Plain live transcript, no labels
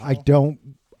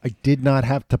I did not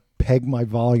have to peg my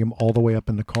volume all the way up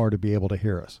in the car to be able to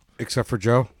hear us. Except for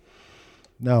Joe?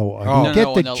 No,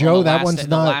 Joe. That one's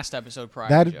not. The last episode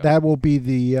prior to Joe. That will be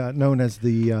the known as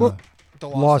the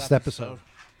lost episode.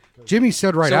 Jimmy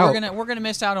said out. So we're gonna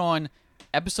miss out on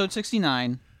episode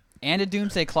 69 and a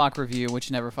Doomsday Clock review,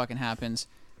 which never fucking happens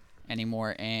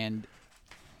anymore. And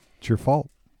it's your fault.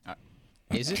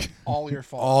 Is it all your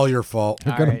fault? All your fault.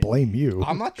 I'm gonna blame you.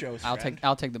 I'm not Joe's friend.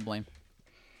 I'll take the blame.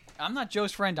 I'm not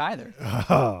Joe's friend either.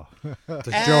 Oh. Does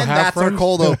Joe have that's friends? our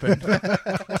cold open.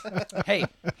 Hey.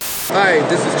 Hi,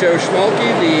 this is Joe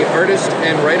Schmalke, the artist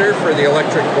and writer for The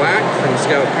Electric Black from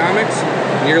Scout Comics,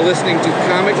 and you're listening to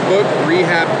Comic Book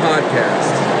Rehab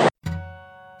Podcast.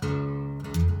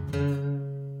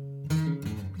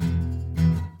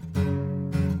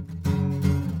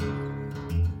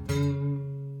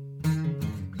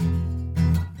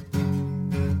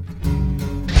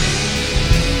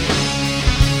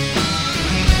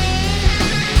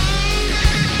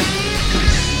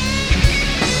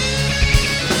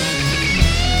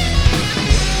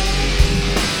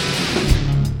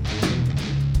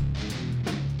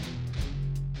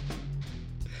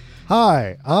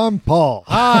 Hi, I'm Paul.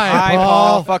 Hi,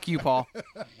 Paul. Fuck you, Paul.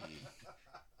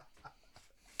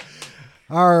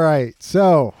 All right,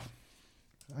 so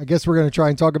I guess we're going to try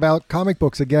and talk about comic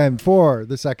books again for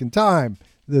the second time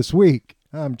this week.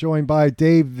 I'm joined by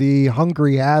Dave the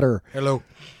Hungry Hatter. Hello.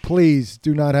 Please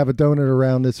do not have a donut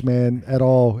around this man at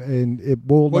all, and it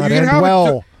will not end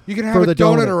well. You can have a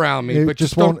donut around me, but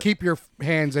just don't keep your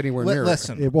hands anywhere near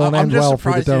Listen, it won't end well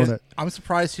for the donut. I'm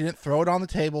surprised he didn't throw it on the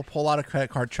table, pull out a credit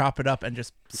card, chop it up, and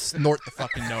just snort the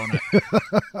fucking donut.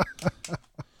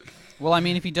 Well, I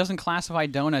mean, if he doesn't classify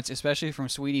donuts, especially from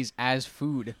Sweeties, as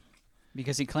food,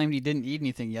 because he claimed he didn't eat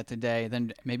anything yet today,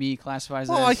 then maybe he classifies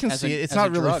it as I can see it. It's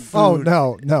not really drug. food.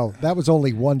 Oh, no. That was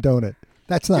only one donut.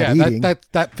 That's not eating.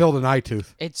 That filled an eye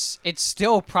tooth. It's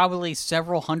still probably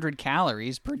several hundred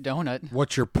calories per donut.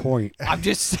 What's your point? I'm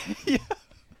just saying.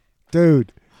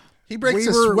 Dude. He breaks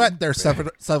a sweat there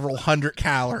several hundred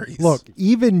calories. Look,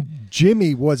 even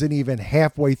Jimmy wasn't even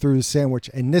halfway through the sandwich,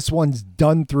 and this one's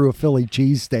done through a Philly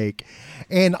cheesesteak.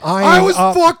 And I was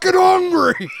fucking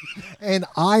hungry. And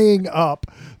eyeing up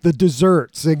the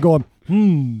desserts and going,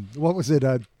 what was it?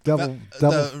 Double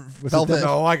velvet.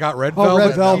 No, I got red velvet.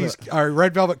 Red velvet.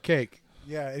 Red velvet cake.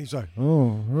 Yeah, and he's like,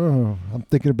 I'm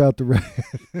thinking about the red.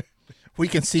 We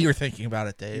can see you're thinking about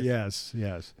it, Dave. Yes.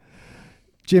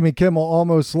 Jimmy Kimmel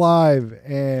Almost Live,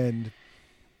 and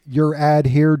your ad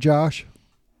here, Josh?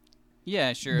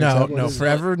 Yeah, sure. No.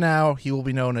 Forever now, he will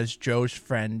be known as Joe's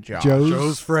friend Josh.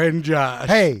 Joe's friend Josh.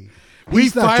 Hey, we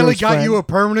finally got friend. you a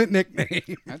permanent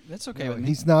nickname. That's okay with me.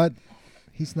 He's not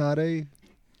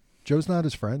Joe's not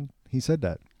his friend. He said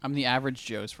that. I'm the average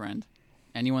Joe's friend.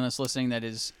 Anyone that's listening that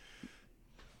is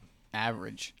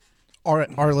average.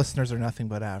 Our listeners are nothing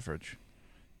but average.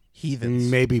 Heathens.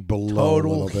 Maybe below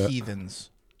Total a little bit. heathens.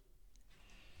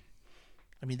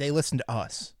 I mean, they listen to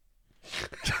us.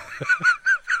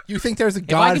 You think there's a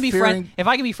God-fearing... If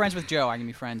I can be friends with Joe, I can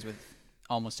be friends with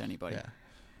almost anybody. Yeah.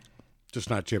 Just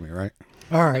not Jimmy, right?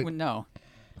 All right. I wouldn't know.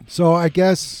 So I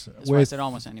guess That's why I with said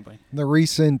almost anybody. the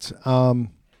recent...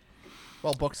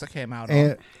 books that came out.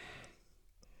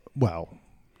 we're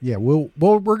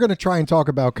going to try and talk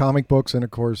about comic books, and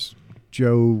of course,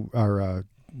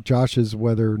 Josh's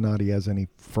whether or not he has any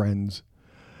friends.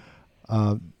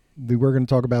 We're going to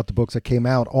talk about the books that came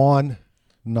out on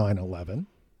 9/11,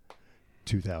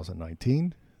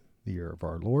 2019, the year of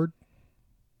our Lord,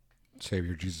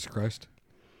 Savior Jesus Christ.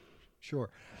 Sure.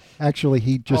 Actually,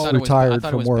 he just retired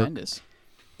from work. Bendis.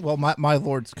 Well, my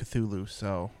Lord's Cthulhu,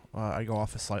 so I go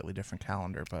off a slightly different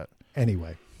calendar, but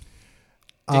Anyway.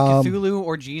 Did Cthulhu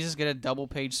or Jesus get a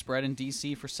double-page spread in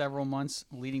D.C. for several months,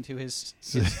 leading to his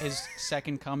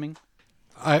second coming?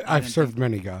 I've served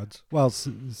many gods. Well,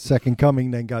 Second Coming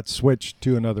then got switched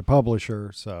to another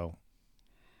publisher, so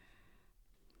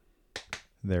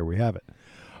there we have it.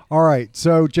 All right,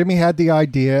 so Jimmy had the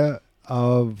idea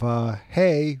of,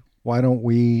 hey, why don't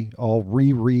we all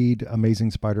reread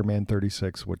Amazing Spider-Man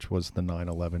 36, which was the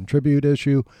 9/11 tribute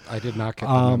issue. I did not get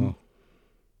the memo.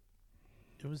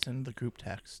 it was in the group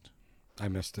text. I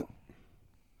missed it.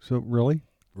 So, really?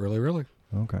 Really?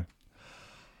 Okay.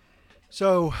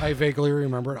 So I vaguely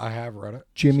remember it. I have read it.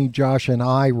 Jimmy, Josh, and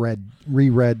I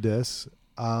reread this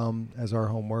as our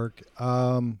homework.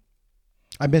 I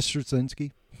missed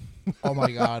Straczynski. Oh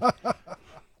my God.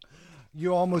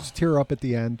 You almost tear up at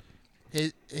the end.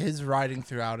 His writing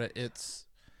throughout it, it's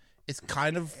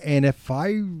kind of... And if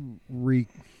I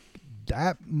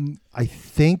I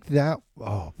think that...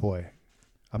 Oh, boy.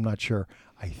 I'm not sure.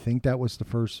 I think that was the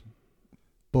first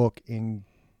book in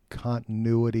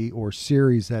continuity or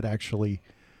series that actually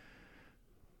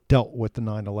dealt with the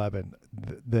 9/11.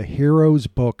 The Heroes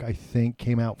book, I think,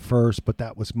 came out first, but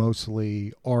that was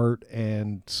mostly art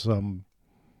and some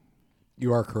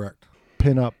You are correct.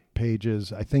 pin-up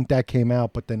pages. I think that came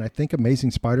out, but then I think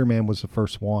Amazing Spider-Man was the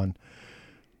first one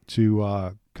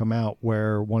to come out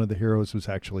where one of the heroes was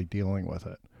actually dealing with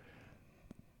it.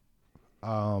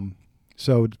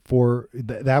 So for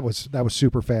that was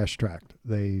super fast tracked.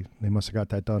 They must have got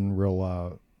that done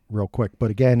real quick.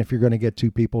 But again, if you're going to get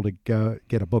two people to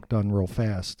get a book done real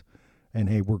fast, and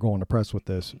hey, we're going to press with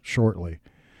this shortly,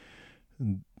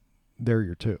 they're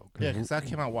your two. Yeah, because that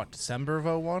came out, December of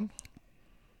 2001?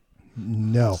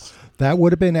 No, that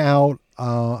would have been out.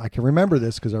 I can remember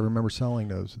this because I remember selling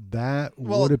those. That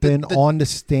would have been on the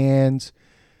stands.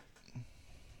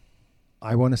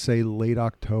 I want to say late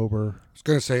October. I was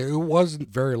going to say, it wasn't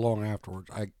very long afterwards.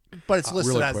 But it's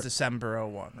listed really as quick. December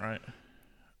 2001, right?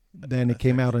 Then it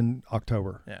came out in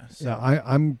October. Yeah. So. Yeah,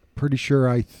 I'm pretty sure.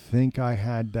 I think I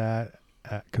had that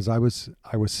because I was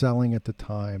selling at the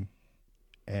time,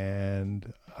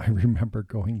 and I remember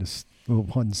going to the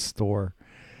one store.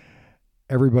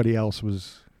 Everybody else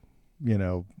was,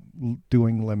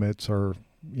 doing limits or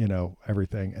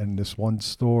everything, and this one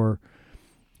store,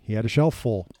 he had a shelf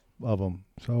full of them.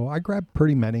 So I grabbed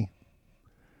pretty many,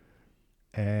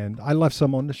 and I left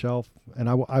some on the shelf, and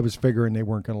I was figuring they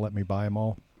weren't going to let me buy them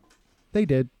all. They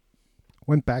did.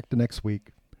 Went back the next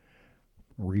week,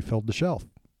 refilled the shelf.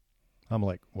 I'm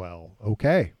like, well,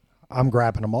 okay, I'm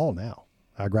grabbing them all now.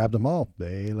 I grabbed them all.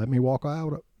 They let me walk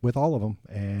out with all of them,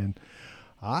 and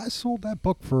I sold that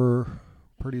book for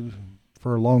a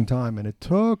long time, and it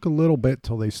took a little bit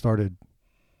till they started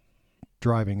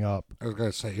driving up. I was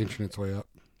going to say inching its way up.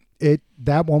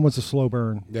 That one was a slow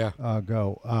burn. Yeah.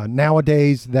 Go.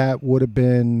 Nowadays, that would have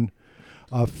been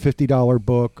a $50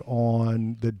 book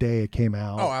on the day it came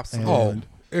out. Oh, absolutely. And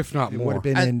If not it more. would have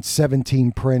been in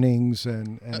 17 printings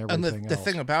and everything And the else.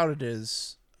 thing about it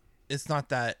is, it's not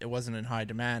that it wasn't in high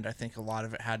demand. I think a lot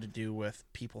of it had to do with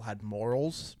people had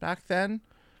morals back then.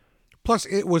 Plus,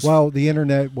 it was the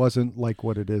internet wasn't like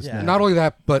what it is Yeah. now. not only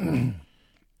that, but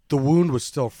the wound was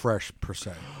still fresh, per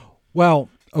se. Well,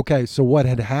 okay, so what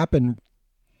had happened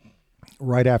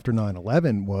right after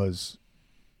 9/11 was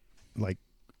like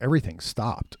everything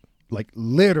stopped. Like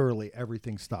literally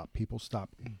everything stopped. People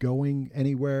stopped going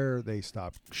anywhere. They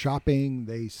stopped shopping.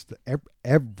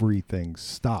 Everything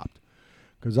stopped.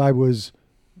 Because I was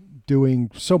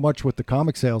doing so much with the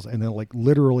comic sales, and then like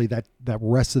literally that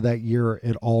rest of that year,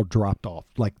 it all dropped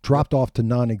off to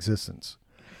non-existence.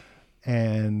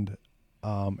 And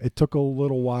it took a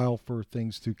little while for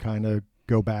things to kind of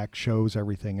go back. Shows,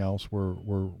 everything else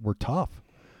were tough.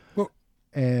 Well,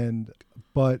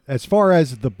 But as far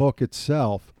as the book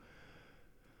itself,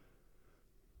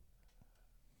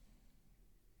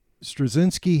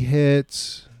 Straczynski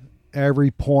hits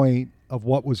every point of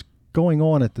what was going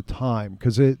on at the time,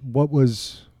 because what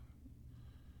was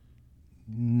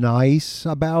nice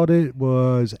about it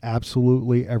was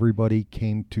absolutely everybody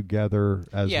came together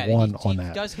as one on that.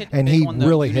 He does hit and big he on the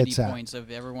really unity hits that. points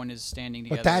of everyone is standing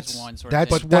But together as one sort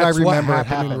that's of thing. what I That's remember what it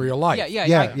happened in real life. Yeah.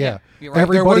 Everybody You're right.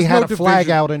 There was had no a flag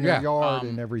division. out in their Yeah. yard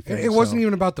and everything. It wasn't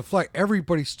even about the flag.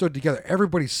 Everybody stood together.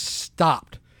 Everybody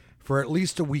stopped for at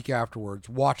least a week afterwards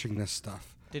watching this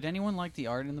stuff. Did anyone like the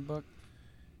art in the book?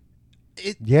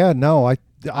 Yeah, no, I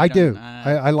do. don't-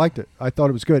 I liked it. I thought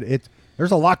it was good.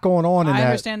 There's a lot going on in I that.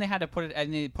 understand they had to put it,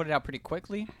 and they put it out pretty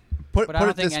quickly. Put But I don't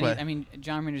it think this way. I mean,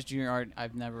 John Romita's Jr. art,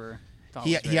 I've never thought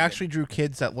He was very actually good. drew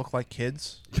kids that look like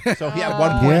kids. So at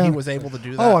one point Yeah. he was able to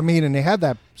do that. Oh, I mean, and they had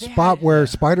that spot where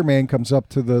Spider-Man comes up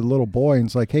to the little boy and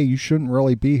it's like, "Hey, you shouldn't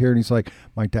really be here." And he's like,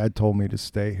 "My dad told me to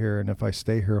stay here, and if I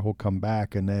stay here, he'll come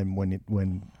back." And then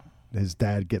when his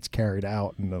dad gets carried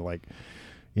out, and they're like,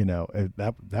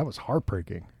 that was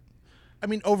heartbreaking. I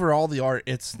mean, overall the art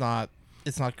it's not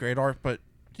great art, but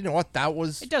you know what?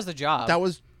 It does the job. That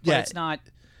was but yeah. it's not.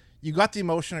 You got the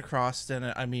emotion across, and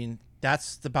I mean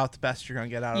that's about the best you're gonna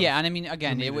get out of. Yeah, and I mean,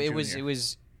 again, it Romita was. Jr.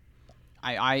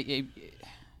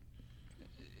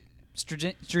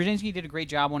 Straczynski did a great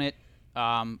job on it.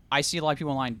 I see a lot of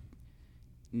people online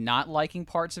not liking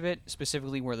parts of it,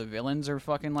 specifically where the villains are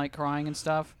fucking like crying and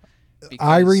stuff.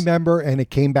 I remember, and it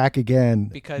came back again.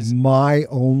 Because- my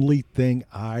only thing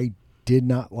I did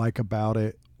not like about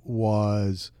it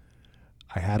was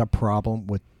I had a problem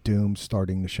with Doom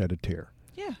starting to shed a tear.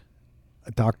 Yeah.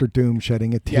 Dr. Doom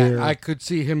shedding a tear. Yeah, I could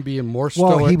see him being more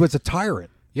stoic. well, he was a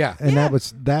tyrant, Yeah. and Yeah. that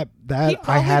was that. He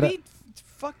I had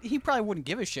probably he probably wouldn't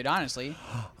give a shit, honestly.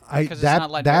 I 'cause it's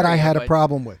not that I Latveria, had a but-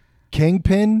 problem with.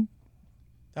 Kingpin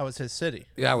That was his city.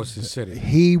 That was his city.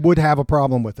 He would have a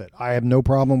problem with it. I have no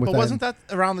problem with But that. wasn't that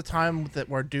around the time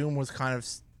where Doom was kind of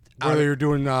Whether you're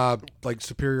doing like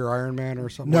Superior Iron Man or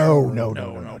something.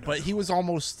 No. But he was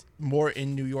almost more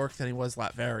in New York than he was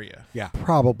Latveria. Yeah.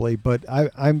 Probably, but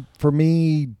I'm for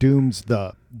me, Doom's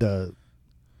the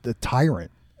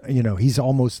tyrant. You know, he's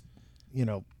almost, you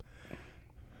know,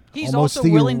 He's almost also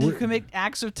the willing to ori- commit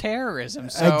acts of terrorism.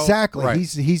 So exactly. Right.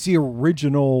 He's the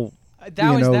original.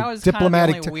 That was kind of the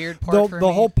diplomatic. only weird part for the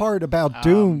me. whole part about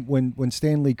Doom when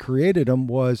Stan Lee created him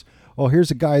was, well,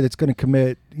 here's a guy that's going to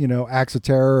commit, you know, acts of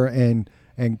terror and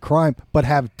crime, but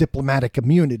have diplomatic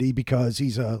immunity because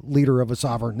he's a leader of a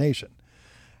sovereign nation,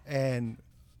 and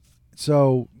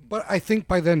so. But I think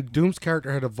by then Doom's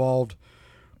character had evolved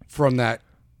from that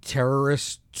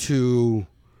terrorist to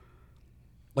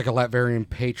like a Latvian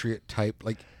patriot type.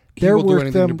 Like he There will do were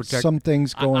anything to them protect. some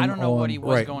things going on. I don't know what he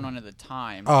was Right. going on at the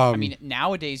time. I mean,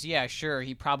 nowadays, yeah, sure,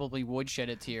 he probably would shed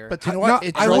a tear. But you know No, what?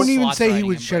 It I drove- wouldn't even Slots say he riding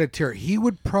would him, shed but- a tear. He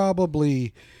would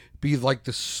probably be like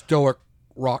the stoic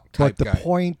rock But type the guy.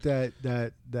 point that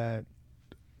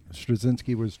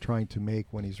Straczynski was trying to make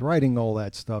when he's writing all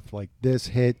that stuff, like this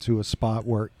hit to a spot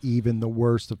where even the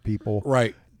worst of people,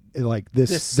 Right. like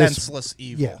this senseless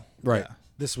evil. Yeah, Right.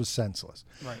 this was senseless.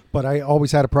 Right. But I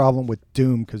always had a problem with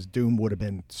Doom because Doom would have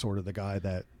been sort of the guy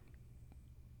that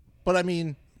But I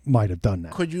mean, might have done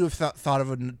that. could you have thought of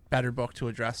a better book to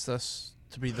address this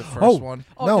to be the first one?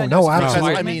 no, that's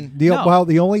absolutely. I mean, Well,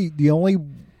 the only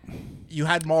You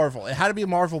had Marvel. It had to be a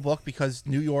Marvel book because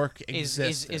New York is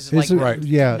existed. is like Right.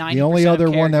 yeah, the only 90% of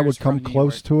other one that would characters come from New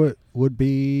close York. to it would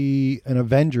be an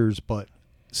Avengers, but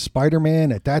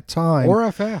Spider-Man at that time, Or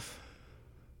FF.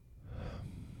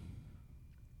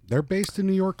 They're based in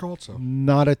New York also.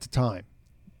 not at the time.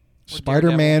 Or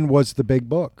Spider-Man was the big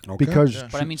book Okay. because Yeah.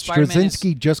 But I mean, Spider-Man is-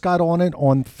 Straczynski just got on it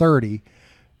on 30.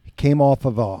 He came off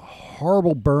of a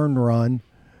horrible burn run,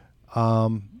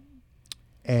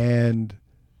 and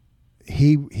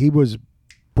he was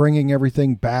bringing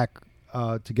everything back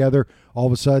together. All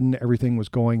of a sudden, everything was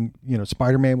going. You know,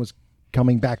 Spider-Man was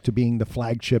coming back to being the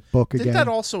flagship book Did again. that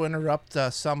also interrupt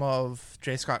some of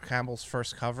J. Scott Campbell's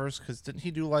first covers? Because didn't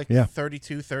he do like Yeah.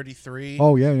 32, 33?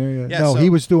 Oh yeah. Yeah, No, so- he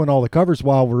was doing all the covers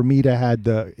while Ramita had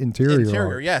the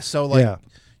interior. art. yeah. So like, Yeah.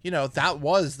 you know, that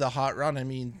was the hot run. I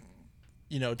mean,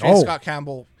 you know, J. Oh. Scott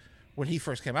Campbell, when he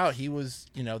first came out, he was,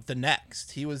 you know, the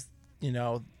next. He was, you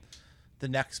know, the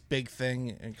next big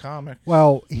thing in comics.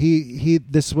 Well, he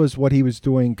this was what he was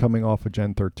doing coming off of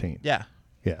Gen 13. Yeah.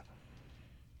 Yeah.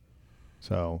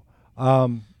 So,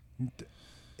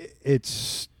 it's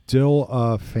still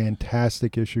a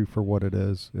fantastic issue for what it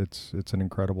is. It's an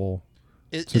incredible.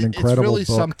 It's an incredible It's really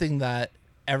book. something that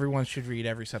everyone should read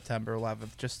every September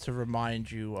 11th, just to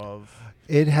remind you of.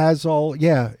 It has all.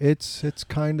 Yeah, it's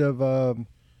kind of.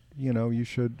 You know, you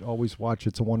should always watch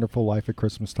It's a Wonderful Life at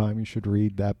Christmas time. You should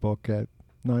read that book at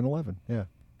 9/11. Yeah,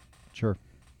 sure.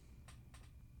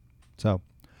 So,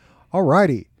 all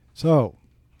righty. So,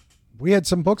 we had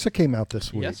some books that came out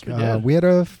this week. Yes, we did. We had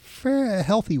a fair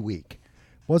healthy week.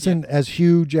 Wasn't as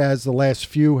huge as the last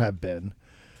few have been,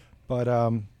 but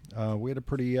we had a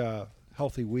pretty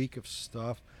healthy week of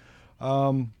stuff.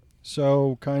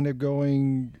 So, kind of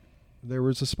going. There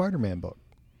was a Spider-Man book.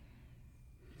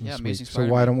 Yeah, this Amazing week. So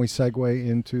Spider-Man. why don't we segue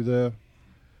into the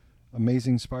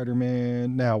Amazing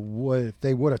Spider-Man? Now, what if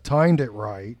they would have timed it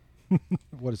right?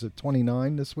 What is it,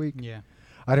 29 this week? Yeah,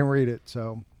 I didn't read it,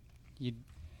 so you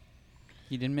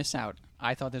didn't miss out.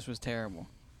 I thought this was terrible.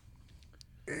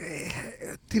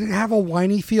 Did it have a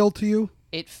whiny feel to you?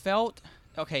 It felt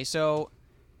okay. So,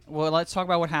 well, let's talk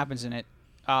about what happens in it.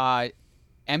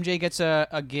 MJ gets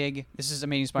a gig. This is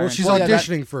Amazing Spider-Man. Well, she's Well, yeah,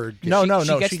 auditioning for. No, no, she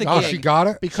no. gets the Oh, gig. she got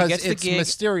it. Because gets the it's gig.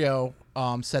 Mysterio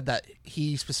said that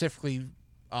he specifically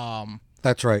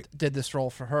That's right. did this role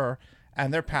for her,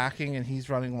 and they're packing, and he's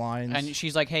running lines. And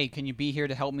she's like, "Hey, can you be here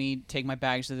to help me take my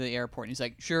bags to the airport?" And he's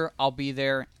like, "Sure, I'll be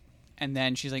there." And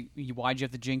then she's like, "Why'd you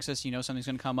have to jinx us? You know something's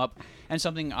going to come up." And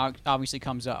something obviously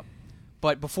comes up.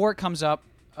 But before it comes up,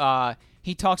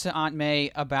 he talks to Aunt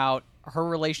May about her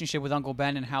relationship with Uncle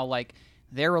Ben and how, like,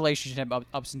 their relationship had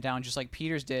ups and downs, just like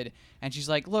Peter's did. And she's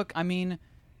like, "Look, I mean,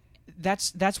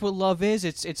 that's what love is.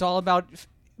 It's all about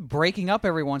breaking up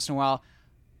every once in a while."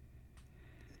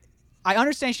 I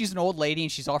understand she's an old lady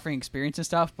and she's offering experience and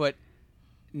stuff, but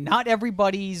not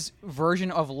everybody's version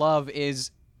of love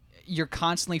is you're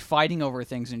constantly fighting over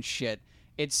things and shit.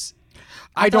 It's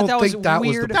I thought don't that was think that was the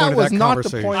weird. point That of was that not the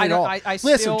conversation. point I at don't- all. I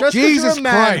Listen, still- just because Jesus you're a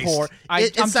man Christ. whore, I'm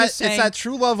it's just that saying- it's that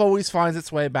true love always finds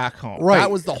its way back home. Right.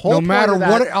 That was the whole No point matter of that.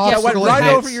 what Yeah, obstacle went it right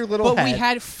hits. over your little But head. we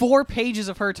had 4 pages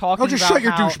of her talking Oh, just about shut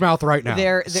your how douche mouth right now.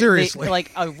 Seriously.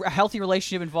 like a healthy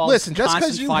relationship involves Listen, just constant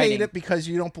because you fighting. hate it because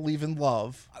you don't believe in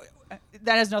love.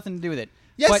 That has nothing to do with it.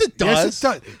 Yes, But- it does. Yes,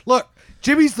 it does. Look,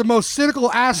 Jimmy's the most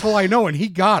cynical asshole I know, and he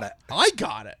got it. I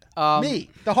got it. Me,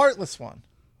 the heartless one.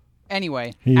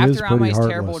 Anyway, He is after pretty Almai's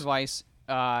terrible heartless.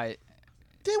 advice,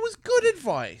 It was good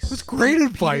advice. It's great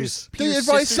advice. Peter's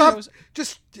advice sister Stop. goes-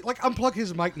 Just like unplug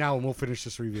his mic now, and we'll finish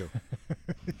this review.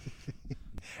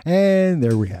 And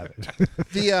there we have it.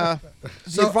 The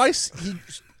advice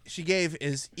she gave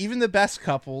is even the best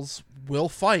couples will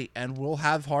fight and will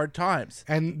have hard times.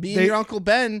 And me they- and your Uncle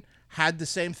Ben had the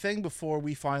same thing before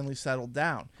we finally settled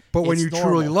down. But when It's you normal.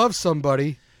 truly love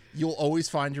somebody, you'll always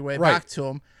find your way Right. back to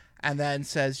him, and then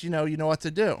says, you know what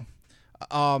to do.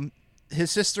 His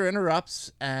sister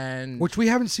interrupts, and which we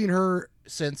haven't seen her.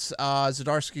 since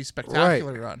Zdarsky's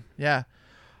spectacular run, yeah.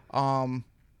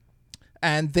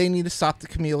 And they need to stop the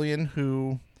chameleon,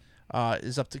 who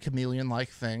is up to chameleon-like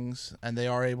things, and they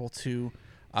are able to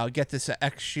get this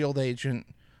ex-SHIELD agent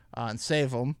and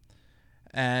save him.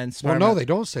 And Well, Spider-Man, no, they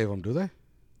don't save him, do they?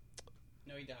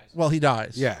 No, he dies. well, he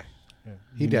dies. Yeah, he You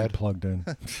need dead. plugged in.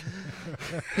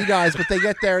 He dies, but they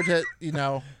get there to,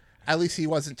 at least he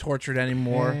wasn't tortured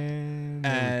anymore. And,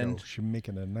 there we And- go. She's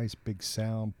making a nice big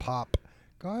sound pop.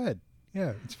 Go ahead.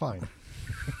 Yeah, it's fine.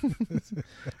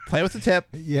 Play with the tip.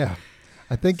 Yeah.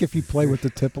 I think if you play with the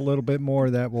tip a little bit more,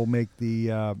 that will make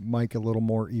the mic a little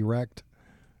more erect.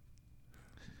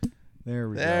 There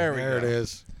we There go. we There go. it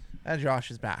is. And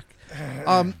Josh is back.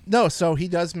 No, so he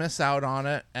does miss out on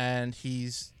it, and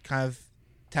he's kind of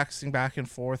texting back and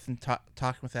forth and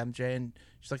talking with MJ, and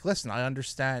she's like, listen, I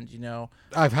understand,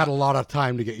 I've had a lot of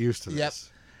time to get used to this. Yep.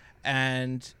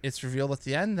 And it's revealed at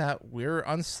the end that we're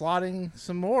unslotting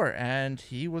some more, and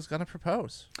he was going to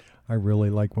propose. I really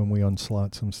like when we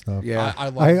unslot some stuff. Yeah, I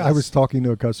love I this. was talking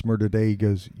to a customer today. He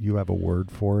goes, "You have a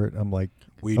word for it?" I'm like,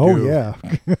 we "Oh do. yeah,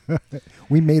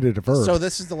 we made it a verb." So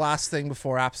this is the last thing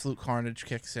before Absolute Carnage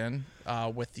kicks in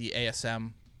with the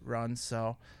ASM run.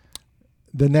 So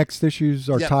the next issues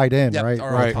are Yep. tied in, Yep, right? are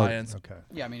all Right. tie-ins. Okay.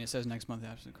 Yeah, I mean, it says next month,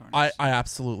 Absolute Carnage. I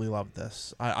absolutely love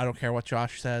this. I don't care what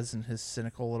Josh says in his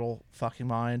cynical little fucking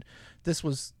mind. This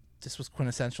was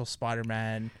quintessential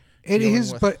Spider-Man. It dealing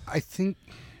is, with- but I think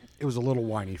it was a little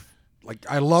whiny. Like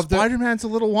I loved it. Spider-Man's a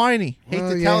little whiny. Hate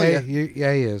Well, to tell you.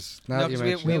 Yeah, he is. Now No, that you 'cause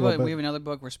mention we it. have, a a, little we bit. have another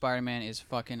book where Spider-Man is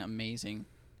fucking amazing.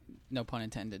 No pun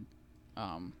intended.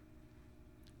 We'll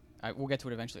get to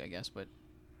it eventually, I guess. But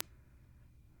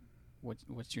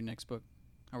what's your next book?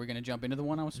 Are we gonna jump into the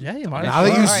one I was? Yeah, you might. Now that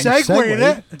you All right. segued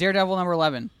Segue. it, Daredevil number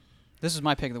 11. This is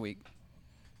my pick of the week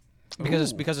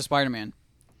because of Spider-Man.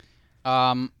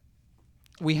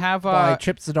 We have by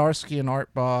Chip Zdarsky and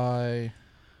art by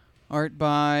art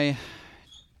by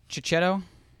Cicchetto.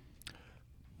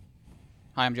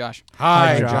 Hi, I'm Josh.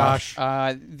 hi, Josh.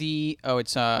 Josh.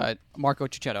 It's Marco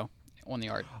Cicchetto on the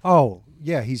art. Oh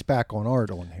yeah, he's back on art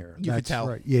on here. You could That's tell.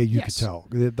 Right. Yeah, you Yes. could tell.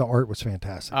 The art was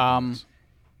fantastic.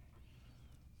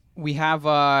 We have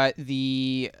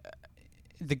the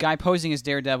guy posing as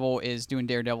Daredevil is doing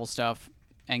Daredevil stuff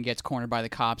and gets cornered by the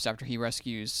cops after he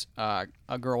rescues a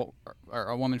girl or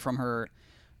a woman from her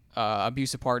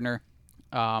abusive partner.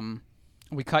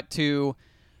 We cut to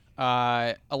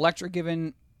Elektra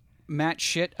giving Matt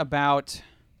shit about.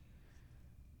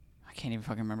 I can't even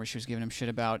fucking remember what she was giving him shit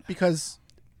about. because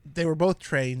they were both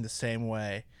trained the same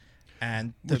way,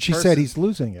 and the But she person- said he's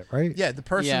losing it, right? yeah the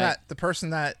person Yeah.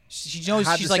 that She knows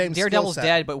had she's the like same Daredevil's skill set.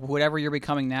 dead, but whatever you're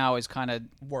becoming now is kind of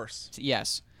worse.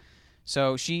 yes.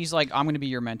 So she's like, I'm going to be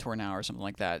your mentor now, or something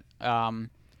like that.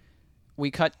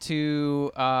 We cut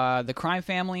to the crime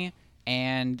family,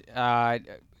 and I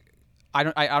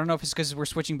don't know if it's because we're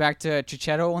switching back to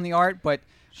Cicchetto on the art, but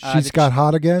She's got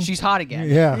hot again. she's hot again.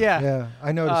 Yeah.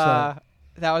 I noticed that.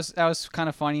 That was kind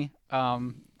of funny.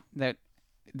 That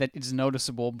is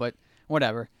noticeable, but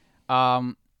whatever.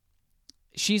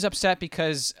 She's upset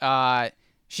because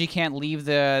she can't leave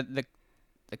the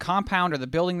compound or the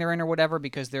building they're in or whatever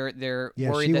because they're Yeah,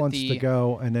 worried she that wants to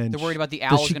go, and then they're worried about the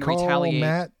does owl's she going to call retaliate.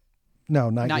 Matt? No,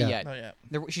 not yet. Oh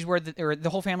yeah. She's worried that, or the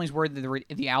whole family's worried that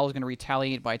the owl is going to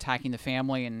retaliate by attacking the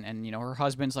family, and her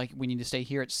husband's like, we need to stay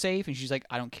here, it's safe, and she's like,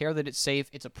 I don't care that it's safe,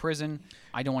 it's a prison,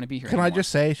 I don't want to be here Can I anymore. just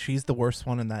say she's the worst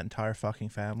one in that entire fucking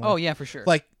family? Oh yeah, for sure.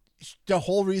 Like the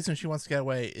whole reason she wants to get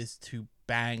away is to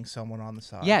bang someone on the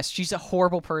side. yes, she's a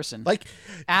horrible person. Like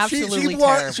Absolutely she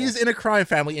terrible. she's in a crime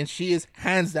family, and she is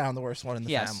hands down the worst one in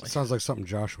the Yes. family. Sounds like something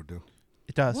Josh would do.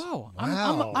 It does. Whoa!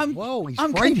 Wow. Whoa, he's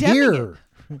I'm right condemning here.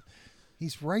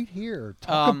 He's right here.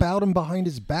 Talk about him behind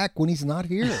his back when he's not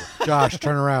here. Josh,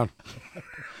 turn around.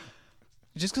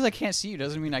 Just because I can't see you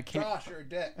doesn't mean I can't. Josh, you're a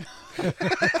dick.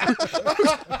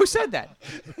 Who said that?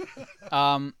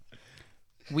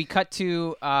 We cut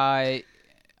to a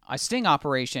sting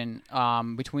operation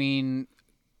between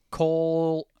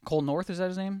Cole North. Is that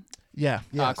his name? Yeah.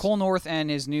 Yes. Cole North and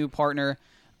his new partner.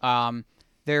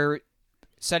 They're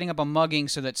setting up a mugging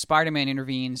so that Spider-Man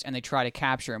intervenes and they try to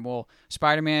capture him. Well,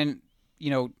 Spider-Man,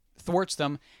 thwarts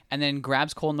them and then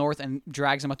grabs Cole North and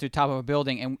drags him up to the top of a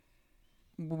building. And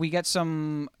we get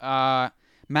some Matt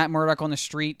Murdock on the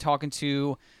street talking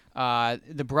to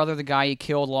the brother of the guy he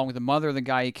killed, along with the mother of the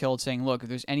guy he killed, saying, look, if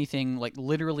there's anything, like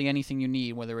literally anything you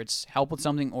need, whether it's help with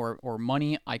something or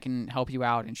money, I can help you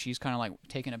out. And she's kind of like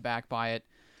taken aback by it.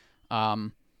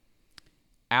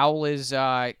 Owl is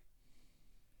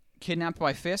kidnapped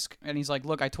by Fisk, and he's like,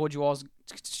 look, I told you all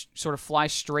sort of fly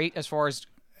straight as far as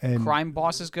And crime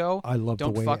bosses go. I love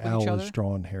Don't the way fuck with each Al other. is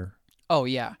drawn here. Oh,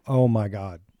 yeah. Oh my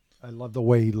God. I love the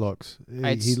way he looks.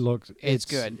 He looks. It's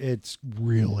good. It's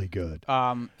really good.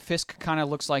 Fisk kind of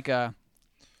looks like a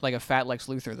fat Lex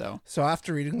Luthor, though. So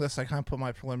after reading this, I kind of put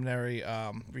my preliminary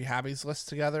rehabbies list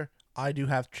together. I do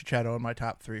have Chichetto in my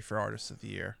top 3 for Artist of the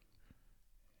Year.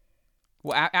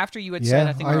 Well, after you had said, Yeah,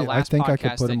 I think on our I last think I could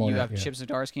podcast put that him on you that, have yeah. Chip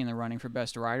Zdarsky in the running for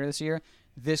Best Writer this year,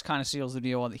 this kind of seals the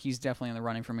deal that he's definitely in the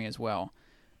running for me as well.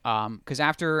 Because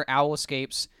after Owl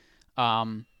escapes,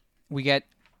 we get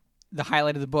the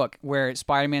highlight of the book where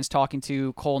Spider-Man's talking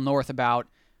to Cole North about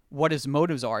what his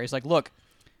motives are. He's like, look,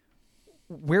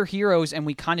 we're heroes and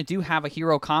we kind of do have a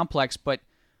hero complex, but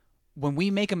when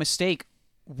we make a mistake,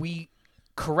 we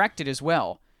correct it as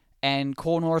well. And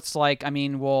Cole North's like, I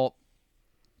mean, well,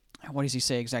 what does he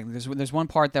say exactly? There's one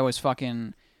part that was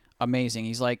fucking amazing.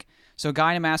 He's like, so a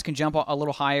guy in a mask can jump a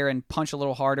little higher and punch a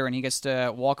little harder, and he gets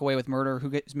to walk away with murder.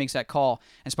 Who makes that call?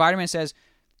 And Spider-Man says,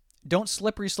 don't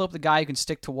slippery slope the guy who can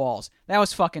stick to walls. That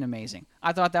was fucking amazing.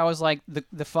 I thought that was like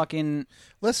the fucking...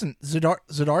 Listen,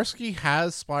 Zdarsky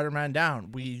has Spider-Man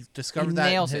down. We discovered that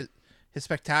in nails his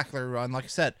spectacular run. Like I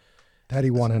said, That he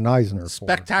won an Eisner for.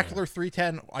 spectacular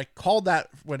 310. I called that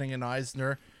winning an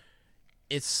Eisner.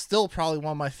 It's still probably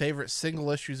one of my favorite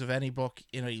single issues of any book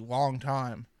in a long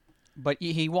time. But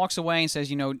he walks away and says,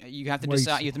 you have to Well,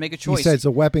 decide. You have to make a choice. He says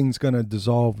the weapon's going to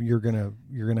dissolve. You're gonna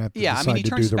have to Yeah, I decide mean, he to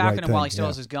turns do his the back right on him thing. while he still Yeah.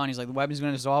 has his gun. He's like, the weapon's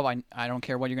going to dissolve. I don't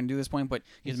care what you're going to do at this point, but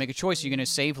you have to make a choice. You're going to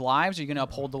save lives or you're going to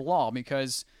uphold the law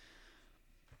because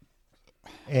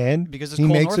this he Cole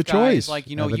makes North a guy choice. is like,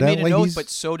 you made Evidently, an oath, he's- but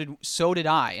so did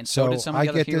I, and so did some of I the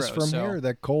other get heroes. this from so. here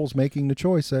that Cole's making the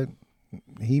choice that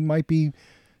he might be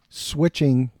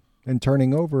switching and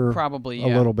turning over Probably, a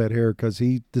yeah. little bit here because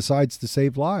he decides to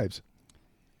save lives.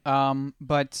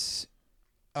 But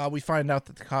We find out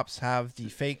that the cops have the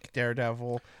fake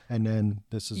Daredevil. And then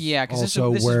this is Yeah, 'cause this is-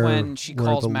 also this is where, when she where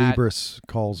calls the Matt. Libris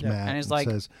calls Yeah. Matt And is like,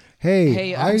 says, "Hey,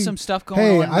 hey, I have some stuff going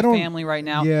hey, on in I the don't- family right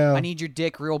now. yeah. I need your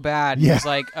dick real bad. And Yeah. he's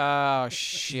like, oh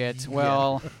shit.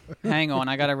 Well, hang on,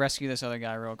 I gotta rescue this other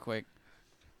guy real quick.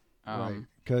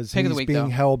 because pick of he's the week, being though.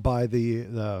 held by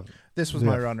the." This was Yeah.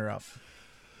 my runner-up.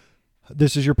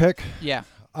 This is your pick. Yeah.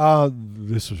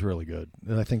 This was really good,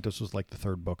 and I think this was like the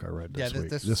third book I read this week.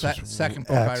 this was the second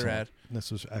book excellent. I read. This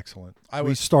was excellent. I We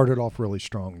was- started off really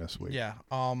strong this week. Yeah.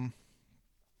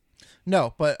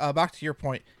 No, but back to your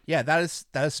point. Yeah, that is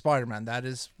Spider-Man. That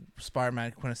is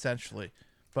Spider-Man quintessentially.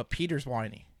 But Peter's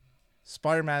whiny.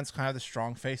 Spider-Man's kind of the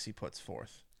strong face he puts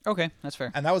forth. Okay, that's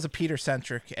fair. And that was a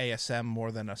Peter-centric ASM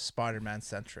more than a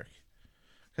Spider-Man-centric.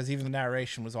 Because even the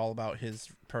narration was all about his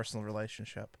personal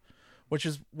relationship. Which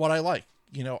is what I like.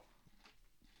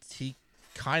 He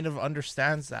kind of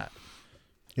understands that.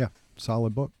 Yeah,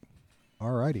 solid book.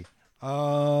 All righty.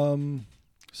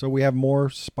 So we have more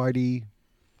Spidey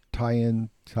tie-in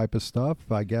type of stuff.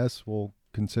 I guess we'll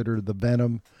consider the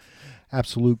Venom,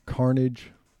 Absolute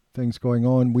Carnage things going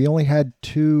on. We only had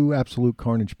 2 Absolute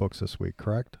Carnage books this week,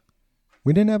 correct?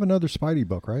 We didn't have another Spidey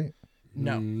book, right?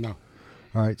 No. No.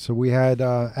 All right, so we had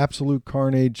Absolute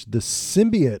Carnage, the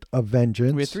Symbiote of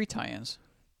Vengeance. We had 3 tie-ins.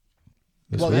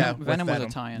 this Well, week. yeah, Venom with was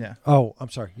a tie-in. Yeah. Oh, I'm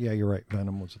sorry. Yeah, you're right.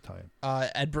 Venom was a tie-in.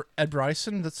 Ed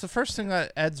Bryson. That's the first thing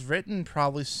that Ed's written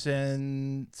probably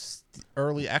since the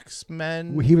early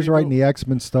X-Men. He was reboot. writing the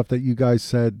X-Men stuff that you guys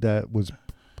said that was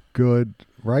good,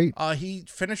 right? He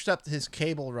finished up his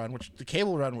Cable run, which the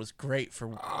Cable run was great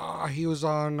for. He was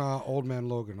on Old Man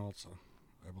Logan also,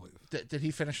 I believe. Did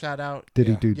he finish that out? Did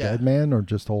he yeah. do Yeah. Dead Man or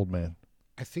just Old Man?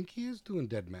 I think he is doing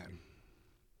Dead Man.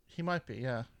 He might be,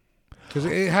 yeah. Because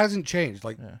it hasn't changed.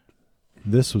 Like, Yeah.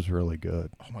 This was really good.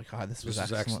 Oh my God, this was this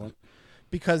is excellent. excellent.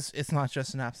 Because it's not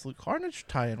just an Absolute Carnage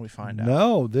tie-in, we find out.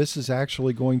 No, this is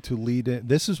actually going to lead in.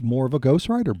 This is more of a Ghost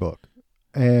Rider book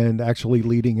and actually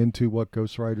leading into what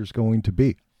Ghost Rider is going to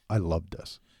be. I love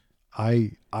this.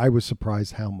 I was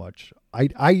surprised how much.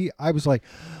 I was like,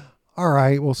 all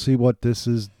right, we'll see what this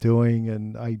is doing.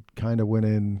 And I kind of went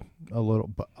in a little,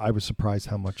 but I was surprised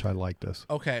how much I like this.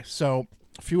 Okay, so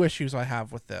a few issues I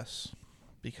have with this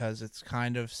because it's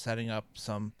kind of setting up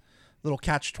some little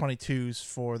catch-22s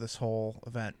for this whole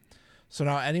event. So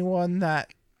now anyone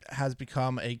that has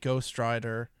become a Ghost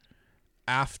Rider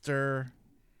after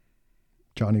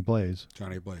Johnny Blaze.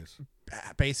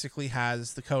 basically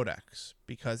has the Codex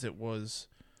because it was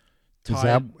Is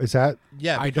tied. that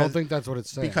Yeah, I don't because- think that's what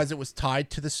it's saying. because it was tied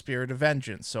to the Spirit of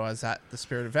Vengeance. So as that the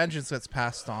Spirit of Vengeance gets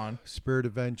passed on, Spirit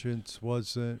of Vengeance?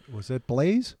 Was it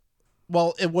Blaze?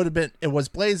 well, it was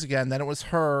Blaze again, then it was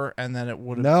her, and then it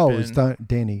would have No, been. it's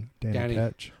Danny Danny.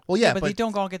 Ketch. Well, yeah, but they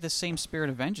don't all get the same spirit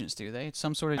of vengeance, do they? It's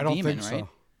some sort of I don't demon, think right? so.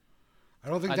 I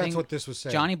don't think I that's think what this was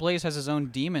saying. Johnny Blaze has his own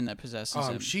demon that possesses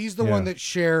him. She's the Yeah. one that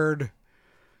shared.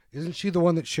 Isn't she the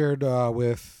one that shared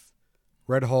with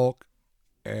Red Hulk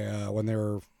when they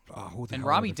were? Who the And hell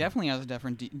Robbie was it? definitely has a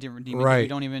different demon. That we Right.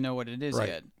 don't even know what it is Right.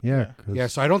 yet. Yeah. Yeah,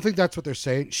 so I don't think that's what they're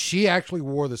saying. She actually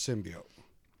wore the symbiote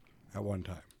at one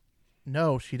time.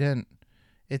 No, she didn't.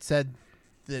 It said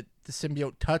that the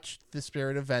symbiote touched the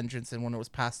Spirit of Vengeance, and when it was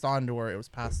passed on to her, it was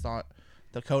passed on.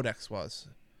 The Codex was.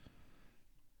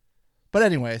 But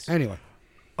anyways, Anyway,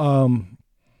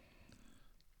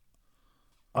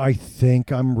 I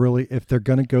think I'm really, if they're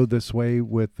going to go this way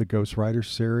with the Ghost Rider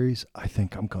series, I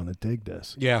think I'm going to dig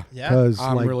this. yeah, yeah. Because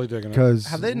I'm really digging it. Because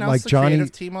Have they announced like the Johnny,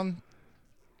 creative team on?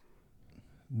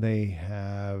 they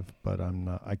have, but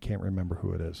I can't remember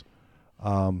who it is.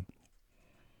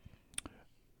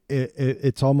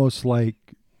 It's almost like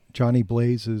Johnny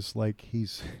Blaze is like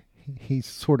he's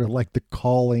sort of like the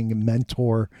calling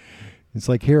mentor. It's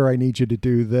like, here, I need you to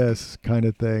do this kind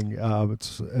of thing.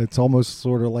 It's almost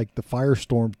sort of like the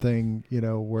Firestorm thing,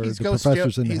 where He's the Ghost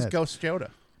professor's in the He's head. Ghost Yoda.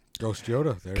 Ghost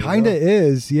Yoda. There Kind of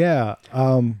is, yeah.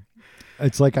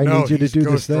 It's like, I No, need you to he's do this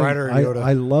Ghost thing. Rider Yoda.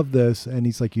 I love this, and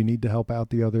he's like, you need to help out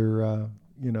the other,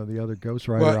 the other Ghost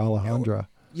Rider, Well, Alejandra.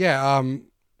 Yeah.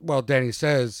 Well, Danny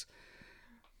says,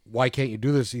 "Why can't you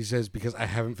do this?" He says, "Because I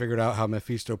haven't figured out how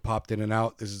Mephisto popped in and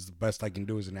out. This is the best I can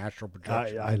do as an astral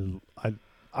projection."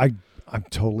 I'm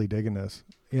totally digging this.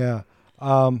 Yeah.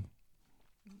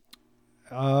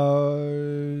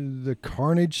 The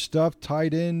Carnage stuff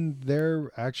tied in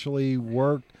there actually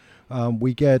worked.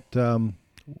 We get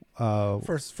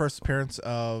First appearance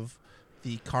of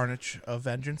the Carnage of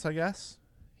Vengeance, I guess.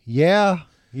 yeah.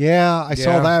 I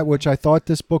saw Yeah. that, which I thought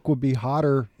this book would be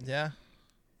hotter. Yeah.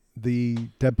 The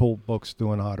Deadpool book's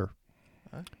doing hotter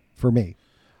for me.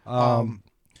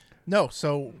 No,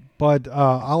 so But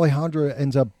Alejandra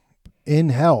ends up in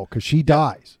hell because she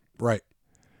dies, Right.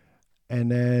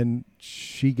 and then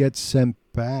she gets sent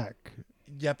back.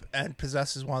 yep, and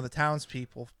possesses one of the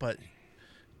townspeople, but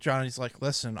Johnny's like,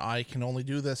 listen, I can only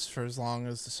do this for as long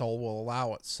as the soul will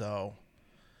allow it, so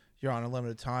you're on a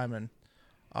limited time, and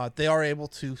they are able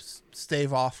to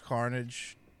stave off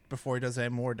Carnage before he does any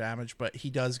more damage, but he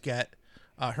does get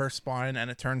her spine, and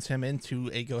it turns him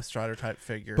into a Ghost Rider type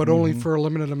figure. But only for a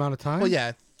limited amount of time. well,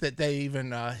 yeah, that they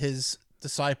even his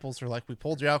disciples are like, we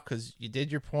pulled you out because you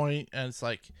did your point, and it's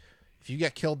like, if you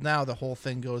get killed now, the whole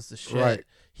thing goes to shit. Right.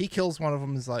 He kills one of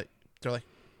them. Is like, they're like,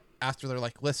 after they're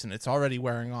like, listen, it's already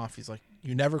wearing off. He's like,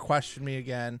 you never question me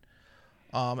again.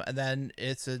 And then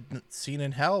it's a scene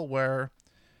in hell where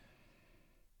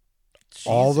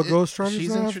All the she's- Ghost Riders she's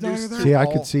now have introduced died to See, I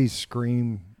all- could see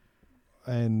Scream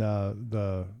and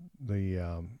the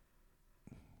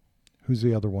who's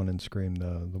the other one in Scream?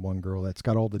 The one girl that's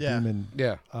got all the Yeah. demon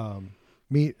Yeah.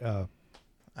 meat. I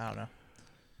don't know.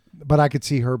 But I could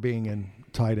see her being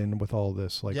tied in with all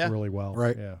this Yeah. really well.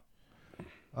 Right. Yeah.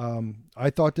 I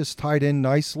thought this tied in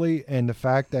nicely, and the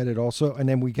fact that it also, and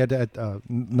then we get that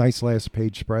nice last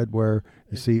page spread where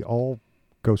you see all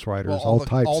Ghost Riders, Well, all the,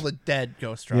 types. all the dead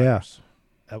Ghost Yeah. Riders.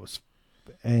 That was,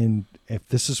 and if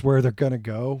this is where they're gonna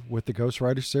go with the Ghost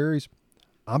Rider series,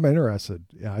 I'm interested.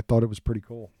 Yeah, I thought it was pretty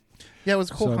cool. Yeah, it was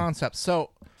a cool So- concept.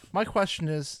 So my question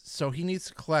is, so he needs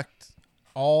to collect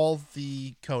all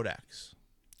the codex.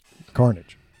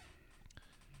 Carnage.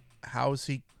 How is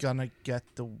he gonna get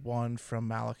the one from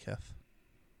Malekith?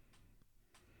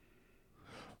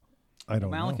 I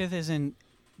don't know. Malekith isn't.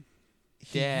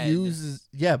 He Dead. uses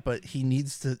but he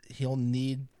needs to. He'll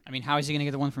need. I mean, how is he going to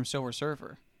get the one from Silver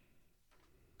Surfer?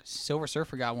 'Cause Silver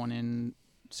Surfer got one in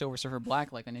Silver Surfer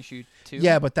Black, like an issue 2.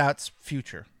 Yeah, but that's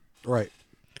future. Right.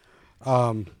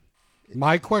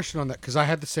 My question on that, because I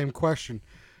had the same question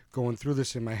going through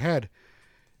this in my head.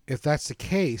 If that's the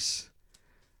case,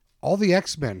 all the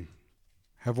X-Men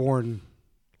have worn,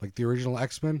 like, the original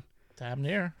X-Men. Damn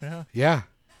near, yeah. Yeah.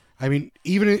 I mean,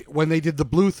 even when they did the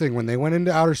blue thing, when they went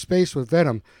into outer space with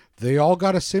Venom, they all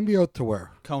got a symbiote to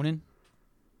wear. Conan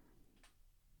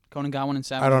got one in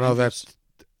Savage I don't know if Avengers. that's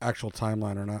actual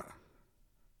timeline or not.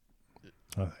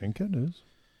 I think it is.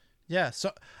 Yeah,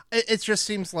 so it just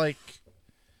seems like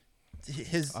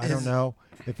I don't know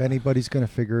if anybody's going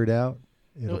to figure it out.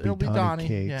 It'll be Donnie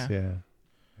Cates. Yeah.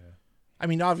 I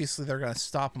mean, obviously they're going to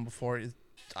stop him before.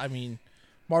 I mean,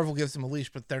 Marvel gives him a leash,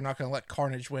 but they're not going to let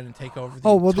Carnage win and take over.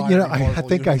 Oh well, entire I Marvel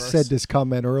think universe. I said this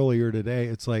comment earlier today.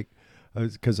 It's like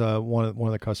because one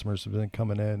of the customers has been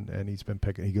coming in and he's been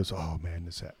picking. He goes, "Oh man,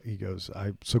 he goes,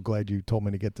 I'm so glad you told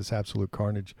me to get this Absolute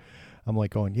Carnage." I'm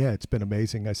like going, "Yeah, it's been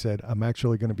amazing." I said, "I'm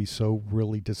actually going to be so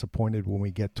really disappointed when we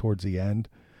get towards the end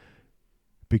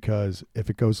because if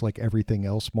it goes like everything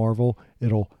else Marvel,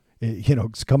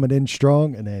 it's coming in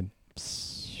strong and then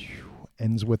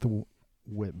ends with a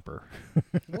whimper."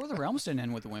 War of the Realms didn't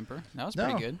end with a whimper. That was No.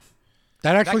 pretty good.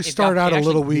 That actually It got- started out it a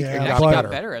little actually- weak Yeah, and It got actually better.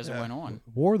 got better as it went on.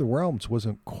 War of the Realms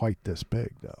wasn't quite this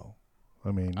big though. I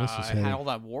mean, this is It him. had all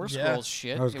that War Yeah. Scrolls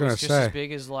shit. I was it gonna was just say. as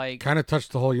big as like Kind of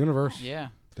touched the whole universe. yeah.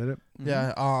 Did it?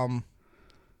 Yeah,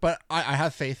 but I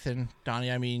have faith in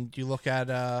Donnie. I mean, you look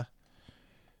at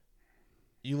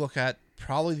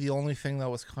probably the only thing that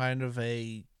was kind of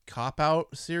a cop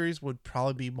out series would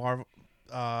probably be Marvel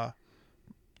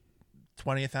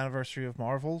 20th anniversary of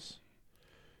Marvels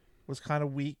was kind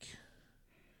of weak.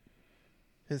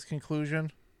 His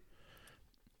conclusion,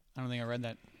 I don't think I read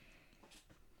that.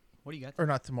 What do you got? or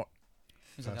not tomorrow.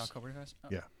 Is that the Yes. October guys? Oh.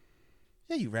 Yeah.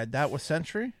 Yeah, you read that with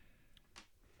Century.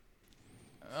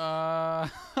 I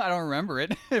don't remember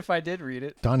it. If I did read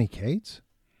it, Donnie Cates?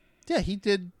 Yeah, he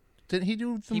did. Didn't he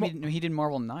do the he did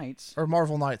Marvel Knights. or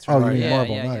Marvel Knights? Oh, Right? you mean Yeah,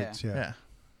 Marvel yeah, Knights? Yeah. Yeah.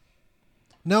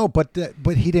 No, but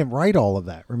he didn't write all of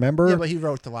that. Remember? Yeah, but he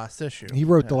wrote the last issue. he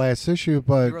wrote Yeah. the last issue,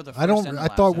 but wrote the I don't. first and the I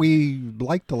thought last, we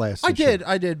liked the last. I issue.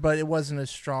 did, but it wasn't as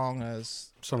strong as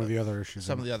Some of the other issues.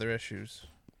 some of the other issues.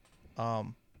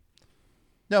 No,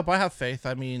 but I have faith.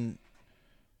 I mean,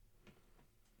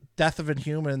 Death of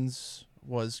Inhumans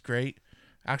was great.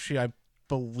 Actually, I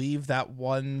believe that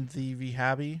won the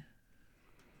Rehabby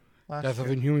last Death of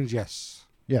year. Inhumans, yes.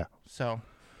 Yeah. So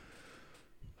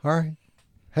All right.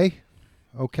 Hey.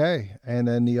 Okay. And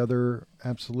then the other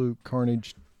Absolute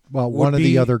Carnage. Well, Would one of the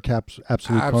be other Absolute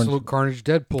Absolute Carnage. Carnage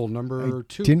Deadpool number I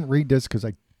 2. didn't read this because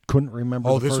I couldn't remember.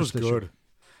 Oh, the this was first issue. good.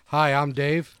 Hi, I'm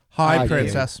Dave. hi, Hi,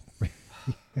 Princess.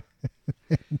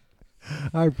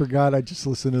 I forgot. I just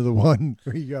listened to the one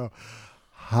where you go,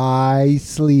 "Hi,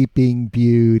 Sleeping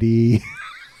Beauty."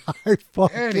 I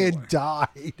fucking Anyway.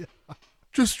 died.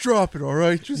 Just drop it, all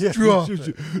right? Just drop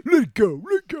it. Let it go.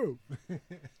 Let it go.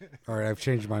 All right, I've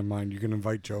changed my mind. You can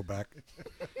invite Joe back.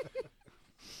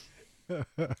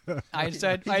 I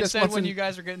said just when wasn't- you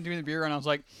guys were getting doing the beer run, I was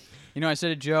like, I said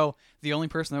to Joe, the only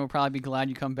person that would probably be glad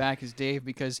you come back is Dave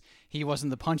because he wasn't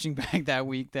the punching bag that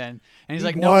week then. And he's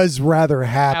like, no. Was rather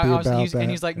happy about that. And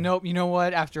he's like, nope. You know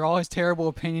what? After all his terrible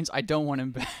opinions, I don't want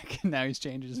him back. And now he's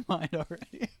changed his mind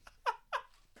already.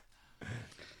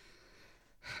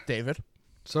 David.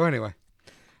 So anyway,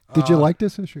 Did you like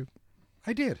this issue?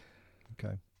 I did.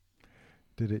 Okay.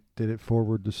 Did it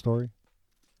forward the story?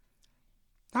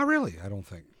 Not really, I don't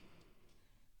think.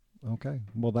 Okay.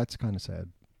 Well, that's kind of sad.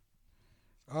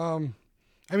 I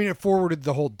mean, it forwarded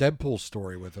the whole Deadpool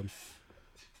story with him.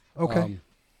 Okay.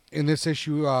 In this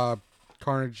issue,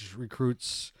 Carnage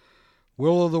recruits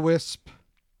Will-O-the-Wisp,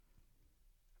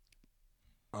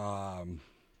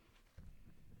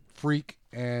 Freak,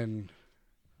 and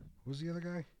what was the other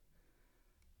guy?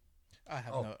 I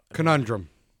have Oh, no. Conundrum.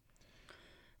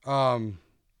 And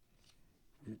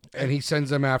he sends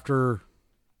them after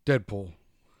Deadpool.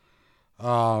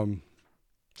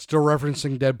 Still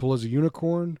referencing Deadpool as a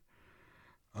unicorn.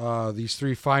 These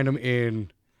three find him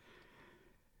in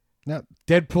Now,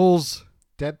 Deadpool's.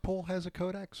 Deadpool has a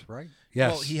codex, right?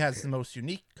 Yes, Well, he has the most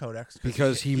unique codex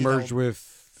because he held merged with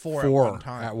four four at one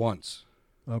time. at once.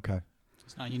 Okay.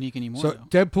 It's not unique anymore, So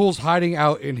though. Deadpool's hiding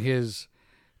out in his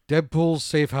Deadpool's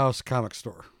Safe House comic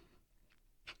store.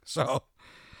 So,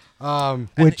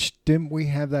 Which didn't we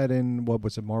have that in what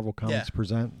was it, Marvel Comics Yeah.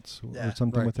 Presents or Yeah.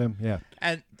 something Right. with him? Yeah.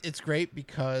 And it's great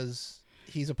because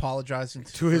he's apologizing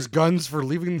to his guns for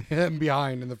leaving him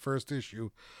behind in the first issue.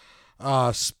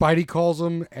 Spidey calls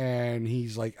him and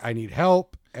he's like, I need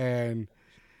help. And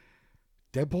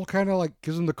Deadpool kind of like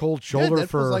gives him the cold shoulder Deadpool's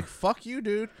for like, fuck you,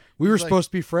 dude. we were He's like, supposed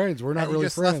to be friends. We're not and you really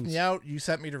just left friends. me out. You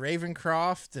sent me to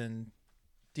Ravencroft, and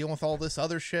dealing with all this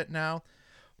other shit now.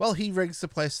 Well, he rigs the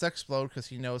place to explode because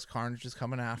he knows Carnage is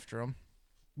coming after him.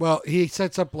 Well, he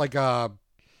sets up like one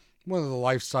of the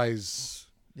life-size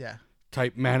Yeah.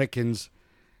 type mannequins,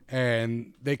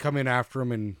 and they come in after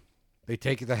him, and they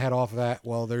take the head off of that.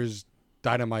 Well, there's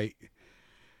dynamite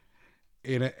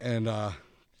in it, and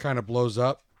kind of blows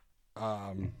up.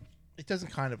 It doesn't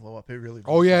kind of blow up. It really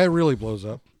Oh yeah, it really blows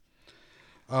up.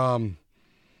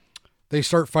 They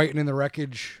start fighting in the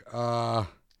wreckage.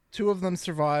 Two of them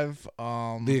survive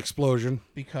The explosion.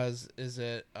 because is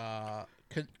it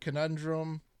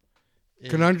Conundrum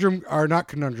Conundrum, or not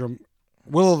Conundrum,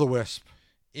 Will-o'-the-Wisp.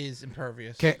 is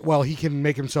impervious. Well, he can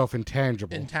make himself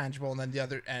intangible. Intangible, and then the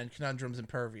other, and Conundrum's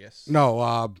impervious.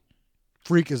 No,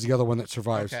 Freak is the other one that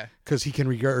survives. Okay. Because he can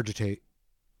regenerate.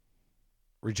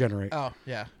 Oh,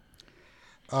 yeah.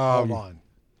 Hold on.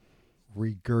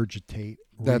 Regurgitate.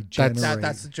 That's regenerate.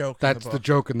 That's the joke. That's in the book.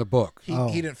 joke in the book. He, Oh.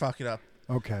 he didn't fuck it up.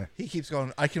 Okay. He keeps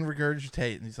going, I can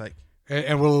regurgitate. And he's like,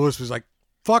 And Will-o'-the-Wisp was like,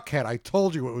 fuckhead, I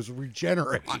told you it was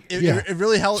regenerating. it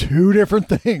really held. Two different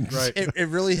things. Right. It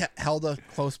really held a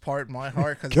close part in my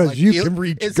heart 'Cause like you can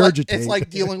it's like, regurgitate. it's like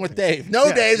dealing with Dave. No,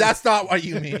 Yeah. Dave, that's not what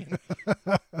you mean.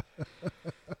 But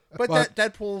But-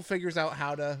 Deadpool figures out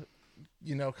how to,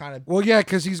 kind of. Well, yeah,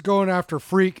 because he's going after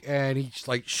Freak, and he's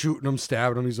like shooting him,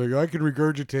 stabbing him. He's like, I can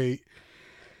regurgitate.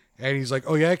 And he's like,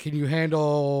 oh, yeah, can you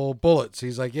handle bullets?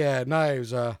 He's like, yeah,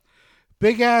 knives.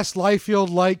 Big-ass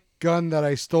Liefeld-like gun that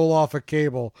I stole off a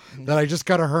cable that I just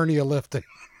got a hernia lifting.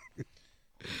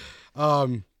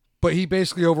 But he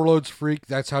basically overloads Freak.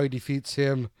 That's how he defeats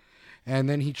him. And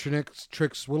then he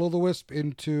tricks Will-o'-the-Wisp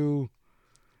into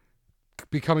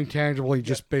becoming tangible. He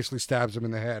just basically stabs him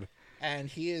in the head. And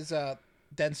he is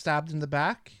then stabbed in the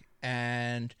back,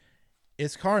 and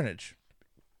it's Carnage.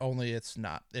 Only it's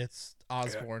not. It's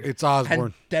Osborn. It's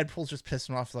Osborn. And Deadpool's just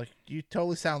pissing off, like, you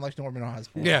totally sound like Norman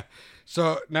Osborn. Yeah.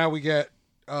 So now we get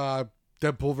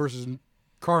Deadpool versus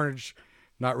Carnage.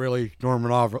 Not really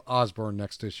Norman Osborn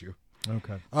next issue.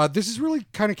 Okay. This is really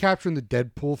kind of capturing the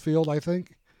Deadpool field, I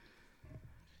think,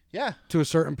 Yeah. to a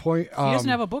certain point. He doesn't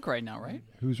have a book right now, right?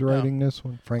 Who's writing this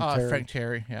one? Frank Terry. Frank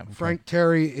Terry, yeah. Frank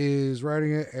Terry is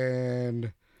writing it,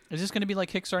 and Is this going to be like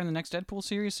kickstarting the next Deadpool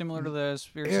series, similar to the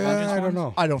Spirits of yeah, Vengeance I don't ones?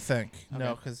 know. I don't think. No,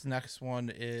 Okay. because the next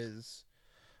one is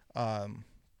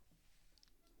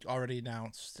already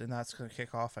announced, and that's going to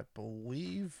kick off, I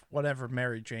believe, whatever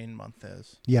Mary Jane month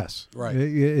is. Yes. Right.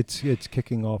 It's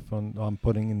kicking off on. I'm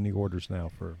putting in the orders now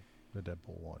for the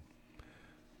Deadpool one.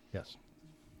 Yes.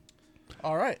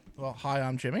 All right. Well, hi,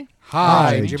 I'm Jimmy.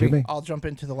 Hi, Hi, Jimmy. I'll jump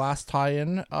into the last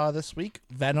tie-in this week.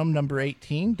 Venom number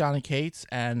 18, Donny Cates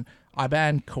and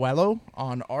Iban Coelho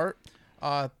on art.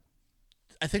 I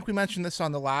think we mentioned this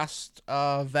on the last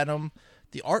Venom.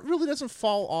 The art really doesn't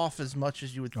fall off as much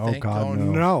as you would Oh, think. God,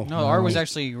 going- no. No, the art was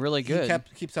actually really He good.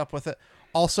 keeps up with it.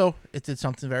 Also, it did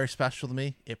something very special to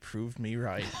me. It proved me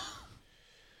right.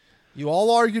 You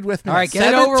all argued with me. All right, at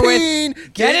get it over with.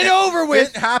 17. Get it over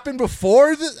with. It happened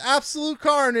before the Absolute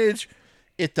Carnage.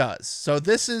 It does. So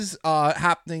this is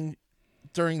happening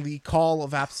during the call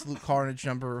of Absolute Carnage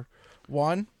number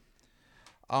 1.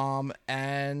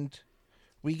 And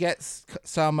we get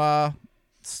some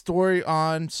story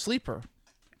on Sleeper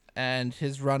and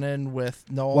his run-in with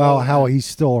Noel. Well, how he's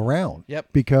still around. Yep.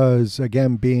 Because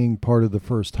again, being part of the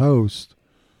first host,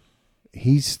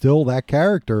 he's still that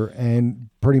character, and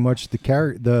pretty much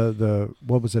the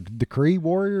what was it? The Kree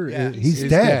warrior. Yeah, he's he's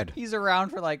dead. dead. He's around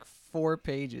for like 4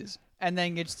 pages, and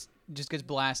then just gets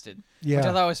blasted. Yeah. Which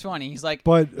I thought was funny. He's like,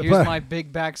 But- here's but- my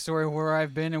big backstory of where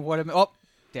I've been and what I'm. Oh,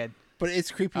 dead. But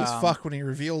it's creepy as fuck when he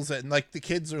reveals it, and like the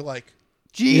kids are like,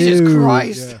 Jesus Ew,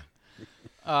 Christ.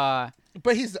 yeah.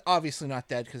 but he's obviously not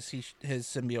dead because his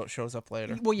symbiote shows up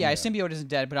later. Well, yeah, his symbiote isn't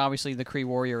dead, but obviously the Kree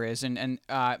warrior is, and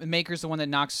Maker's the one that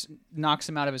knocks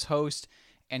him out of his host,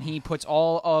 and he puts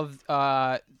all of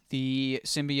the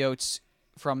symbiotes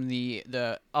from the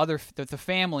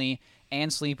family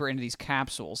and Sleeper into these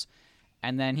capsules,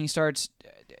 and then he starts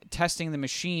testing the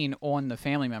machine on the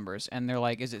family members, and they're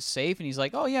like, "Is it safe?" And he's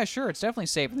like, "Oh yeah, sure, it's definitely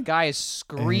safe." And the guy is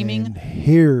screaming, And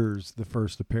here's the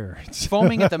first appearance.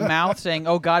 foaming at the mouth, saying,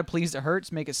 "Oh God, please, it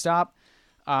hurts, make it stop."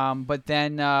 But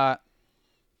then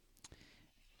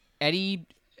Eddie,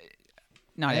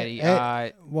 not Eddie,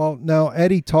 Well, no,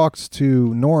 Eddie talks to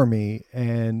Normie,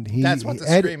 and That's what the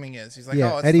Eddie, screaming is. He's like,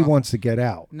 yeah, oh, it's Eddie nothing. wants to get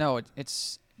out. no,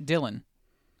 it's Dylan.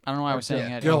 I don't know why I was saying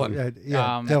yeah, Eddie. Dylan.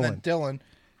 Yeah, Um, Dylan. And then Dylan.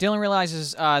 Dylan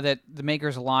realizes that the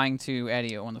Maker's lying to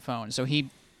Eddie on the phone, so he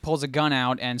pulls a gun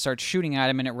out and starts shooting at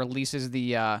him, and it releases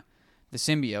the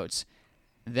symbiotes.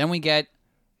 Then we get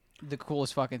the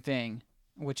coolest fucking thing.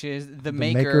 which is the The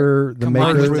Maker the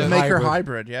combined Maker, with The the, Maker hybrid.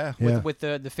 hybrid, yeah. yeah. with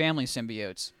the family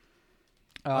symbiotes.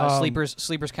 Um,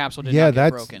 Sleeper's capsule did yeah, not get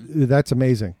that's broken. that's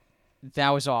amazing. That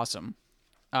was awesome.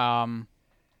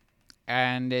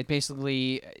 And it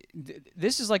basically,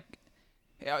 this is like,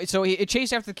 so it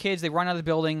chased after the kids. They run out of the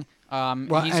building.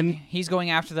 He's going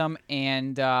after them,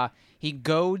 and he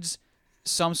goads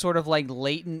some sort of like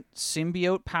latent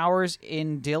symbiote powers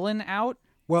in Dylan out.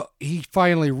 Well, he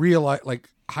finally realized, like,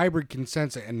 hybrid can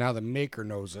sense it, and now the Maker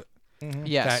knows it.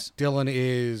 Yes. That Dylan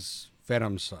is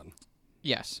Venom's son.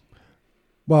 Yes.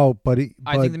 Well, but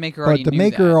I think the Maker already the knew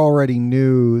Maker that. already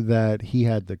knew that he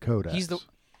had the codex. He's the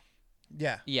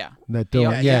Yeah. yeah. that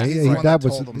Dylan. Yeah, he's the one that that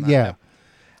was told him that, yeah.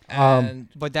 And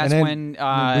But that's And then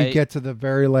when we get to the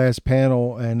very last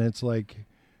panel, and it's like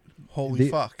holy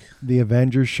fuck. the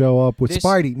Avengers show up with This-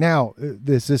 Spidey. Now,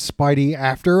 this is Spidey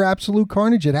after Absolute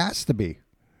Carnage. It has to be.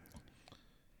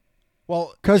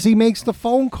 Well, Because he makes the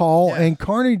phone call, Yeah. and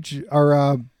Carnage or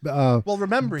well,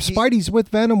 remember, Spidey's with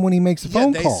Venom when he makes the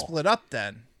phone they call split up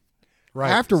then. Right.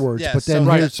 afterwards. Yeah, but so then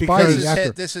right, here's because- Spidey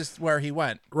after. This is where he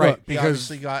went. Right, He because-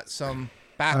 obviously got some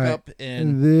backup in.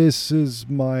 And this is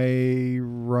my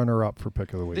runner-up for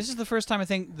pick of the week. this is the first time I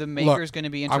think the Look, Maker is going to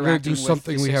be I'm interacting going to do with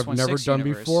something the we have never 616 done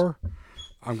universe. before.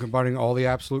 I'm combining all the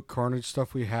Absolute Carnage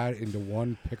stuff we had into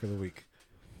one pick of the week.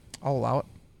 I'll allow it.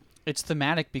 It's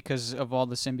thematic because of all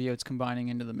the symbiotes combining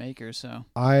into the Maker. So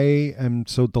I am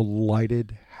so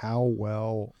delighted how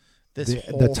well This the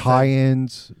whole thing.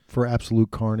 tie-ins for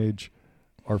Absolute Carnage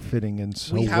are fitting in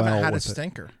so We haven't well had a with it.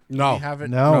 stinker. No. we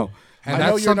haven't. No. And I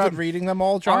know that's you're not something- reading them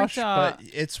all, Josh, Aren't, but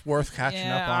it's worth catching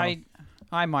yeah, up on.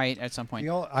 I might at some point.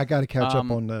 I got to catch up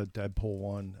Um, on the Deadpool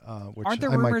one. Which Aren't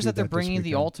there I might rumors do that they're this bringing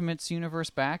the weekend. Ultimates universe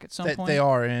back at some point? They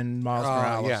are in Miles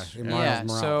Morales. Yeah, in Miles Yeah,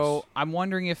 Morales. so I'm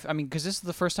wondering if because this is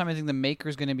the first time I think the Maker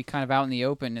is going to be kind of out in the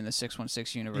open in the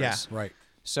 616 universe. Yeah. Right.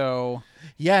 So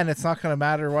Yeah, and it's not going to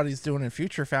matter what he's doing in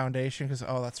Future Foundation because,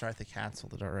 oh, that's right, they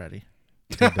canceled it already.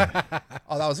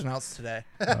 Oh, that was announced today.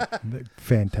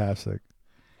 Fantastic.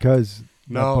 Because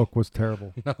that No. book was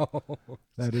terrible. No.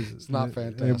 That is, It's not It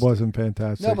fantastic. wasn't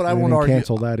fantastic. No, but I They won't didn't argue-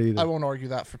 cancel that either. I won't argue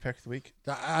that for pick of the week.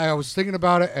 I was thinking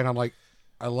about it, and I'm like,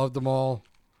 I love them all.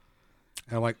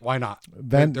 And I'm like, why not?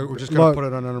 We're just going look, to put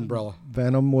it on an umbrella.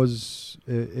 Venom was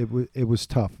it was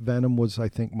tough. Venom was, I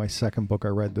think, my second book I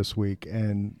read this week,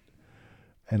 and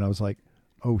I was like,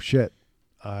 oh shit,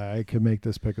 I could make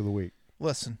this pick of the week.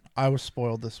 Listen, I was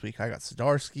spoiled this week. I got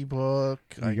Zdarsky book.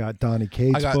 You got Donny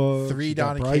Cates I got books. 3 you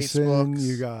got Donny Cates Bryson, books.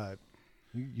 You got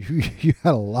you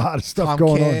had a lot of stuff Tom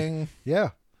going on. King, Yeah.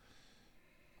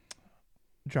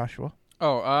 Joshua.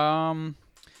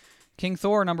 King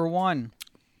Thor #1.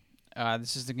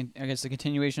 This is the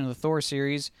continuation of the Thor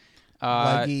series.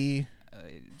 Leggy.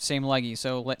 Same Leggy,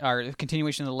 so or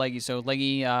continuation of the Leggy. So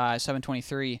Leggy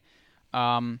 723.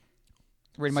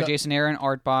 Written by So- Jason Aaron,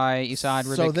 art by Isad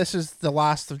Ribic. So this is the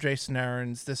last of Jason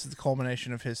Aaron's. This is the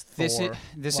culmination of his Thor. This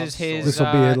love is his. This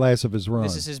will be the last of his run.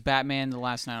 This is his Batman: The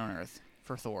Last Night on Earth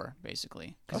for Thor,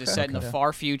 basically, because it's Okay. set in the Okay.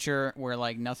 far future where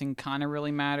like nothing kind of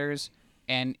really matters,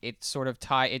 and it sort of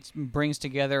it brings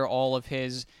together all of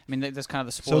his. I mean, that's kind of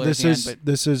the spoiler so this at the is end, but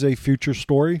this is a future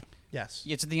story. Yes.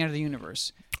 it's at the end of the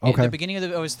universe. Okay. At the beginning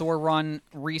of his Thor run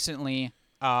recently,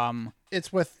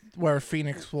 It's with where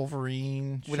Phoenix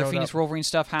Wolverine with the showed Phoenix up. Wolverine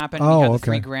stuff happened. Oh, He had the okay.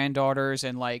 3 granddaughters,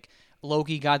 and like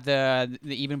Loki got the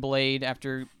Even Blade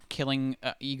after killing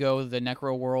Ego, the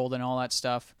Necro World, and all that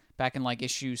stuff back in like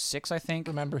issue 6, I think.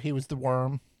 Remember, he was the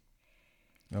worm.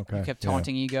 Okay. He kept yeah.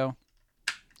 taunting Ego.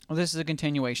 Well, this is a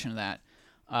continuation of that.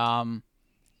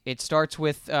 It starts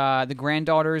with the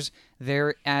granddaughters.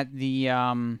 They're at the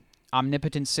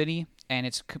Omnipotent City, and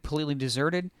it's completely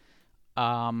deserted.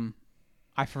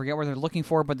 I forget what they're looking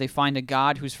for, but they find a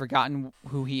god who's forgotten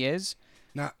who he is.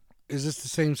 Now, is this the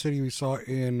same city we saw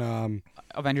in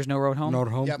Avengers: No Road Home. Note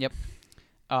Home? Yep. Yep.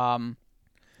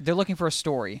 They're looking for a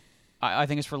story. I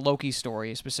think it's for Loki's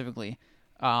story specifically.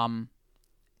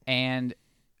 And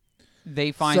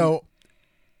they find So,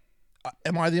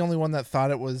 am I the only one that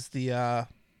thought it was the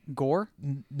Gore.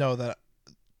 no, that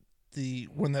the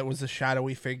one that was a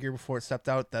shadowy figure before it stepped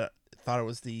out that thought it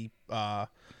was the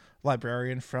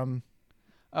librarian from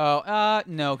Oh,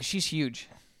 no, 'cause she's huge.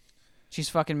 She's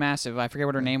fucking massive. I forget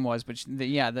what her name was, but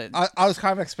I was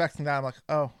kind of expecting that. I'm like,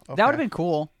 oh, okay. that would have been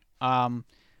cool.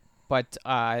 But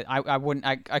I wouldn't.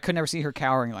 I could never see her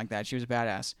cowering like that. She was a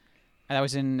badass. And that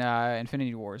was in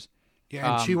Infinity Wars.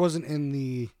 Yeah, and she wasn't in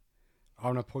the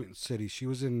Omnipotent City. She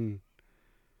was in...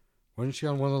 Wasn't she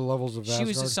on one of the levels of She Asgard?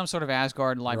 was just some sort of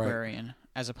Asgard librarian,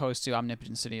 as opposed to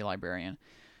Omnipotent City librarian.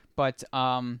 But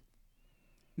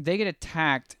they get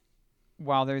attacked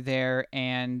while they're there,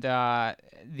 and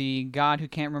the god who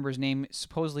can't remember his name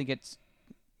supposedly gets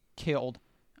killed.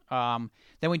 Then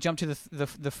we jump to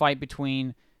the fight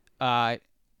between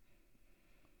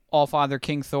Allfather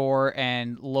King Thor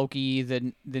and Loki,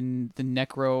 the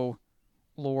Necro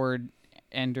Lord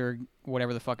Ender,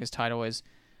 whatever the fuck his title is.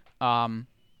 And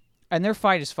their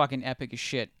fight is fucking epic as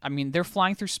shit. I mean, they're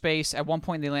flying through space. At one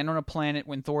point, they land on a planet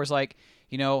when Thor's like,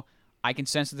 I can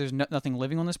sense that there's nothing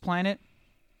living on this planet.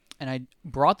 And I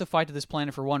brought the fight to this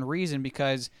planet for one reason,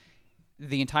 because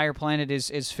the entire planet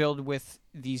is filled with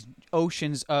these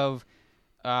oceans of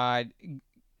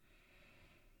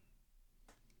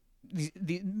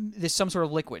this some sort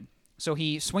of liquid. So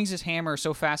he swings his hammer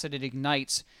so fast that it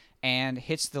ignites and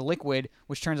hits the liquid,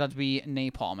 which turns out to be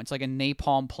napalm. It's like a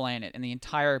napalm planet, and the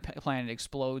entire planet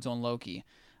explodes on Loki,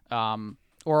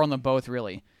 or on them both,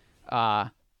 really. So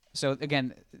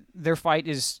again, their fight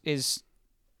is as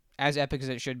epic as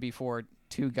it should be for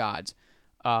two gods.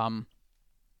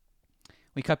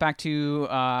 We cut back to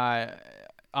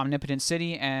Omnipotent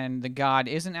City, and the god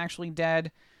isn't actually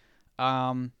dead.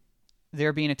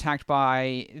 They're being attacked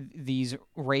by these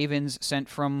ravens sent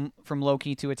from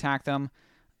Loki to attack them.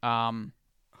 Hudgen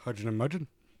and Mudgen?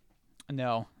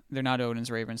 No, they're not Odin's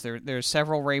ravens. There's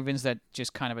several ravens that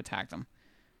just kind of attack them.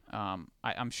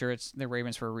 I'm sure they're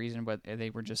ravens for a reason, but they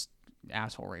were just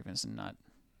asshole ravens and not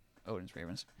Odin's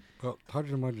ravens. Well,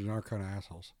 Hudgen and Mudgen are kind of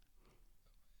assholes.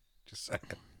 Just saying.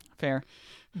 Fair.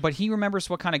 But he remembers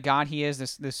what kind of god he is,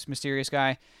 this mysterious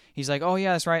guy. He's like, oh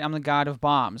yeah, that's right, I'm the god of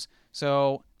bombs.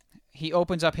 So he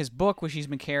opens up his book, which he's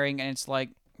been carrying, and it's like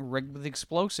rigged with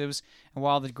explosives. And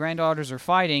while the granddaughters are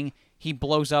fighting, he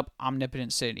blows up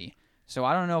Omnipotent City. So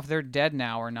I don't know if they're dead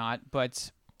now or not,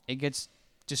 but it gets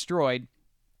destroyed.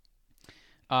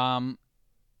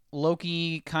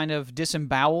 Loki kind of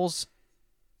disembowels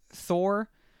Thor,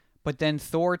 but then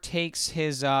Thor takes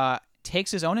his own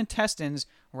intestines,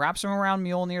 wraps them around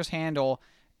Mjolnir's handle,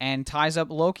 and ties up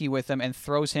Loki with them and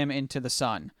throws him into the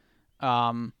sun.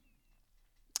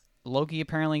 Loki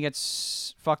apparently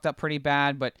gets fucked up pretty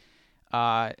bad, but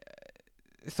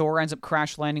Thor ends up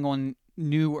crash landing on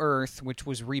New Earth, which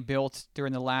was rebuilt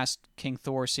during the last King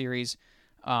Thor series.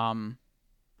 And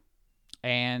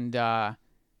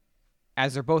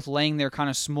as they're both laying there kind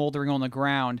of smoldering on the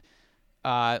ground,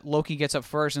 Loki gets up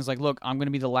first and is like, look, I'm going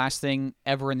to be the last thing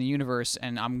ever in the universe,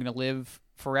 and I'm going to live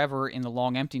forever in the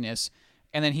long emptiness.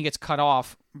 And then he gets cut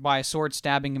off by a sword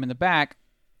stabbing him in the back.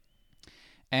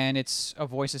 And it's a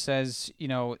voice that says,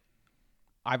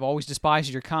 I've always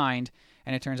despised your kind.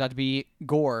 And it turns out to be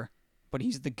Gore, but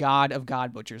he's the god of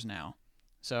god butchers now.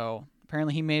 So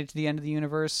apparently he made it to the end of the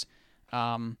universe.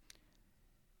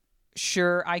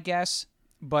 Sure, I guess.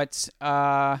 But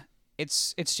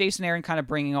it's Jason Aaron kind of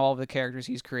bringing all of the characters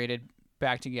he's created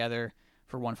back together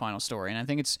for one final story. And I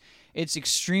think it's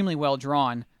extremely well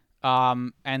drawn.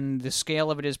 And the scale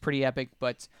of it is pretty epic,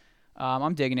 but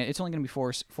I'm digging it. It's only going to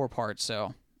be four parts,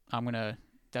 so I'm going to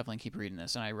definitely keep reading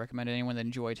this, and I recommend anyone that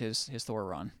enjoyed his Thor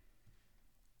run.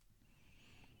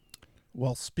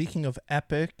 Well, speaking of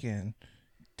epic and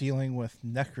dealing with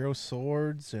necro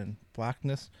swords and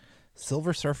blackness,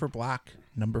 Silver Surfer Black,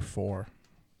 number 4.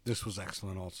 This was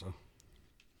excellent also.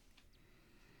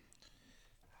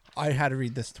 I had to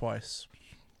read this twice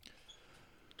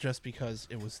just because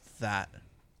it was that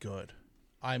good.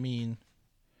 I mean,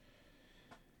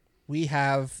 we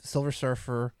have Silver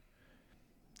Surfer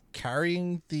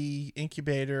carrying the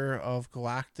incubator of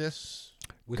Galactus.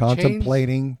 With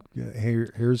Contemplating.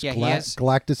 Here's Yeah, he has-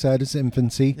 Galactus at his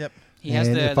infancy. Yep. He has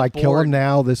and the if I kill board- him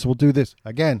now, this will do this.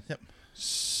 Again, Yep.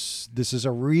 This is a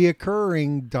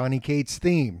reoccurring Donny Cates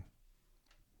theme.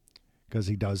 Because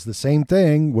he does the same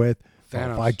thing with,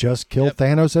 Thanos. if I just killed Yep.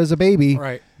 Thanos as a baby.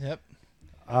 Right. Yep.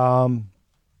 And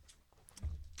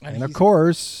of he's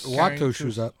course, carrying Watto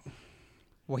shoes up.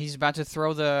 Well, he's about to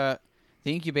throw the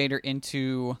incubator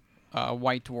into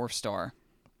White Dwarf Star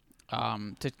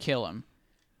to kill him.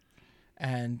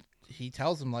 And he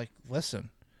tells him, like, listen,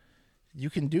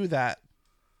 you can do that,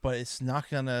 but it's not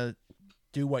going to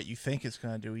do what you think it's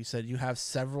going to do. He said you have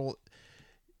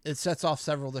it sets off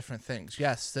several different things.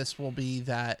 Yes, this will be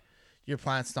that your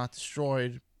planet's not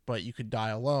destroyed, but you could die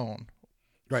alone.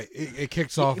 Right. It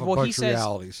kicks off a Well, he bunch of says-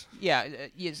 realities. Yeah,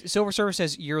 Silver Surfer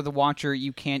says, you're the Watcher,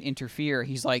 you can't interfere.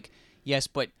 He's like, yes,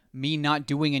 but me not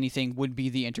doing anything would be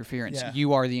the interference. Yeah.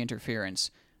 You are the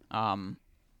interference.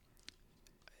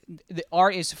 The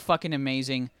art is fucking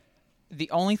amazing. The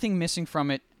only thing missing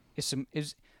from it is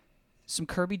some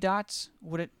Kirby dots.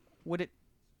 Would it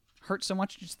hurt so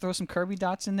much to just throw some Kirby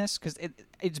dots in this? Because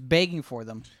it's begging for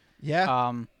them.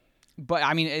 Yeah. But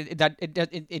I mean,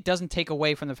 it doesn't take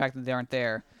away from the fact that they aren't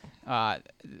there.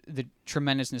 the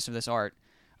tremendousness of this art,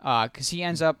 because he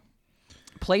ends up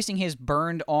placing his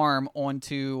burned arm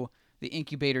onto the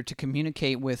incubator to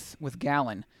communicate with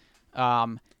Galen.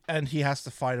 And he has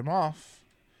to fight him off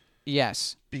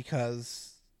Yes.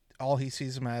 because all he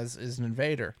sees him as is an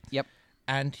invader. Yep.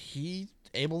 And he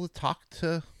able to talk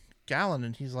to Galen,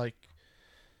 and he's like,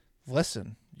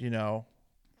 listen,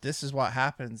 this is what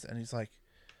happens. And he's like,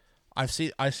 I've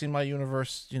seen my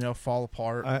universe, fall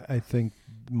apart. I think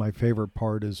my favorite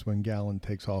part is when Galen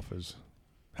takes off his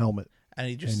helmet and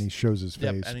he just and he shows his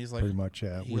Yep, face. and he's like- pretty much,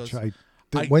 yeah. he Which goes,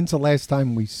 I when's the last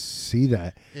time we see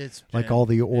that? it's Like been- all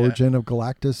the yeah. origin of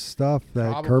Galactus stuff that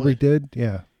Probably. Kirby did?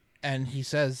 Yeah. And he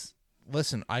says,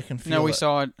 listen, I can feel No, we it.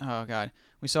 saw it. Oh God,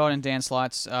 we saw it in Dan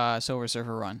Slott's Silver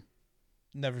Surfer run.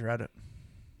 Never read it.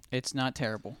 It's not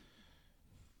terrible.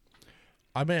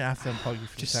 I may have to unplug you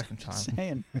for Just the second time.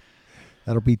 saying.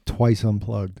 That'll be Twice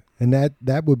Unplugged. And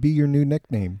that would be your new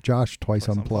nickname, Josh Twice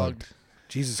Unplugged.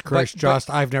 Jesus Christ, Josh,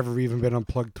 I've never even been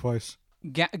unplugged twice.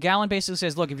 Galen basically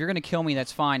says, "Look, if you're going to kill me,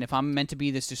 that's fine. If I'm meant to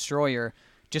be this destroyer,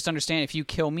 just understand if you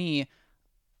kill me,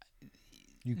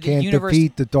 You the can't universe-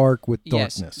 defeat the dark with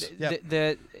yes, darkness.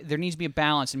 Yep. there needs to be a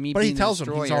balance." And me But being he tells the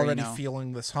him destroyer, he's already you know.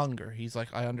 feeling this hunger. He's like,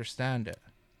 I understand it.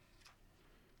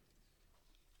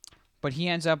 But he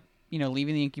ends up,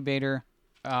 leaving the incubator.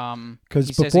 Because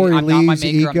he says, before he "I'm not my leaves,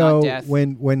 maker, I'm not Ego, death."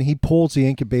 when he pulls the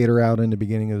incubator out in the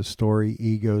beginning of the story,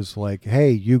 Ego's like, "Hey,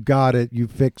 you got it. You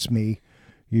fixed me.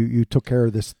 You took care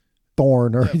of this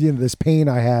thorn or this pain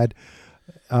I had.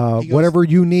 He goes- Whatever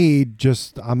you need,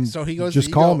 just So he goes, just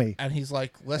to call Ego, me." and he's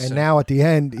like, listen. And now at the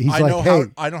end, he's I like, know "Hey,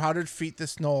 I know how to defeat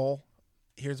this knoll.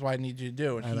 Here's what I need you to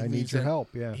do." and he I need leaves your in- help."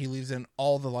 Yeah. He leaves in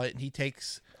all the light, and he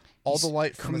takes all the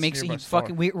light from this makes nearby he star.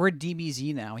 fucking. We're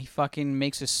DBZ now. He fucking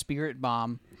makes a spirit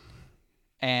bomb,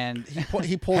 and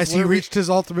He pulls. Has he literally- reached his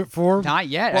ultimate form? not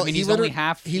yet. Well, I mean, he he's only literally-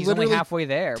 half. he He's only literally halfway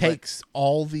there. Takes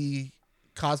all the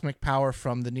cosmic power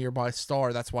from the nearby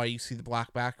star. That's why you see the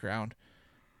black background.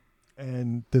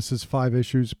 And this is 5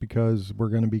 issues because we're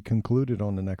going to be concluded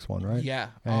on the next one, right? Yeah.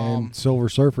 And Silver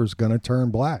Surfer's going to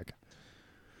turn black.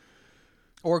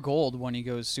 or gold when he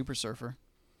goes Super Surfer.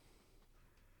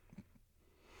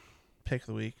 Pick of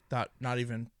the week. Not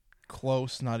even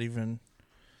close. Not even.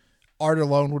 Art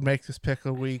alone would make this pick of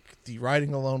the week. The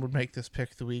writing alone would make this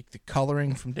pick of the week. The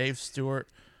coloring from Dave Stewart.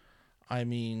 I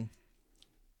mean,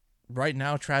 right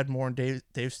now, Tradd Moore and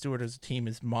Dave Stewart as a team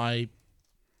is my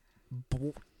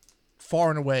far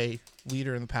and away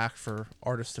leader in the pack for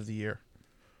Artist of the Year.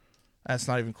 That's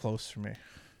not even close for me.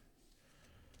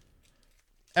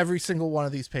 Every single one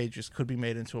of these pages could be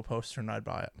made into a poster, and I'd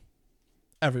buy it.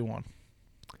 Every one.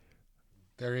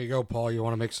 There you go, Paul. You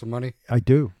want to make some money? I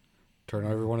do. Turn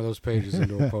every one of those pages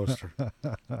into a poster.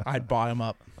 I'd buy them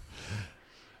up.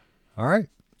 All right.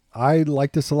 I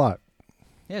like this a lot.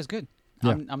 Yeah, it's good.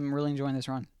 Yeah. I'm really enjoying this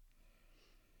run.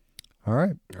 All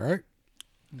right. All right.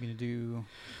 I'm gonna do.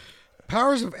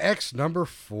 Powers of X number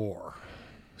 4.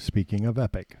 Speaking of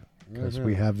epic, because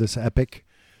we have this epic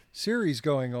series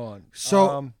going on.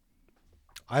 So-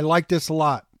 I like this a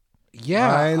lot. Yeah.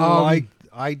 I really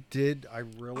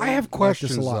I like have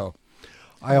questions, this a lot. though.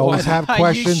 I always have You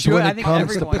questions should. when I it think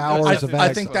comes to everyone does. powers of I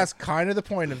X. think that's kind of the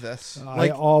point of this. I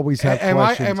always have am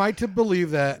questions. I to believe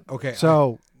that? Okay.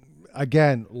 So,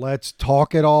 again, let's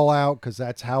talk it all out because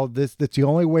that's the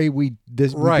only way we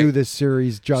Right. do this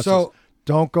series justice. So-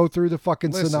 don't go through the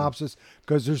fucking Listen. synopsis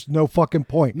because there's no fucking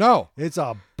point. no. It's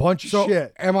a bunch So of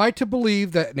shit. am I to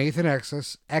believe that Nathan X?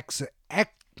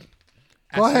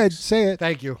 Go ahead, say it.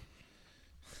 Thank you.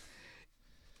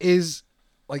 Is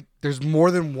like there's more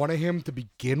than one of him to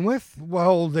begin with,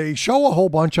 Well, they show a whole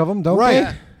bunch of them, don't right?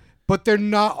 they? But they're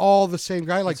not all the same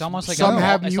guy. Like It's almost like some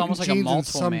have it's mutant almost like a genes and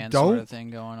multiple some man don't. sort of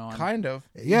thing going on. Kind of.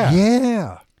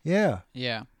 Yeah. Yeah.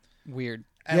 Yeah, weird.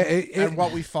 And, Yeah, and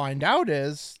what we find out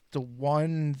is the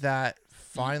one that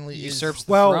finally Usurps is.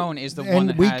 the Well, throne is the and one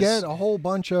that we has. get a whole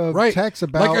bunch of Right. texts Like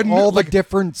about a new- all the like-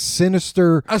 different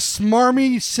sinister. A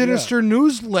smarmy, sinister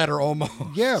newsletter almost.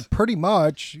 Yeah, pretty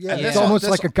much. Yeah, And it's this- almost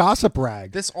this- like a gossip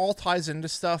rag. This all ties into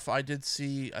stuff. I did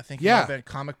see, I think Yeah.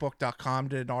 comicbook.com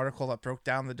did an article that broke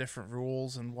down the different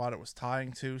rules and what it was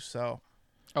tying to. So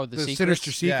Oh, the The secrets?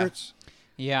 sinister Yeah. secrets.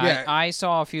 Yeah, Yeah. I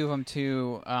saw a few of them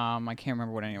too. I can't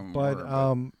remember what any of them But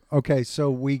were. okay, so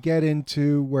we get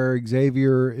into where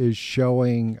Xavier is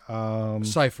showing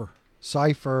Cipher.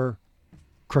 Cypher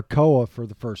Krakoa for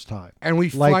the first time. And we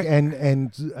Like find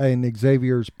and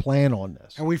Xavier's plan on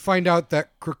this. and we find out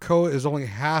that Krakoa is only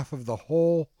half of the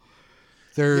whole.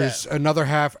 There's another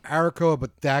half Arakoa,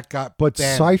 but that got But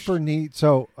banished. Cypher needs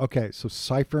so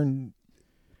Cypher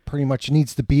pretty much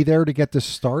needs to be there to get this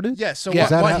started. Yeah. So Yeah,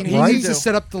 that what how- he he needs needs to to do,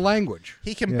 set up the language.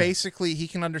 he can he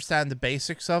can understand the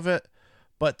basics of it,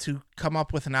 but to come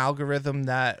up with an algorithm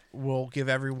that will give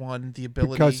everyone the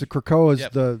ability. Because the Krakoa is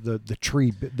Yep. the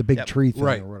tree, the big Yep. tree thing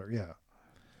Right. or whatever. Yeah.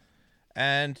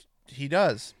 And he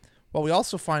does. What we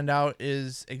also find out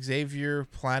is Xavier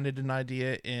planted an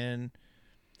idea in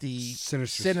the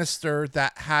Sinister.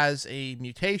 that has a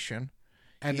mutation.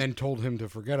 And then told him to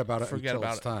forget about it Forget until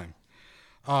about it's it. time.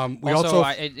 We also, also,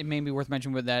 it may be worth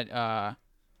mentioning with that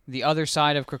the other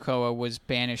side of Krakoa was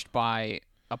banished by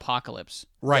Apocalypse.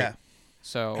 right. Yeah.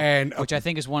 So, And which I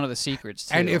think is one of the secrets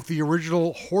too. And if the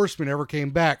original Horsemen ever came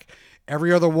back,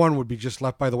 every other one would be just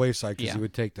left by the wayside because Yeah. he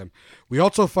would take them. We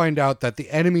also find out that the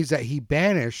enemies that he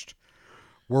banished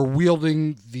were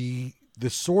wielding the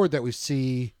sword that we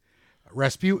see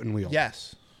Rasputin wield.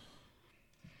 Yes.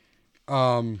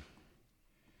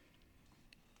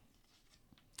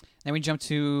 then we jump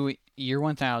to year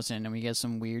 1000 and we get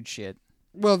some weird shit.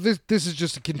 Well, this is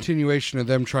just a continuation of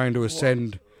them trying to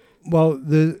ascend. Well,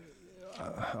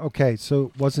 okay,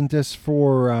 so wasn't this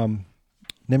for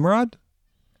Nimrod?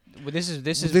 Well, this is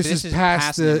This is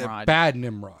past the Nimrod. bad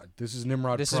Nimrod. This is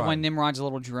Nimrod. This Prime. is when Nimrod's a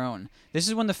little drone. This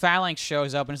is when the Phalanx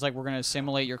shows up and it's like, we're going to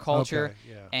assimilate your culture. Okay,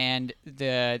 yeah. And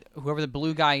whoever the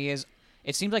blue guy is,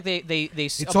 it seems like they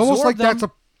It's almost like that's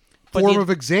a but form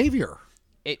the- of Xavier.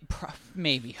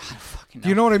 Maybe I don't fucking know. Do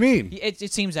you know what I mean?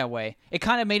 It seems that way. It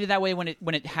kind of made it that way when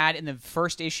it had in the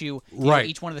first issue. Right.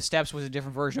 Each one of the steps was a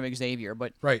different version of Xavier,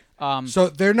 but Right. Um, So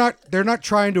they're not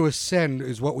trying to ascend,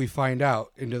 is what we find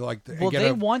out into like. well,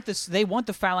 they want this. They want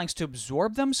the Phalanx to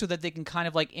absorb them so that they can kind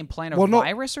of like implant a Well, no.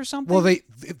 virus or something. Well,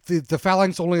 the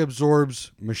Phalanx only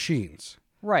absorbs machines,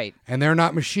 right. and they're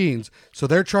not machines, so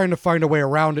they're trying to find a way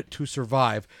around it to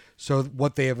survive. So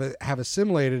what they have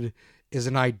assimilated is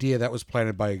an idea that was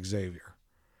planted by Xavier,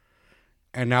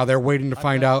 and now they're waiting to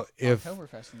find out if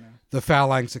Oktoberfest in there. the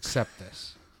Phalanx accept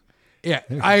this. Yeah,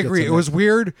 I agree. It was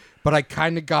weird, but I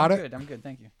kind of got it. I'm good.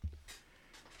 Thank you.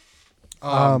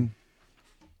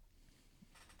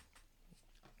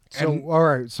 So And- all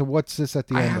right, so what's this at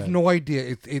the I end? have then? no idea.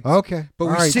 It's Okay, but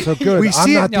all we right, see, so good. We I'm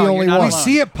see not it. the No, you're only not one. We alone.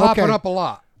 see it popping Okay. up a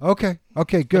lot. Okay, But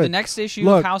good. the next issue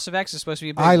Look, of House of X is supposed to be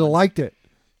a big I one. liked it.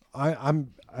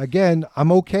 I'm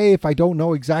okay if I don't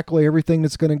know exactly everything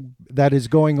that is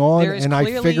going on, There is and I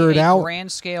clearly figure it a out.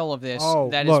 grand scale of this Oh,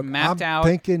 that is look, mapped I'm out.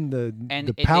 thinking the and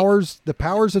the it- powers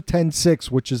of 10-6,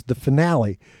 which is the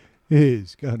finale,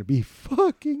 is gonna be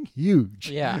fucking huge.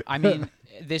 Yeah, I mean,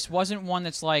 this wasn't one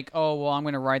that's like, oh, well, I'm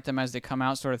going to write them as they come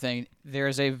out, sort of thing.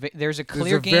 There's a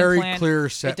clear a game very plan. clear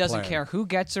set It doesn't plan. care who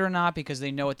gets it or not because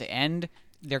they know at the end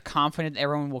they're confident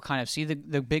everyone will kind of see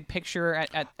the big picture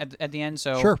at the end.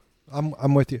 So Sure,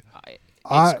 I'm with you.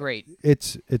 it's great.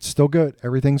 It's still good.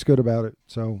 Everything's good about it.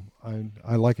 So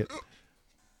I like it.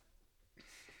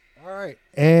 All right.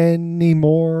 Any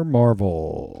more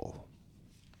Marvel?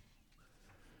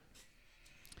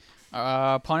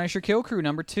 Punisher Kill Crew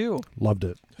 #2. Loved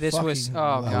it. This was Fucking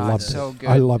oh I god, loved so it. good.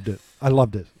 I loved it. I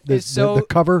loved it. It's so- the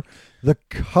cover. The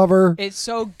cover It's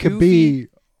so goofy. could be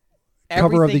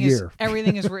cover of the Everything is- year.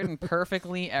 Everything is written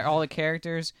perfectly. All the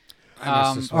characters. I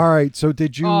missed this one. All right. So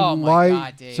did you Oh my like?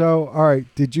 God, Dave. So all right.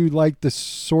 Did you like the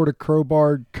sort of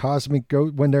crowbar cosmic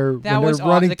ghost when they're That was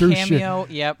running the through shit? cameo.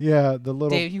 Yep. Yeah, the little.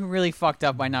 Dave, you really fucked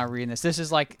up by not reading this. This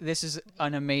is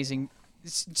an amazing,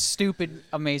 stupid,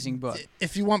 amazing book.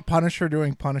 If you want Punisher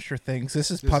doing Punisher things, this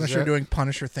is This is Punisher it? doing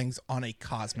Punisher things on a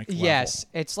cosmic level. Yes,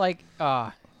 it's like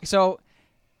so.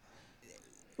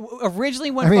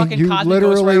 Originally, when I mean, fucking you Cosmic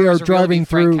literally Ghost Rider are was revealed to be driving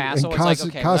Frank through, Castle, and it's like,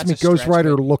 okay, Cosmic that's a Ghost stretch,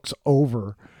 Rider but- looks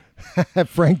over at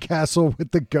Frank Castle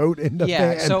with the goat in the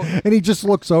Yeah, van, so- and he just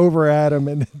looks over at him,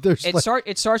 and there's It like,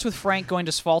 it starts with Frank going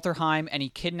to Svartalfheim and he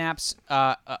kidnaps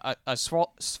a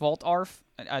Svartalf,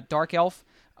 a dark elf,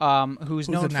 who's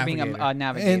known a for being a navigator. and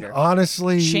navigator.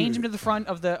 honestly, Change him to the front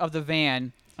of the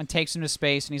van and takes him to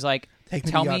space, and he's like, Take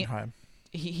me "Tell to me." Jotunheim.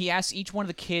 He asks each one of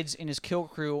the kids in his kill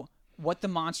crew what the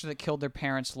monster that killed their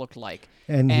parents looked like,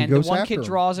 And he the goes one after kid him.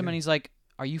 draws him, and he's like,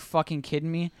 "Are you fucking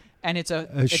kidding me?" And it's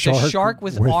a shark shark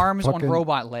with with arms on fucking-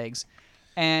 robot legs.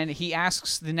 And he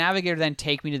asks the navigator then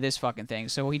take me to this fucking thing.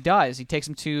 So he does. He takes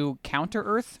him to Counter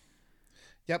Earth.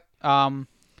 Yep. And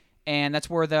that's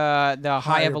where the high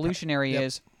Higher evolutionary yep.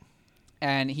 is.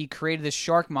 And he created this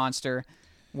shark monster,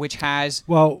 which has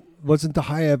well, wasn't the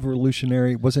high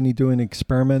evolutionary? Wasn't he doing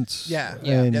experiments? Yeah.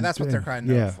 And- Yeah, that's what they're kind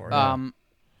of known for.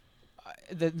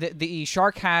 the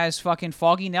shark has fucking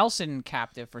Foggy Nelson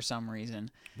captive for some reason.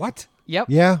 What? Yep.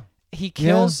 Yeah. He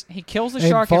kills the And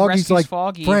shark and Foggy's rescues like,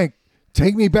 Foggy. Frank,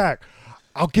 take me back.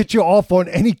 I'll get you off on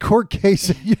any court case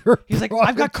that you're. He's like,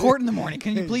 I've got court in the morning.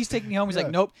 Can you please take me home? He's like,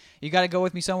 nope. You got to go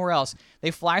with me somewhere else.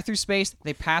 They fly through space.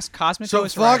 They pass Cosmic So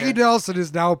Ghost Foggy Rider. Nelson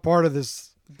is now part of this.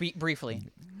 Briefly.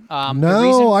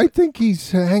 No, I think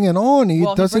he's hanging on. He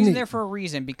Well, he doesn't. brings him there for a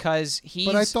reason because he's.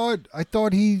 But I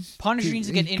thought he's. Punisher needs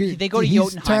to get in. They go to he's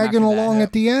Jotunheim tagging after that. along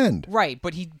at the end. Right,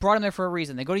 but he brought him there for a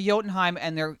reason. They go to Jotunheim,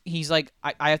 and he's like,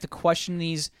 I have to question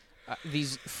these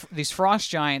frost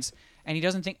giants, and he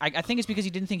doesn't think. I think it's because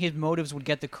he didn't think his motives would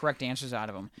get the correct answers out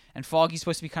of him. And Foggy's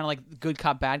supposed to be kind of like good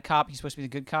cop, bad cop. He's supposed to be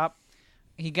the good cop.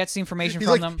 He gets the information He's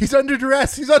from like, them. he's under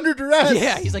duress. He's under duress.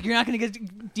 Yeah, he's like, you're not going to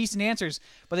get decent answers.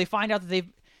 But they find out that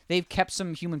they've kept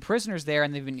some human prisoners there,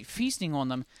 and they've been feasting on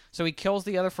them. So he kills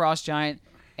the other frost giant,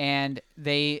 and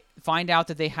they find out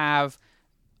that they have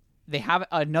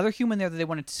another human there that they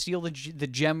wanted to steal the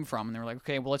gem from. And they're like,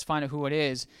 okay, well, let's find out who it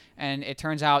is. And it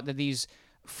turns out that these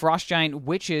frost giant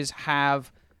witches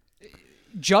have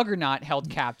Juggernaut held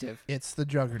captive. It's the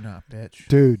Juggernaut, bitch.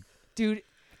 Dude.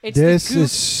 It's This the goof.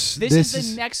 is- this this is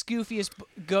is- the next goofiest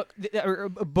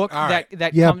book All right.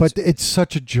 that Yeah, comes. but it's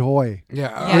such a joy.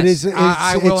 Yeah, Yes. It is.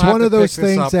 I will It's have one to of those pick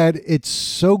this things up. that it's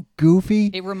so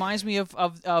goofy. It reminds me of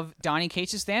Donny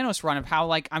Cates' Thanos run of how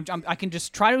like I can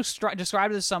just try to describe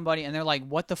it to somebody and they're like,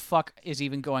 what the fuck is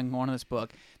even going on in this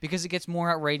book? Because it gets more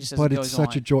outrageous as But it it's goes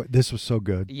such on. a joy. This was so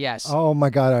good. Yes. Oh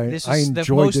my god, This I was the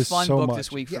enjoyed most this fun so book much.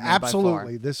 this week for Yeah, me, by far.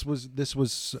 absolutely. This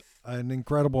was an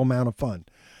incredible amount of fun.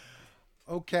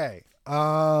 Okay.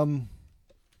 Don't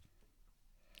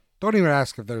even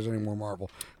ask if there's any more Marvel,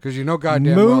 because you know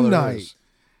goddamn well Moon there Knight. is.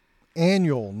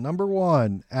 Annual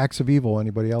 #1, Acts of Evil.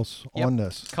 Anybody else Yep. on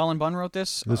this? Colin Bunn wrote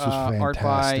this. This was Art by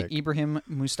fantastic. Ibrahim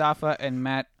Mustafa and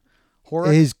Matt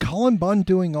Horrick. Is Colin Bunn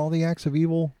doing all the Acts of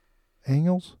Evil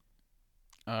annuals?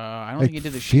 I don't it think he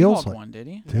did the feels She-Hulk like- one, did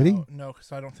he? Did he? No,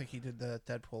 because I don't think he did the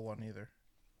Deadpool one either.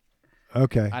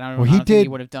 Okay. I don't, Well, I he don't think did. he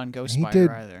would have done Ghost he Spider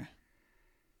did- either.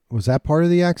 Was that part of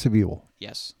the Acts of Evil?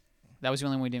 Yes. That was the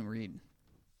only one we didn't read.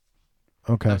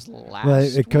 Okay. That was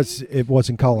last Because it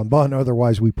wasn't Colin Bunn.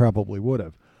 Otherwise, we probably would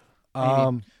have.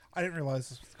 Maybe. I didn't realize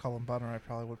this was Colin Bunn, or I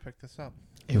probably would pick this up.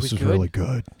 It this was is good. really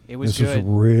good. It was This good.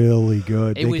 was really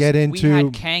good. It They was, get into we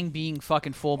had Kang being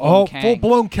fucking full-blown Kang. full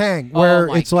blown Kang, Oh where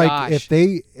my it's like gosh. if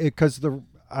they because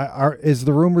is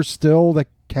the rumor still that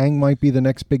Kang might be the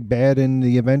next big bad in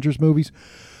the Avengers movies?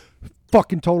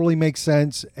 Fucking totally makes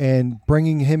sense, and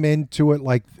bringing him into it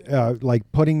like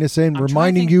putting this in, I'm trying to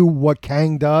reminding think- you what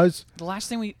Kang does. The last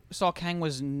thing we saw Kang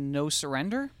was No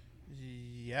Surrender.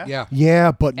 Yeah. Yeah.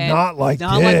 Yeah, but And not like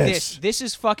not this. like this. This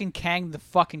is fucking Kang the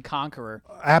fucking Conqueror.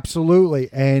 Absolutely,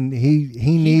 and he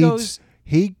needs goes-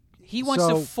 he He wants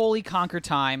so, to fully conquer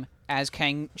time as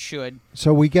Kang should.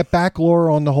 So we get back lore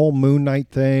on the whole Moon Knight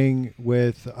thing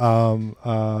with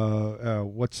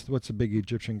what's the big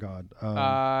Egyptian god?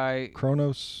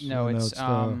 Kronos? No, it's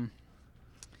the-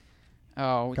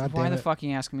 oh, God why damn the it. fuck are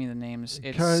you asking me the names?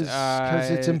 because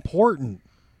it's important.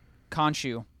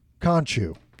 Khonshu.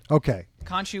 Khonshu. Okay,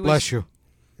 Khonshu Bless is you.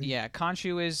 yeah.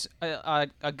 Khonshu is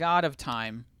a god of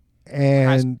time.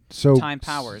 and so time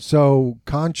powers. So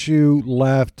Khonshu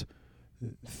left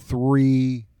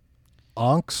 3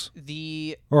 Ankhs,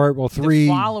 The or The 3.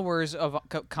 followers of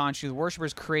Khonshu, the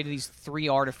worshippers, created these 3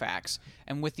 artifacts,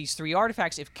 and with these 3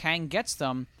 artifacts, if Kang gets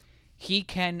them, he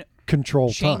can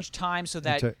control change time. time so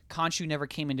that Into- Khonshu never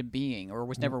came into being or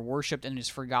was never worshipped and is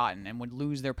forgotten and would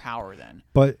lose their power then.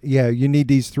 But yeah, you need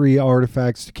these 3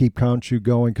 artifacts to keep Khonshu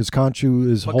going because Khonshu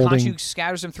is But holding. Khonshu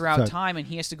scatters them throughout Sorry. time, and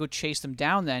he has to go chase them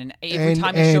down then. And every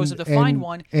time he shows up to find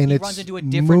one, and he it's runs into a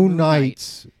different Moon Knight.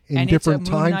 Knights in And different it's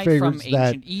a Moon time Knight favors from that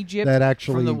ancient Egypt, that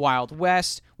actually from the Wild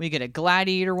West. We get a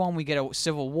Gladiator one, we get a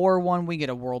Civil War one, we get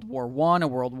a World War One, a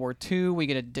World War Two, we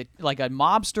get a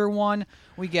mobster one,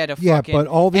 we get a yeah, fucking but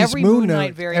all these every Moon Knight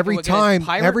Knight variant. every we get a time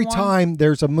pirate every one. time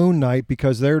there's a Moon Knight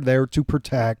because they're there to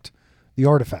protect the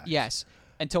artifact. Yes,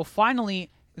 until finally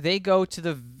they go to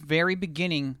the very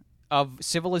beginning of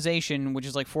civilization, which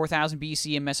is like 4000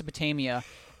 BC in Mesopotamia,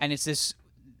 and it's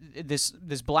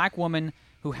this black woman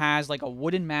who has like a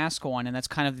wooden mask on, and that's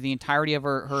kind of the entirety of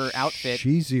her outfit.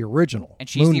 She's the original. And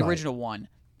she's Moon the Knight. original one.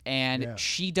 And Yeah.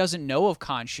 she doesn't know of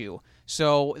Khonshu.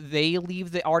 So they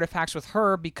leave the artifacts with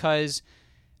her because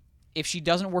if she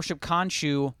doesn't worship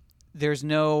Khonshu, there's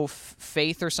no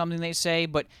faith or something they say,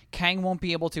 but Kang won't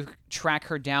be able to track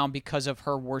her down because of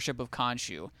her worship of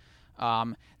Khonshu.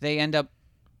 They end up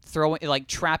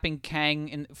trapping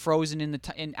Kang frozen in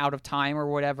out of time or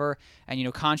whatever. And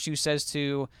Khonshu says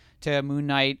to Moon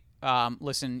Knight,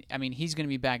 listen, I mean, he's going to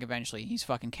be back eventually. He's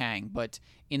fucking Kang. But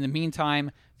in the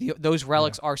meantime, those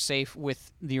relics are safe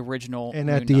with the original And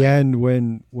Moon at the Knight. end,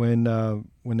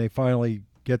 when they finally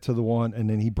get to the one, and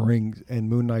then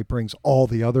Moon Knight brings all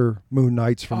the other Moon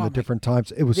Knights from Oh the my- different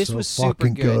times. It was This so was super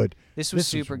fucking good. good. This was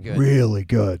super good. Really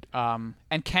good. And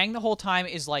Kang the whole time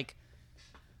is like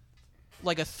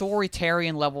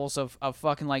authoritarian levels of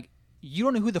fucking like, you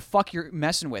don't know who the fuck you're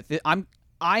messing with.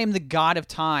 I am the god of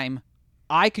time.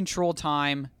 I control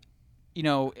time. You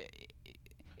know,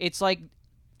 it's like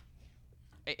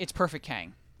it's perfect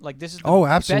Kang. Like this is the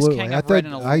Absolutely. best Kang I've read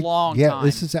in a long time.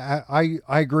 This is. I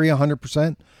agree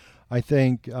 100%. I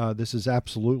think this is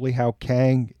absolutely how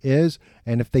Kang is,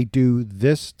 and if they do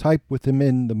this type with him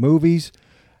in the movies,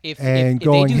 if and they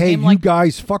going, do hey, him you like,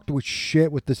 guys fucked with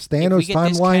shit with the Thanos get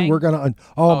this timeline. Kang- We're gonna.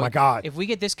 Oh my god. If we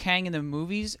get this Kang in the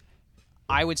movies,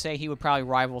 I would say he would probably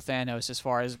rival Thanos as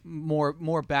far as more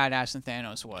badass than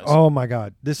Thanos was. Oh my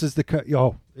god. This is the.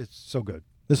 Oh, it's so good.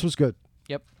 This was good.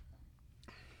 Yep.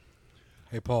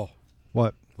 Hey, Paul,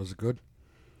 What? was it good?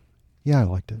 Yeah, I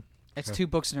liked it. It's 2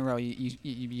 books in a row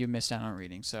you missed out on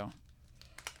reading. So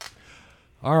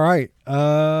All right. Any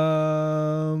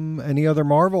other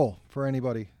Marvel for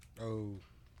anybody? Oh.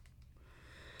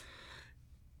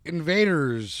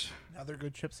 Invaders, Another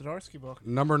good Chip Zdarsky book.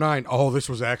 number 9. Oh, this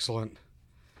was excellent.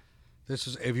 This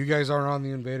is, if you guys aren't on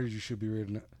the Invaders, you should be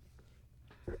reading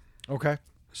it. Okay.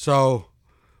 So,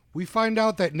 we find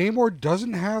out that Namor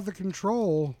doesn't have the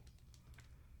control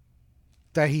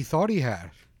that he thought he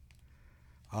had.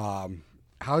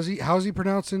 How's he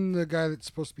pronouncing the guy that's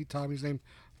supposed to be Tommy's name?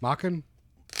 Makin?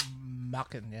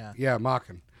 Muckin, yeah. Yeah,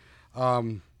 Makin.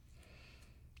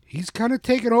 He's kind of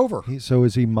taken over. So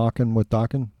is he mocking with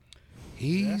Dakin?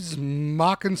 He's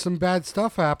mocking some bad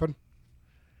stuff happen.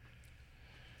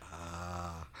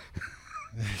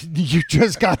 You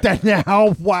just got that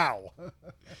now? Wow.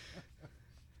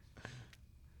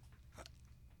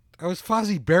 I was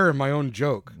Fozzie Bear in my own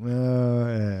joke.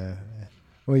 Well,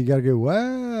 you got to go,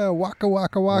 waka,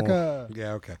 waka, waka. Oh,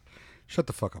 yeah, okay. Shut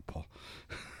the fuck up, Paul.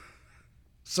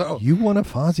 So You want a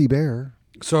Fozzie Bear.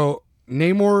 So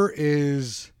Namor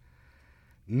is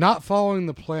not following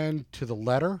the plan to the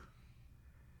letter.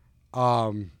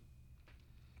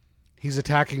 He's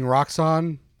attacking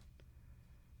Roxxon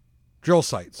drill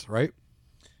sites, right?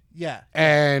 Yeah.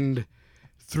 And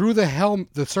through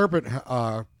the serpent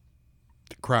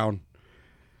crown,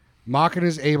 Makin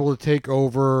is able to take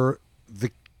over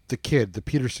the kid, the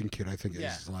Peterson kid, I think is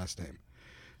his last name.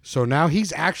 So now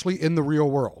he's actually in the real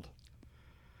world.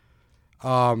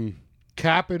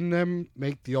 Cap and them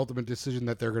make the ultimate decision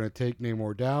that they're going to take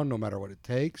Namor down no matter what it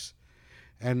takes.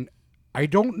 And I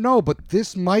don't know, but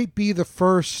this might be the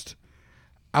first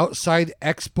outside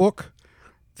X book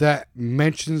that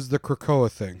mentions the Krakoa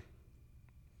thing.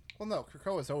 Well, no,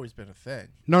 Krakoa's always been a thing.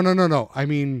 No. I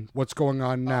mean, what's going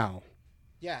on now?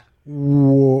 Yeah.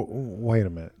 Whoa, wait a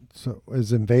minute. So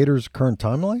is Invaders current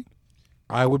timeline?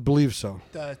 I would believe so.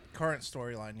 The current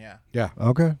storyline, yeah. Yeah.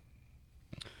 Okay.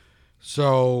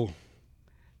 So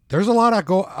there's a lot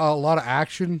of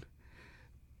action,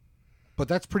 but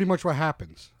that's pretty much what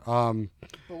happens. But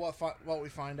what we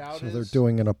find out So is they're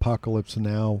doing an Apocalypse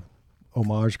Now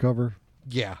homage cover?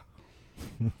 Yeah.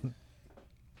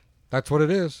 That's what it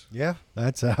is. Yeah.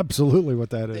 That's absolutely what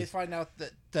that they is. find out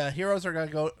that the heroes are gonna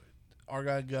go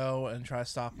and try to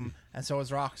stop him, and so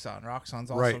is Roxxon. Roxxon's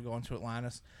also Right. going to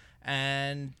Atlantis,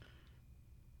 and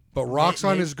But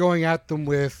Roxxon they- is going at them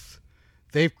with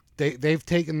they've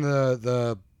taken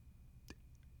the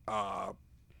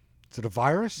is it a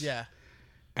virus? yeah,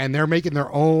 And they're making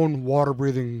their own water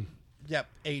breathing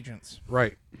agents.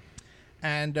 right.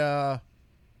 And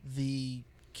the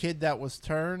kid that was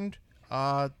turned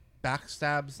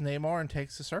backstabs Namor and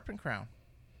takes the serpent crown.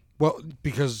 Well,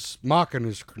 because Makin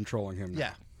is controlling him now.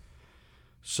 Yeah.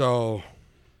 So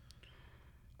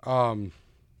I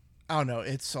don't know.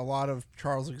 It's a lot of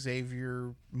Charles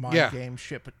Xavier mind Yeah. game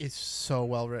shit, but it's so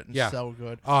well written, Yeah. so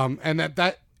good. and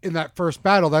that in that first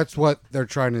battle, that's what they're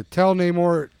trying to tell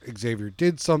Namor. Xavier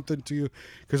did something to you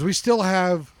because we still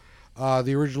have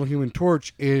the original Human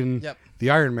Torch in Yep. the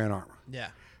Iron Man armor, Yeah.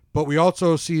 but we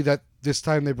also see that this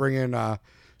time they bring in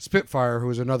Spitfire, who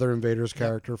is another Invaders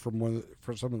character from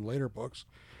some of the later books.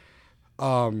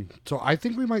 So I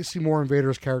think we might see more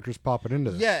Invaders characters popping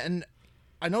into this. Yeah, and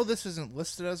I know this isn't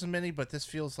listed as a mini, but this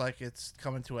feels like it's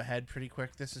coming to a head pretty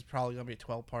quick. This is probably going to be a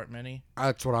 12-part mini,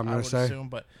 That's what I'm I going would to say. assume,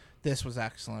 but this was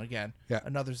excellent. Again, Yeah.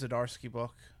 another Zdarsky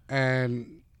book.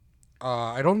 And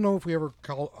I don't know if we ever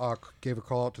gave a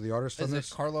call out to the artist Is on it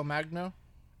this. Carlo Magno?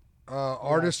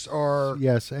 Artists are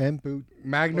Yes, and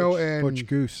Magno and Butch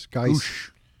Goose. Geis.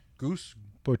 Goose.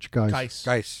 Butch Geis. Geis.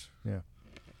 Geis. Yeah.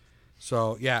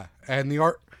 So yeah, and the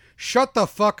art. Shut the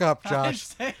fuck up, Josh.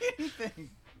 say anything.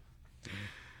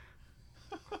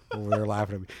 over there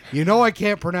laughing at me. You know I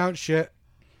can't pronounce shit.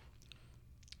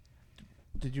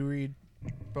 Did you read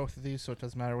both of these, so it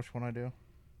doesn't matter which one I do?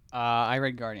 I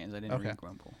read Guardians. I didn't Okay. read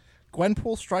Gwenpool.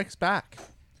 Gwenpool Strikes Back,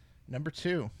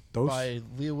 #2, Those- by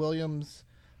Leah Williams,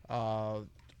 art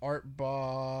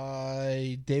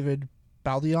by David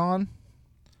Baldion.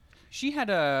 She had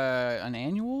an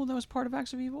annual that was part of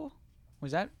Acts of Evil.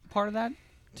 Was that part of that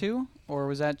too, or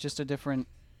was that just a different?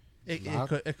 It Not-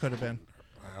 could have been.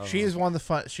 She is one of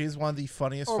the She is one of the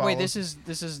funniest. Or wait, follows.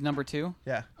 this is number 2.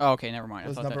 Yeah. Oh, okay, never mind. It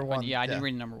was I thought number that, one, Yeah, I didn't yeah.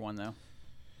 read number 1 though.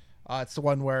 It's the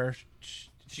one where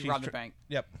She robbed the bank.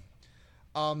 Yep.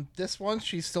 This one,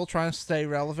 she's still trying to stay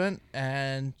relevant,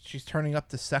 and she's turning up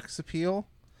the sex appeal,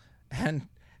 and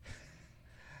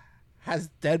has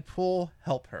Deadpool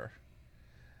help her.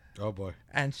 Oh boy.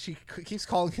 And she keeps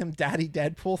calling him Daddy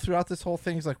Deadpool throughout this whole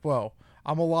thing. He's like, whoa,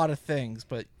 I'm a lot of things,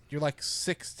 but you're like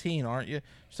 16, aren't you?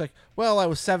 She's like, well, I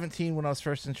was 17 when I was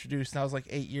first introduced, and that was like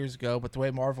 8 years ago, but the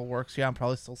way Marvel works, yeah, I'm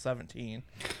probably still 17.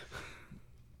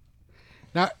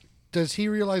 Now, does he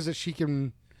realize that she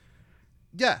can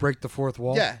Yeah. break the fourth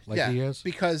wall? Yeah, like yeah. he is.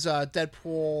 Because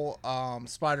Deadpool,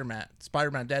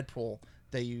 Spider-Man Deadpool,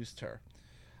 they used her.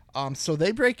 So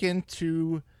they break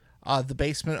into the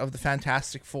basement of the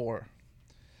Fantastic Four,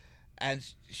 and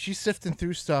she's sifting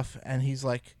through stuff, and she's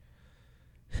like,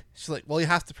 well, you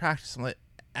have to practice. I'm like,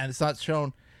 and it's not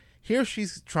shown. Here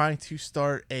she's trying to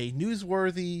start a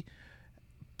newsworthy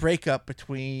breakup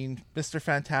between Mr.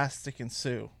 Fantastic and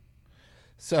Sue.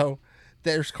 So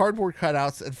there's cardboard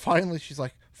cutouts, and finally she's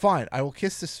like, fine, I will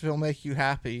kiss this if it'll make you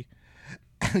happy.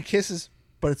 And kisses,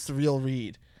 but it's the real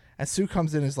Reed. And Sue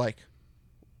comes in and is like,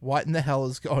 what in the hell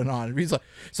is going on? And Reed's like,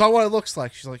 it's not what it looks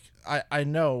like. She's like, I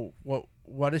know.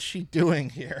 What is she doing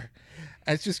here?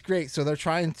 And it's just great. So they're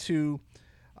trying to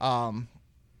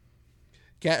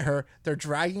get her. They're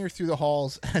dragging her through the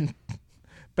halls, and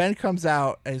Ben comes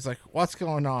out, and he's like, what's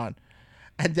going on?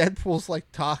 And Deadpool's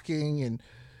like talking and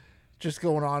just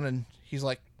going on, and he's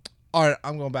like, all right,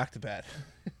 I'm going back to bed.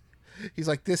 He's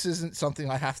like, this isn't something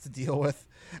I have to deal with,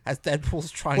 as Deadpool's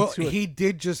trying Well, to... he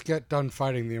did just get done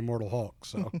fighting the Immortal Hulk,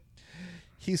 so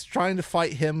He's trying to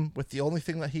fight him with the only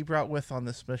thing that he brought with on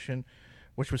this mission,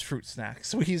 which was fruit snacks.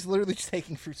 So he's literally just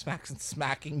taking fruit snacks and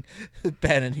smacking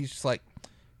Ben, and he's just like,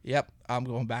 yep, I'm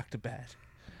going back to bed.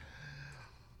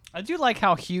 I do like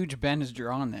how huge Ben is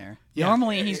drawn there. Yeah.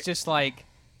 Normally he's just like,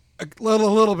 a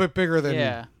little bit bigger than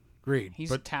yeah, Reed. he's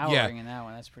but towering yeah. in that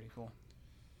one. That's pretty cool.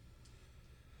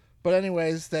 But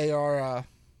anyways, they are...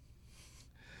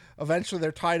 eventually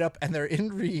they're tied up, and they're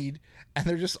in Reed, and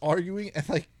they're just arguing and,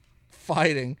 like,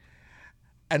 fighting.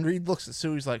 And Reed looks at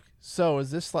Sue. He's like, so is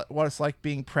this like what it's like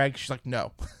being preg? She's like,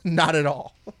 no, not at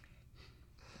all.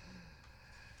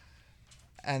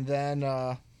 And then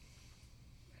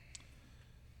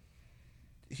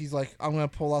he's like, I'm going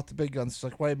to pull out the big guns. She's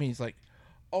like, what do you mean? He's like,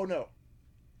 oh, no.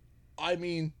 I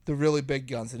mean the really big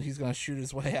guns. And he's going to shoot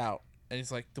his way out. And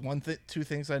he's like, the two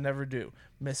things I never do.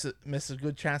 Miss a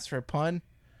good chance for a pun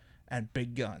and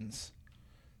big guns.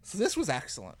 So this was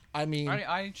excellent. I mean...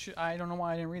 I don't know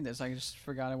why I didn't read this. I just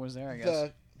forgot it was there, I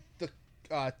guess.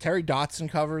 The Terry Dotson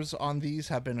covers on these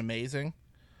have been amazing.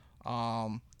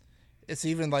 It's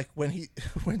even like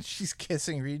when she's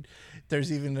kissing Reed,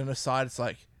 there's even an aside. It's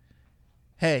like,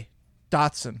 hey,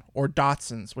 Dotson or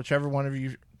Dotsons, whichever one of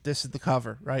you. This is the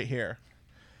cover right here.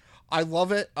 I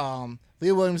love it.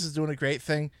 Leah Williams is doing a great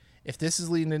thing. If this is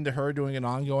leading into her doing an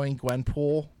ongoing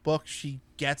Gwenpool book, she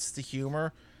gets the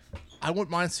humor. I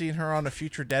wouldn't mind seeing her on a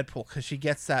future Deadpool because she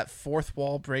gets that fourth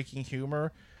wall breaking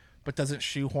humor, but doesn't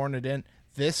shoehorn it in.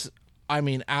 This, I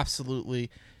mean,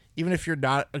 absolutely. Even if you're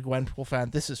not a Gwenpool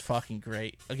fan, this is fucking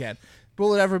great. Again,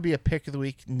 will it ever be a pick of the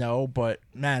week? No, but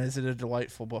man, is it a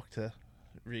delightful book to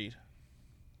read.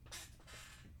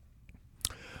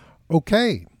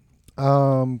 Okay.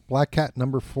 Black Cat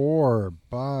 #4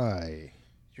 by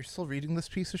You're still reading this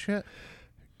piece of shit?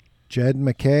 Jed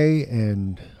MacKay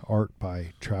and art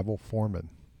by Travel Foreman.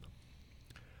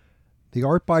 The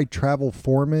art by Travel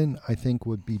Foreman, I think,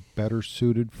 would be better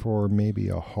suited for maybe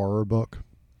a horror book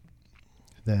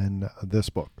than this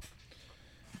book.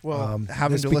 Well,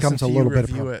 having this to listen becomes to a you little bit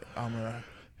of review it, I'm gonna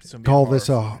call this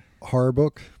a horror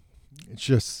book. It's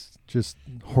just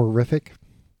horrific.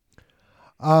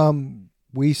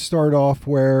 We start off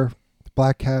where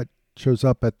Black Cat shows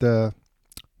up at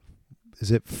is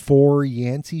it 4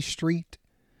 Yancey Street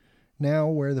now,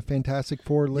 where the Fantastic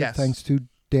Four live, Yes. thanks to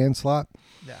Dan Slott.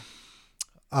 Yeah.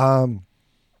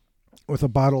 With a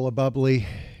bottle of bubbly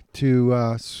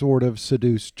to sort of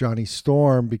seduce Johnny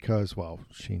Storm because, well,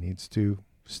 she needs to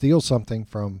steal something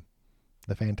from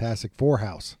the Fantastic Four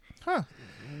house. Huh.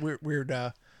 Weird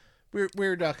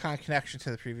Weird kind of connection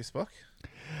to the previous book.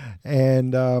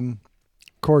 And of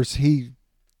course,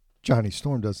 Johnny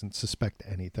Storm doesn't suspect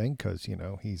anything because,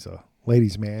 he's a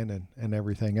ladies' man and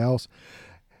everything else.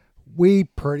 We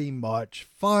pretty much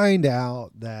find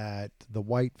out that the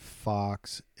White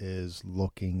Fox is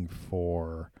looking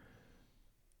for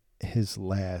his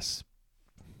last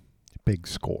big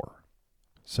score.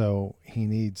 So he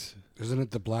needs... Isn't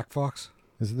it the Black Fox?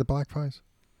 Is it the Black Fox?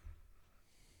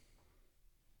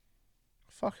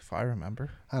 Fuck if I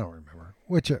remember. I don't remember.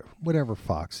 Whatever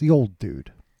Fox, the old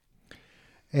dude.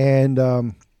 And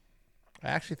I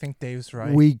actually think Dave's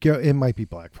right. it might be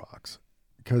Black Fox.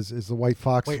 Because is the White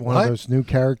Fox Wait, one what? of those new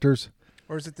characters?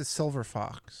 Or is it the Silver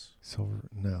Fox? Silver?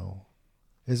 No.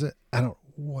 Is it? I don't...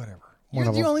 Whatever. You're One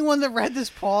of the them. only one that read this,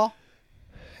 Paul.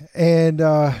 And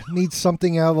needs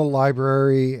something out of the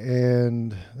library,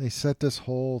 and they set this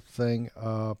whole thing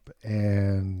up,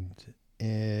 and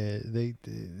they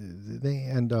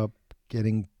end up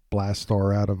getting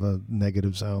Blastar out of a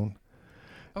negative zone.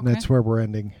 And Okay. that's where we're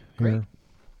ending here. Great.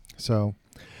 So,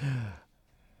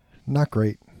 not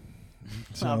great.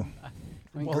 So,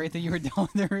 Great that you were done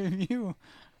with the review,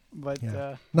 but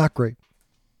yeah, not great.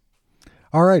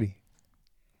 Alrighty.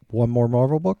 One more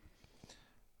Marvel book?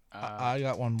 I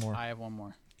got one more. I have one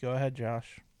more. Go ahead,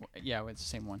 Josh. Yeah, it's the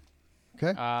same one.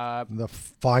 Okay. Uh, The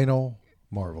final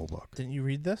Marvel book. Didn't you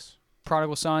read this?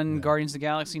 Prodigal Son, Yeah. Guardians of the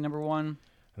Galaxy #1,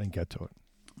 I didn't get to it.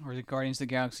 or is it Guardians of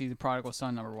the Galaxy, the Prodigal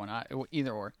Son #1?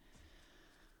 Either or.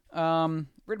 Written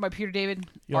by Peter David,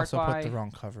 You art also by put the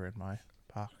wrong cover in my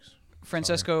box.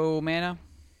 Francesco Manna.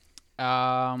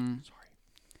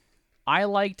 I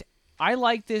liked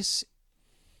this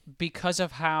because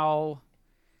of how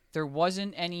there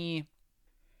wasn't any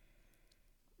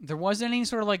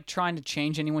sort of like trying to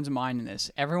change anyone's mind in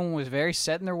this. Everyone was very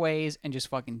set in their ways and just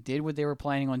fucking did what they were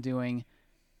planning on doing,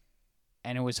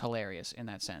 and it was hilarious in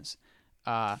that sense.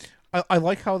 I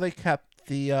like how they kept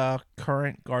the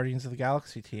current Guardians of the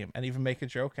Galaxy team and even make a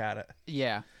joke at it.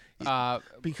 Yeah.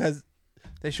 Because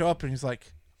they show up and he's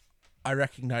like, I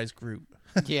recognize Groot.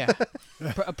 Yeah.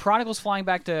 Prodigal's flying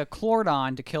back to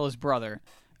Clordon to kill his brother,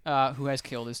 who has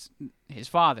killed his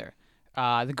father.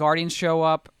 The Guardians show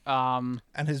up. And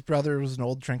his brother was an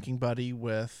old drinking buddy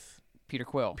with Peter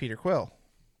Quill. Peter Quill.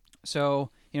 So,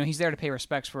 he's there to pay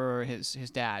respects for his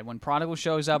dad. When Prodigal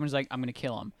shows up and is like, I'm going to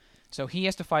kill him. So he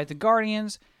has to fight the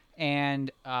Guardians,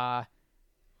 and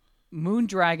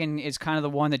Moondragon is kind of the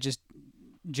one that just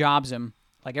jobs him.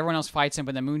 Like, everyone else fights him,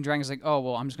 but then Moondragon's like, oh,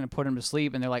 well, I'm just going to put him to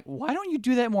sleep. And they're like, why don't you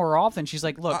do that more often? She's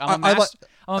like, look, I'm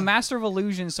a master of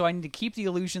illusions, so I need to keep the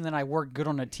illusion that I work good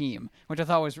on a team, which I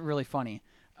thought was really funny.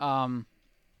 But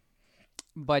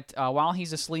while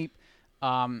he's asleep,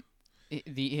 the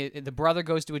brother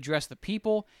goes to address the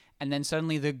people, and then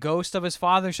suddenly the ghost of his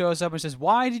father shows up and says,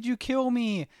 why did you kill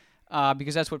me?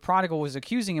 Because that's what Prodigal was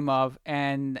accusing him of,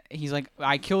 and he's like,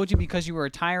 I killed you because you were a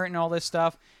tyrant and all this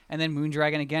stuff. And then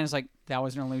Moondragon again is like, that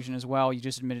was an illusion as well. You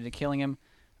just admitted to killing him.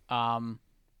 And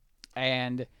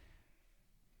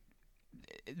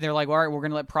they're like, all right, we're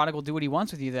going to let Prodigal do what he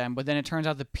wants with you then. But then it turns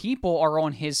out the people are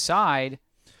on his side.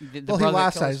 The Well, he brother that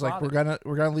last killed said, his he's like, father.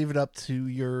 we're gonna leave it up to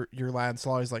your land's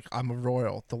law. He's like, I'm a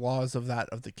royal. The laws of that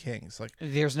of the kings. Like,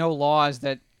 There's no laws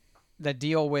that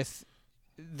deal with.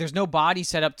 There's no body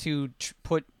set up to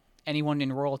put anyone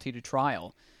in royalty to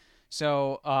trial.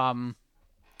 So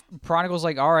Prodigal's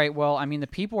like, all right, well, I mean, the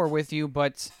people are with you,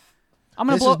 but I'm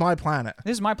gonna this blow. is my planet.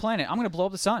 This is my planet. I'm gonna blow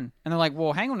up the sun. And they're like,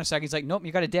 well, hang on a second. He's like, nope,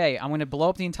 you got a day. I'm gonna blow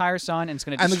up the entire sun, and it's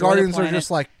gonna. And the destroy Guardians are planet. just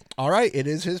like, all right, it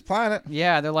is his planet.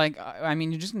 Yeah, they're like, I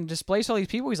mean, you're just gonna displace all these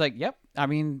people. He's like, yep. I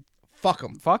mean, Fuck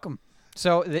him. fuck them.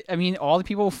 So I mean, all the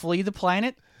people flee the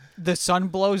planet. The sun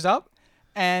blows up,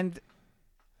 and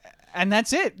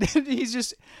that's it. He's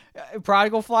just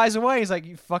Prodigal flies away. He's like,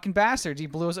 you fucking bastards. He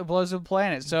blows up the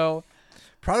planet. So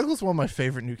Prodigal's one of my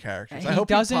favorite new characters. He I hope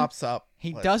he doesn't- pops up.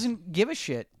 he Like- doesn't give a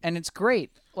shit, and it's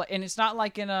great. And it's not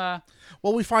like in a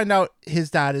Well, we find out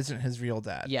his dad isn't his real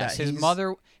dad. yes,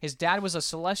 that his dad was a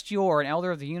celestial or an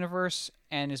elder of the universe,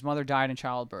 and his mother died in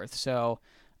childbirth. So,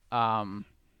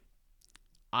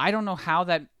 I don't know how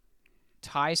that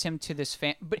ties him to this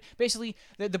but basically,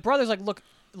 the brother's like, look,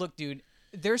 dude.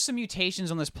 There's some mutations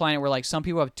on this planet where like some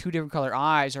people have two different color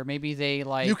eyes, or maybe they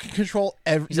like You can control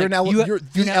every. He's You're like, an you- you're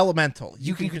the elemental.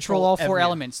 you can control all four every-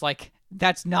 elements. Like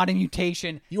that's not a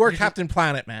mutation. You are You're just- Captain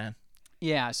Planet, man.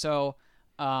 Yeah, so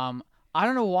I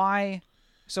don't know why.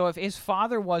 So if his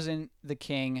father wasn't the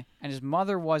king and his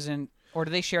mother wasn't, or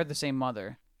do they share the same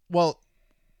mother? Well,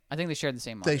 I think they shared the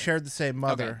same mother. they shared the same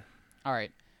mother. All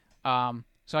right.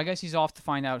 So I guess he's off to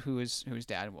find out who his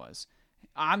dad was.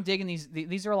 I'm digging these.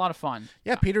 These are a lot of fun.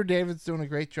 Yeah, Peter David's doing a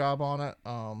great job on it.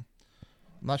 I'm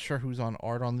not sure who's on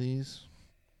art on these.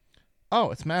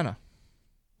 Oh, it's Mana.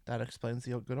 That explains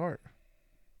the good art.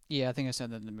 Yeah, I think I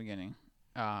said that in the beginning.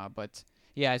 But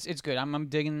yeah, it's good. I'm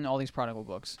digging all these Prodigal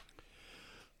books.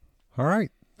 All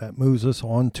right. That moves us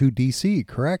on to DC,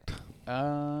 correct?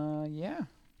 Yeah.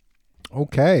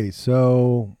 Okay,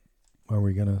 so are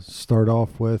we going to start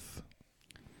off with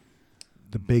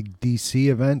the big DC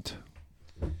event?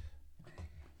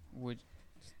 What?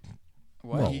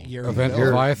 Well, Year Event of Levi- Villain.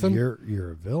 Leviathan?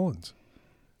 Year of Villains.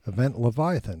 Event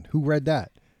Leviathan. Who read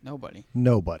that? Nobody.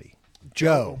 Nobody.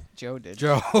 Joe. Joe did.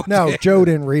 Joe. No, Joe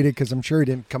didn't read it because I'm sure he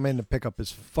didn't come in to pick up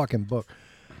his fucking book.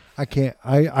 I can't.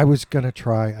 I was gonna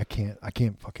try. I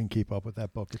can't fucking keep up with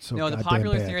that book. It's so No, the goddamn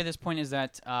popular bad. theory at this point is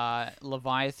that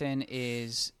Leviathan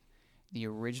is the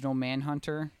original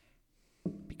Manhunter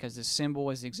because the symbol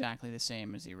is exactly the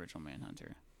same as the original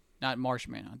Manhunter, not Marsh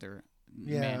Manhunter.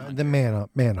 Yeah, Manhunter. the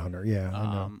Manhunter. Yeah,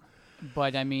 I know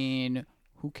But I mean,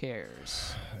 who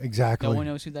cares? exactly. No one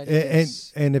knows who that And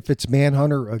is. and if it's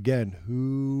Manhunter again,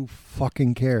 who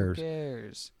fucking cares? Who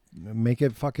cares? Make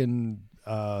it fucking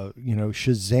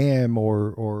Shazam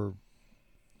or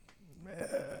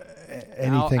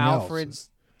anything Alfred's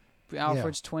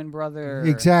twin brother. else.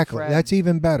 Exactly. Fred. That's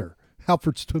even better.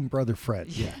 Alfred's twin brother Fred.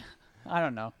 Yeah. I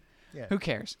don't know. Yeah. Who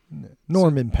cares?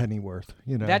 Norman Pennyworth.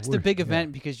 That's the we're- big yeah,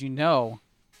 event because you know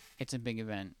it's a big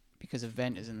event because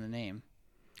event is in the name.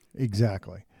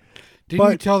 Exactly. Didn't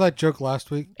you But- tell that joke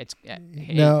last week? It's hey,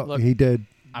 No, look, he did.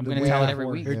 I'm the going to week tell it before. every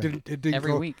week. Yeah. It didn't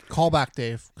Every go, week. Call back,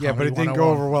 Dave. Yeah, but it Comedy didn't go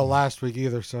 101. over well last week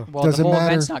either. So Well, Doesn't the whole matter.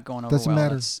 event's not going over Doesn't well.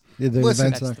 matter. It's- Yeah, the Listen,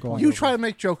 event's that's not the going point. You over. try to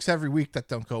make jokes every week that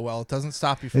don't go well. It doesn't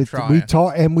stop you from We trying.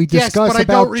 talk and we yes, discuss but I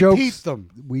about don't jokes. repeat them.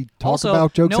 We talk Also,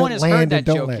 about jokes no one that has land heard and that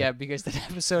don't joke land. yet because the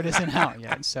episode isn't out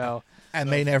yet. So and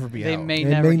may never be they out. may It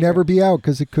never may hear never it. be out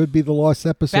because it could be the lost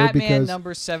episode Batman because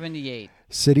number 78.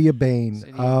 City of Bane.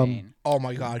 City of Bane. Oh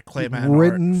my God, Clayman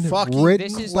Written art. Fucking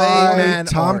This is by Clayman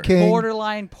Tom art. King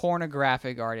Borderline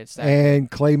pornographic art. It's that.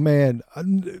 and Clay Mann.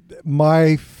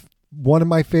 One of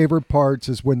my favorite parts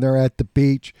is when they're at the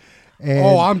beach. And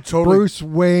Oh, I'm totally- Bruce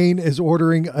Wayne is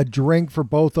ordering a drink for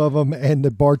both of them, and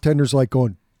the bartender's like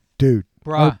going, "Dude,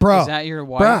 Bruh, bruh, is that your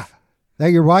wife? bruh, that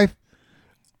your wife?"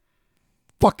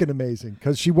 Fucking amazing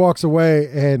because she walks away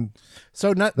and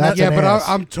So not, That's Yeah, an but ass.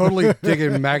 I'm totally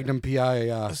digging Magnum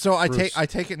PI. so I Bruce.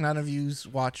 take it none of yous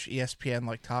watch ESPN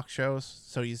like talk shows.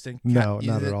 So you didn't No, you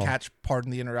not at didn't all. catch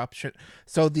Pardon the Interruption.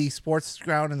 So the sports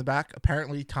ground in the back.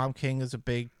 Apparently, Tom King is a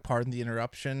big Pardon the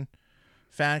Interruption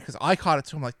fan because I caught it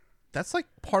too. I'm like, that's like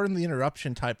Pardon the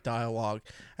Interruption type dialogue.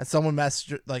 And someone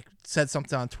said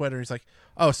something on Twitter. He's like,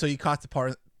 oh, so you caught the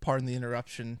Pardon the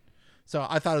Interruption. So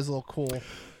I thought it was a little cool.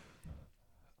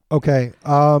 okay.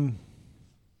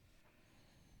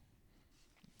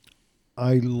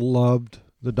 I loved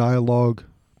the dialogue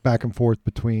back and forth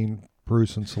between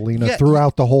Bruce and Selena Yeah,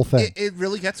 throughout the whole thing. It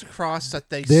really gets across that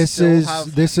they This still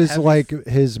have is heavy- like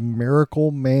his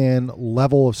Miracle Man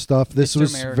level of stuff. This Mr.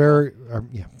 was Miracle. very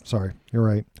yeah. Sorry, you're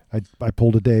right. I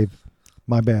pulled a Dave.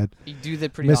 My bad. You do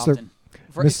that pretty Mr. often.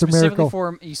 Mr. Specifically Miracle.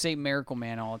 for you say Miracle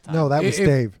Man all the time. No, that was If-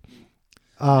 Dave.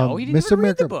 No, he didn't Mr. even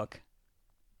read the Miracle, book.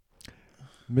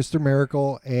 Mr.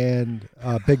 Miracle, and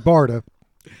Big Barda.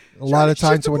 A lot of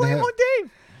times when they have,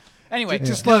 Dave. Anyway,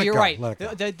 Just no, let it you're go, right. let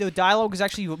it go. The dialogue is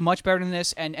actually much better than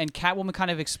this, and Catwoman kind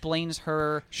of explains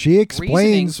her she reasoning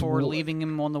explains for leaving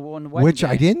him on the wedding which day.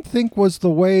 I didn't think was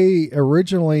the way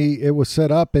originally it was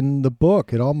set up in the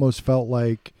book. It almost felt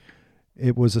like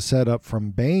it was a setup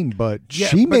from Bane, but Yeah,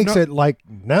 she but makes no- it like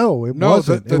no, it No,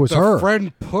 wasn't. the it was the her.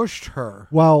 friend pushed her.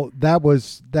 Well, that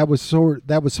was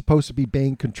supposed to be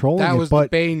Bane controlling That it, was the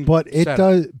but Bane but it setup.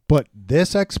 does. But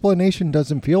this explanation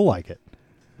doesn't feel like it.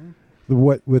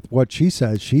 With what she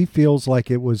says, she feels like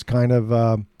it was kind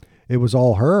of it was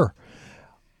all her.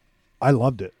 I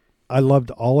loved it. I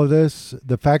loved all of this.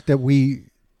 The fact that we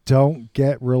don't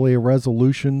get really a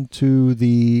resolution to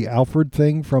the Alfred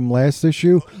thing from last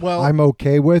issue, Well- I'm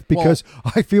okay with because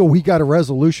I feel we got a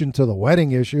resolution to the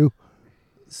wedding issue.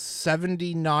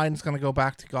 79 is going to go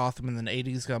back to Gotham, and then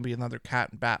 80 is going to be another Cat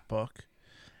and Bat book.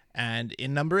 And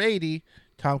in number 80,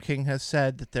 Tom King has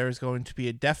said that there is going to be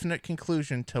a definite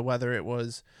conclusion to whether it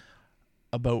was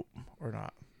a boat or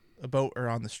not, a boat or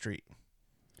on the street.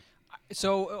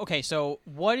 So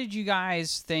what did you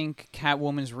guys think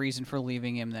Catwoman's reason for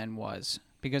leaving him then was?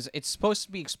 Because it's supposed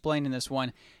to be explained in this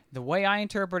one. The way I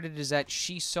interpret it is that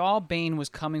she saw Bane was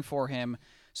coming for him,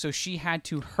 so she had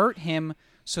to hurt him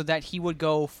so that he would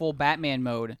go full Batman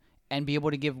mode and be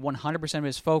able to give 100% of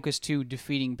his focus to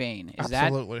defeating Bane. Is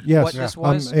Absolutely. that Yes. what this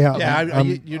was?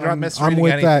 You're not misreading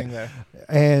with anything that.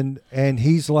 there. And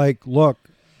he's like, look,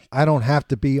 I don't have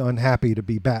to be unhappy to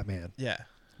be Batman. Yeah.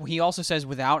 Well, he also says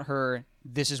without her,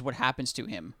 this is what happens to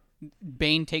him.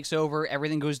 Bane takes over,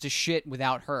 everything goes to shit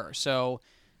without her. So,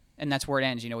 and that's where it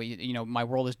ends. You know, my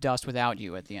world is dust without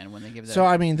you at the end when they give that. So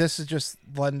I mean, this is just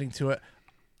lending to it.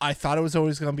 I thought it was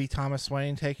always going to be Thomas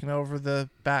Wayne taking over the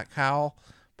Bat Cowl,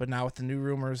 but now with the new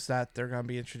rumors that they're going to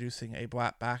be introducing a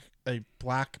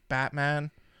black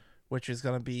Batman, which is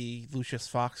going to be Lucius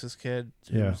Fox's kid,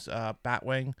 who's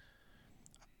Batwing.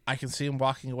 I can see him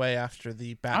walking away after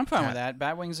the Bat. I'm fine with that.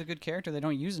 Batwing's a good character. They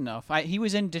don't use enough. He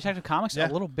was in Detective Comics a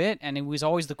little bit, and he was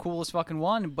always the coolest fucking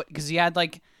one. But because he had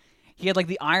like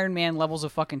the Iron Man levels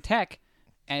of fucking tech,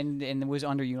 and it was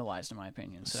underutilized in my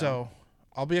opinion. So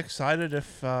I'll be excited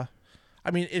if. I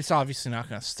mean, it's obviously not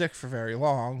going to stick for very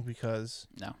long because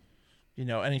no.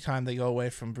 Anytime they go away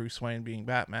from Bruce Wayne being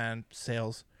Batman,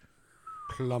 sales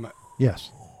plummet. Yes.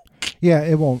 Yeah,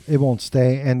 it won't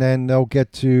stay, and then they'll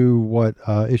get to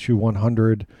issue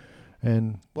 100,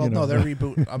 and no, they're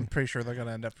rebooting. I'm pretty sure they're going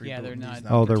to end up rebooting. Yeah, they're not. these now.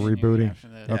 Oh, they're continuing rebooting. after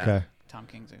the Okay. Tom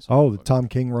King's. Oh, the Tom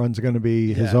King run's going to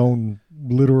be his Yeah. own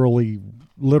literal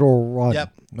run.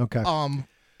 Yep. Okay.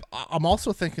 I'm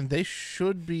also thinking they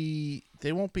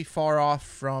won't be far off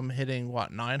from hitting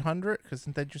 900 because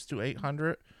didn't they just do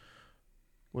 800?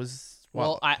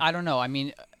 Well, I don't know. I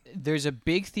mean, there's a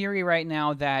big theory right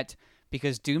now that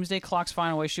because Doomsday Clock's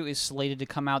final issue is slated to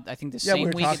come out, I think the same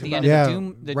were week at talking the end about of yeah. the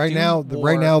Doom. The right Doom now, War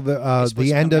right now, is supposed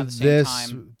the to end come out of at the same this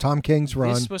time. Tom King's run.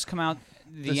 This is supposed to come out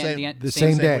the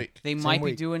same day. week. They Same might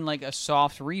be week. doing like a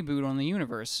soft reboot on the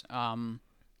universe,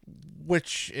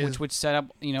 which would set up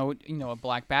a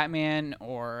Black Batman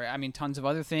or tons of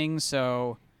other things.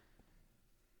 So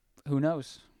who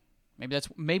knows?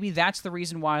 Maybe that's the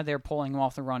reason why they're pulling him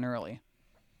off the run early.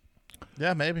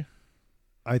 Yeah, maybe.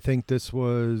 I think this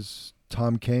was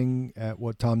Tom King at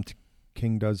what Tom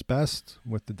King does best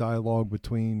with the dialogue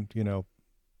between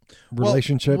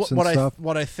relationships and stuff.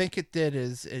 What I think it did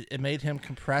is it made him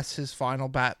compress his final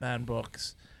Batman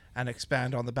books and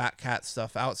expand on the Batcat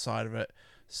stuff outside of it.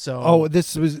 So this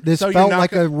so felt you're not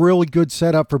like a really good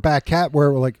setup for Batcat,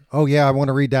 where we're like, oh yeah, I want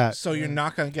to read that. So you're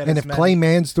not going to get and as if many, Clay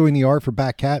Mann's doing the art for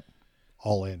Batcat,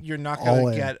 all in. you're not All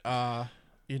going to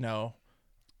in. get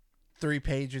 3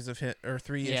 pages of him or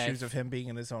 3 issues of him being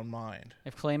in his own mind.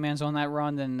 If Clayman's on that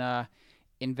run, then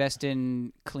invest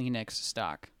in Kleenex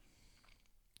stock.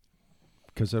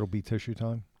 Because it'll be tissue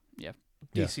time. Yeah.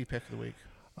 DC pick of the week.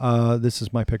 This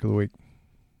is my pick of the week.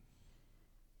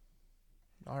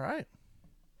 All right.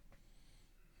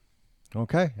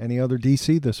 Okay. Any other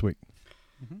DC this week?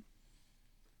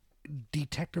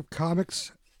 Detective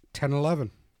Comics 1011.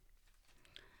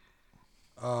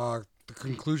 The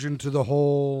conclusion to the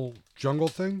whole jungle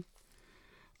thing.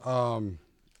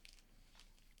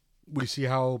 We see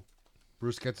how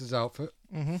Bruce gets his outfit.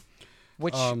 Mm-hmm.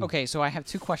 Which, okay, so I have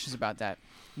 2 questions about that.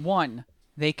 One,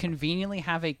 they conveniently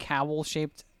have a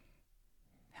cowl-shaped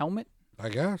helmet. I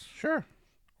guess. Sure.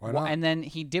 Why not? And then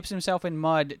he dips himself in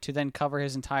mud to then cover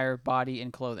his entire body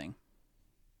in clothing.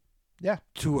 Yeah.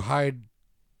 To hide.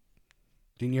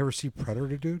 Didn't you ever see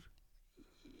Predator, dude?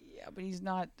 Yeah, but he's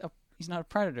not a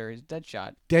predator. He's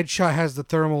Deadshot. Deadshot has the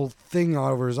thermal thing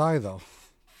over his eye, though.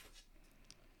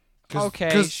 Okay,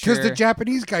 Because sure. the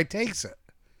Japanese guy takes it.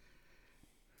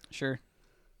 Sure.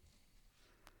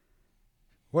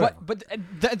 Whatever. But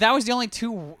that was the only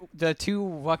two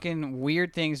fucking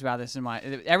weird things about this in my.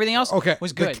 Everything else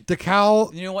was good. The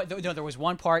cowl. You know what? No, there was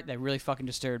one part that really fucking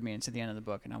disturbed me, and it's at the end of the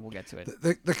book, and I will get to it.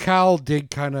 The cowl did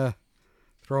kind of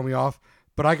throw me off,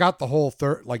 but I got the whole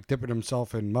dipping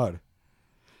himself in mud,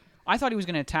 I thought he was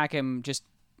going to attack him just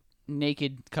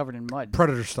naked, covered in mud.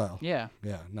 Predator style. Yeah.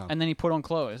 Yeah, no. And then he put on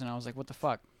clothes, and I was like, what the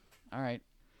fuck? All right.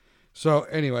 So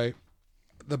anyway,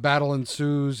 the battle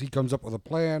ensues. He comes up with a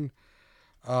plan.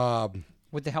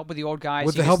 With the help of the old guys.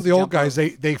 With he the help gets of the to old jump guys, over.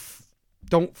 they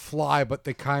don't fly, but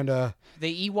they kind of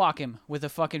They Ewok him with a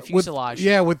fucking fuselage.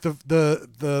 with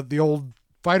the old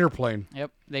fighter plane.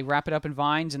 Yep. They wrap it up in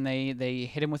vines, and they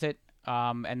hit him with it.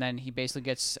 And then he basically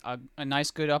gets a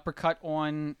nice, good uppercut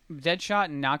on Deadshot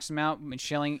and knocks him out,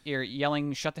 and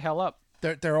yelling, "Shut the hell up!"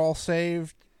 They're all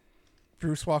saved.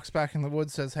 Bruce walks back in the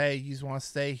woods, says, "Hey, you want to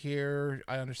stay here?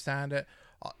 I understand it.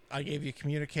 I gave you a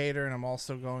communicator, and I'm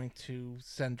also going to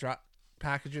send drop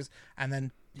packages." And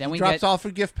then he drops off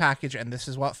a gift package, and this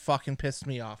is what fucking pissed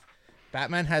me off.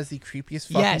 Batman has the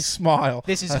creepiest fucking smile.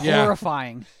 This is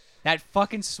horrifying. That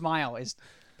fucking smile is.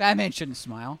 Batman shouldn't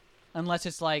smile unless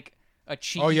it's like a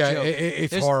cheeky Oh yeah, joke.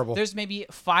 it's There's- horrible. There's maybe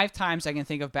 5 times I can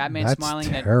think of Batman That's smiling.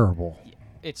 terrible.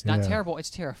 It's not Yeah. terrible. It's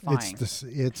terrifying.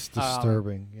 It's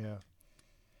disturbing. Yeah.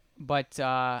 But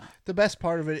The best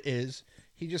part of it is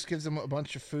he just gives them a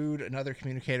bunch of food, another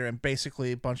communicator, and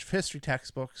basically a bunch of history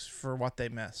textbooks for what they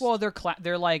missed. well,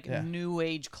 they're like Yeah. new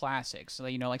age classics. So,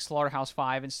 like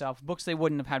Slaughterhouse-Five and stuff. Books they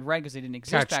wouldn't have had read because they didn't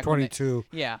exist Catch back when they- 22.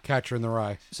 Yeah. Catcher in the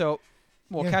Rye. So,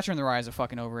 Yeah. Catcher in the Rye is a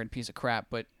fucking overrated piece of crap,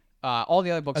 but all the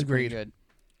other books are pretty Agreed.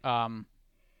 good.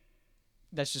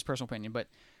 That's just personal opinion, but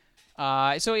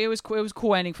so it was a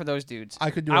cool ending for those dudes.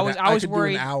 I could do. I was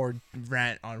worried. do an hour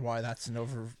rant on why that's an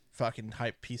over fucking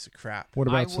hype piece of crap. What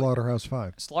I about would-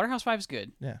 Slaughterhouse-Five? Slaughterhouse-Five is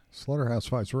good. Yeah.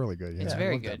 Slaughterhouse-Five's really good. Yeah, It's I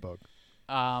very love that good. book.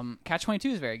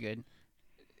 Catch-22 is very good.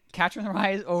 Catcher in the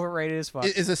Rye is overrated as fuck.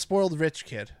 Is a spoiled rich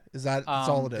kid. Is that that's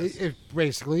all it is?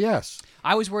 Basically, yes.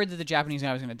 I was worried that the Japanese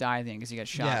guy was going to die then because he got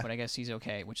shot, Yeah. but I guess he's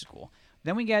okay, which is cool.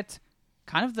 Then we get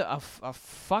kind of a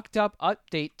fucked up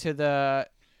update to the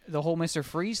whole Mr.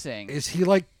 Freeze thing. Is he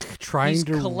like trying He's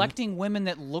to collecting women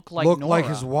that look like look Nora. like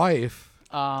his wife?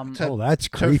 Oh, that's to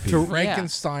creepy.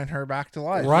 Frankenstein her back to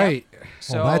life. Right.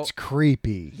 So Oh, that's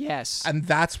creepy. yes, And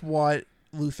that's what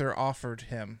Luther offered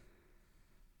him.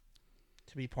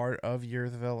 To be part of You're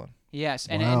the Villain. yes,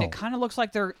 and Wow. it kind of looks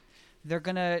like they're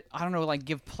gonna, I don't know, like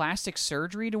give plastic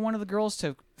surgery to one of the girls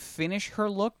to finish her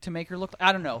look, to make her look.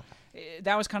 I don't know.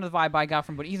 That was kind of the vibe I got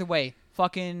from. But either way,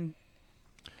 fucking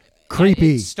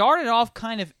Creepy. It started off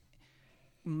kind of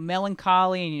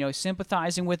melancholy and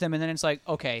sympathizing with him, and then it's like,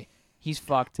 okay, he's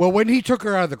fucked. Well, when he took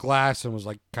her out of the glass and was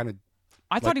like kind of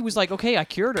I thought he was like, okay, I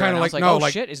cured her. Kinda And I was like, like, no, oh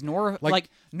like- shit, is Nora like-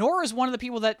 Nora's one of the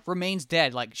people that remains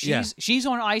dead. Like Yeah. she's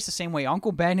on ice the same way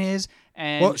Uncle Ben is.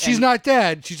 And well, she's and- not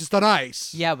dead. She's just on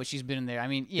ice. Yeah, but she's been in there. I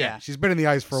mean, yeah. She's been in the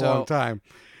ice for a So- long time.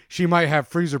 She might have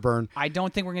freezer burn. I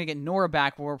don't think we're gonna get Nora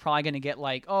back, but we're probably gonna get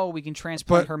like, oh, we can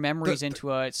transplant But her memories the-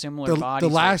 into a similar The body. sort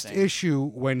of last thing. issue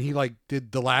when he like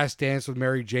did the last dance with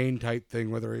Mary Jane type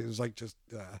thing, whether it was like just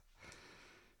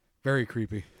very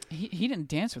creepy. He didn't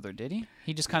dance with her, did he?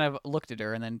 He just kind of looked at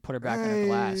her and then put her back in the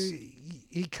glass.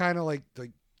 He kind of like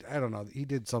I don't know. He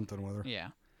did something with her. Yeah.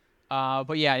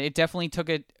 But yeah, it definitely took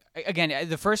it. Again,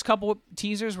 the first couple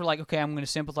teasers were like, okay, I'm going to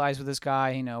sympathize with this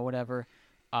guy, whatever.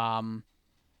 And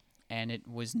it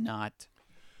was not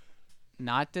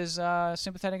as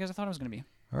sympathetic as I thought it was going to be.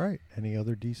 All right. Any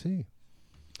other DC?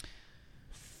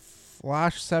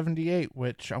 Flash 78,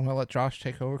 which I'm going to let Josh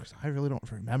take over because I really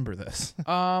don't remember this.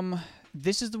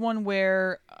 This is the one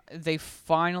where they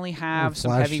finally have Where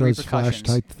some Flash heavy does repercussions.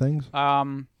 Flash type things.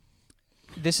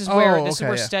 This is Oh, where okay,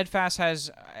 yeah. Steadfast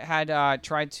had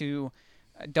tried to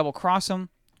double cross him,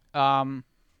 but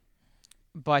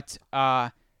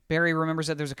Barry remembers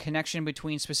that there's a connection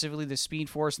between specifically the Speed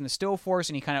Force and the Still Force,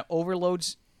 and he kind of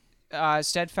overloads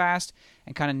Steadfast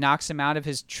and kind of knocks him out of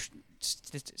his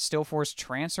Still Force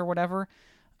trance or whatever.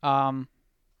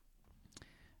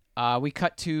 We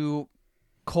cut to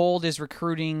Cold is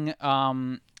recruiting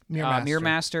Mirror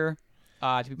Master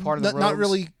to be part of the Not Rogues.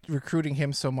 really recruiting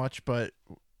him so much, but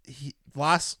he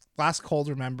last Cold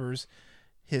remembers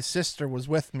his sister was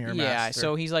with Mirror Yeah, Master.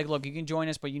 so he's like, look, you can join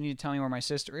us, but you need to tell me where my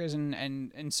sister is,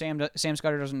 and Sam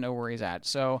Scudder doesn't know where he's at.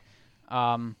 So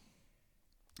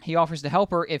he offers to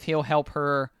help her if he'll help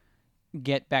her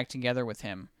get back together with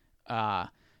him.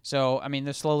 So I mean,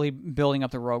 they're slowly building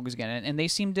up the Rogues again, and they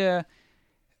seem to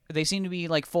be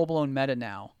like full blown meta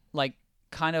now, like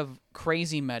kind of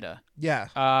crazy meta.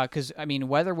 yeah. Because I mean,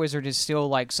 Weather Wizard is still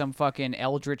like some fucking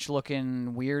eldritch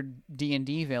looking weird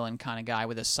D&D villain kind of guy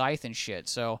with a scythe and shit.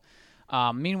 So,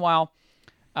 meanwhile,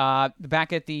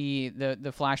 back at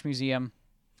the Flash Museum,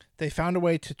 They found a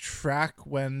way to track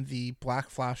when the Black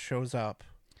Flash shows up,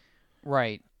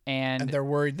 right, and and they're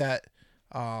worried that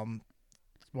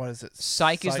what is it?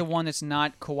 Psyche is the one that's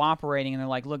not cooperating, and they're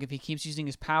like, look, if he keeps using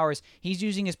his powers, he's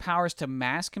using his powers to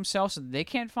mask himself so that they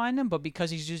can't find him, but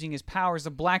because he's using his powers,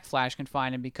 the Black Flash can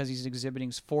find him because he's exhibiting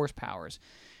his force powers.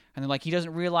 And they're like, he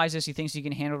doesn't realize this, he thinks he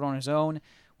can handle it on his own,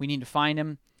 we need to find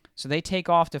him. So they take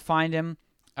off to find him.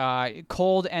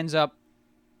 Cold ends up,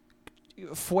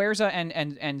 Fuerza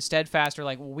and Steadfast are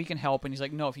like, well, we can help, and he's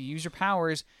like, no, if you use your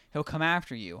powers, he'll come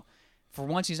after you. For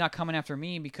once, he's not coming after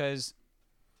me because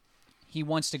he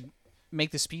wants to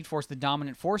make the Speed Force the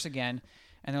dominant force again,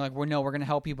 and they're like, "Well, no, we're going to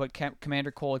help you," but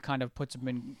Commander Cold kind of puts him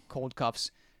in cold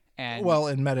cuffs, and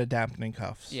in meta dampening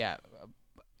cuffs. yeah,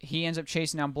 he ends up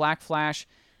chasing down Black Flash.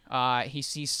 He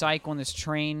sees Psyche on this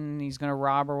train. He's going to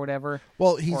rob or whatever.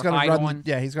 Well, he's Or gonna hide run. on.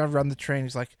 He's gonna run the train.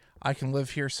 He's like, I can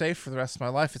live here safe for the rest of my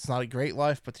life. It's not a great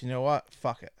life, but you know what?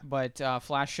 Fuck it. But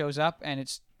Flash shows up, and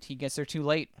he gets there too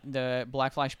late. The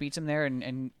Black Flash beats him there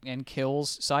and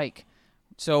kills Psyche.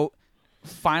 So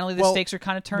finally the stakes are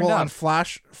kind of turned well, up. and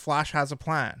Flash has a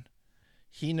plan.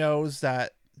 He knows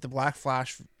that the Black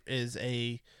Flash is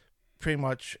pretty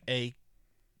much a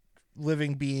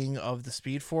living being of the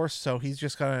Speed Force, so he's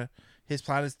just his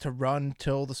plan is to run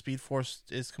till the Speed Force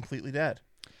is completely dead.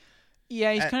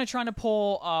 Yeah, he's kind of trying to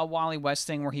pull Wally West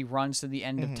thing where he runs to the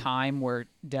end of time where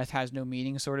death has no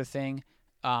meaning sort of thing.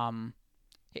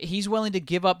 He's willing to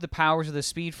give up the powers of the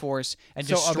Speed Force and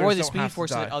So destroy others the don't Speed have to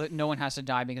Force so die. that no one has to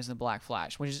die because of the Black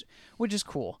Flash, which is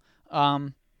cool. I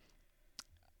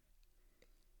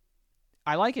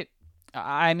like it.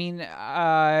 I mean,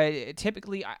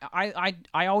 typically, I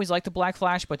always like the Black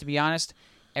Flash, but to be honest,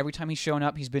 every time he's shown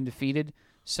up, he's been defeated.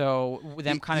 So with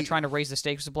them kind of trying to raise the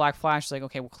stakes with the Black Flash, it's like,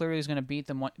 okay, well, clearly he's going to beat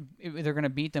them. They're going to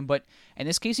beat them, but in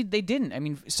this case, they didn't. I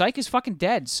mean, Psyche is fucking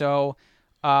dead. So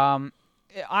I'm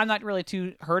not really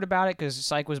too hurt about it because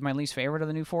Psyche was my least favorite of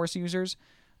the new Force users.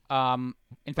 In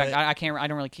fact, I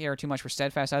don't really care too much for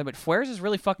Steadfast either. But Flares is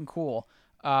really fucking cool.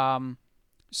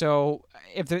 So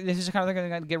if this is how they're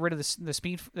going to get rid of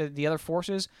the other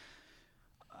forces,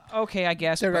 okay, I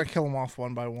guess. They're going to kill them off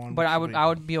one by one. But I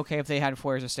would be okay if they had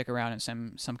Flares to stick around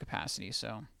in some capacity.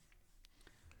 So,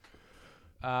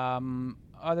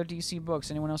 other DC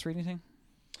books. Anyone else read anything?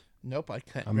 Nope, I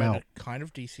can't. I'm read out. a kind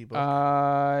of DC book.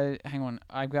 Hang on.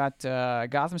 I've got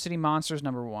Gotham City Monsters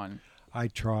 #1. I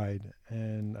tried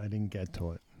and I didn't get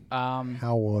to it.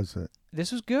 How was it?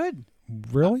 This was good.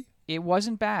 Really? It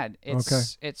wasn't bad.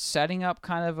 It's setting up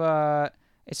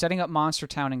it's setting up Monster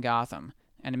Town in Gotham,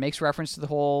 and it makes reference to the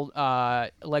whole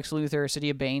Lex Luthor, City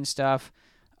of Bane stuff.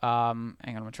 Hang on,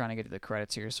 I'm trying to get to the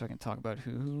credits here so I can talk about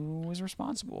who was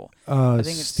responsible. I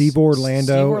think it's Steve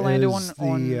Orlando. Steve Orlando is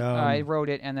I wrote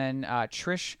it, and then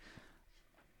Trish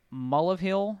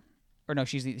Mullihill, or no,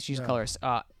 she's a colorist.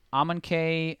 Aman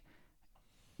K.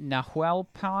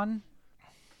 Nahuelpan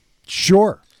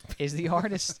Sure. is the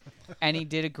artist, and he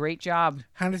did a great job.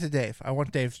 Hand it to Dave. I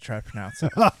want Dave to try to pronounce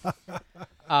it.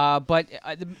 But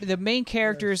the main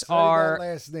characters Say are that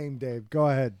last name, Dave. Go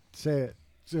ahead. Say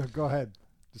it. Go ahead.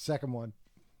 The second one.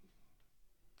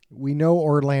 We know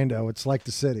Orlando. It's like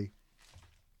the city.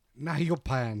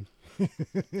 Nahuelpan.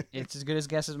 it's as good as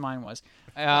guess as mine was.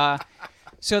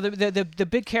 So the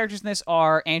big characters in this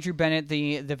are Andrew Bennett,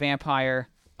 the vampire.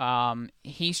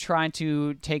 He's trying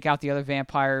to take out the other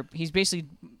vampire. He's basically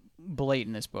Blade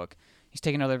in this book. He's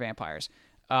taking other vampires.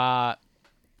 Killer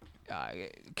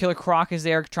Croc is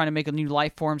there trying to make a new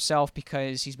life for himself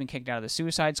because he's been kicked out of the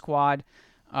Suicide Squad.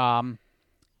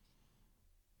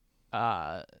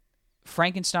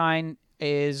 Frankenstein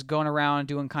is going around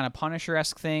doing kind of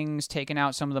Punisher-esque things, taking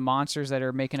out some of the monsters that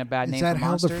are making a bad name Is for that how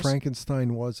monsters. the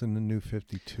Frankenstein was in the New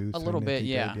 52? A thing little that bit,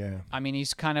 he yeah. did? Yeah. I mean,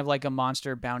 he's kind of like a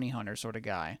monster bounty hunter sort of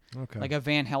guy. Okay. Like a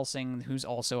Van Helsing who's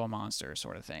also a monster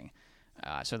sort of thing.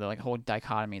 So they're like a whole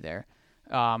dichotomy there.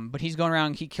 But he's going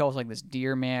around, he kills like this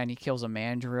deer man. He kills a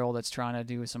mandrill that's trying to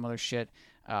do some other shit.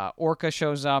 Orca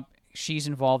shows up. She's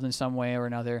involved in some way or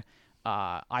another.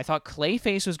 I thought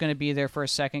Clayface was going to be there for a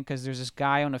second because there's this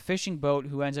guy on a fishing boat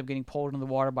who ends up getting pulled into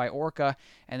the water by Orca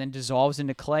and then dissolves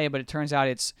into clay, but it turns out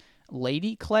it's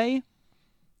Lady Clay,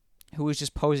 who is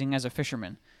just posing as a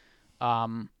fisherman.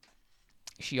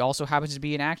 She also happens to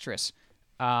be an actress,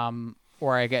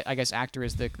 or I guess actor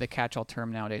is the catch-all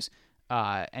term nowadays.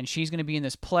 And she's going to be in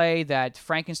this play that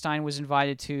Frankenstein was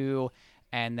invited to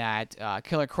and that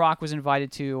Killer Croc was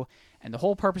invited to. And the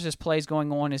whole purpose of this play is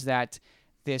going on is that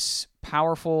this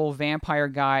powerful vampire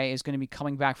guy is going to be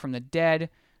coming back from the dead,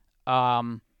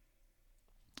 and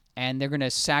they're going to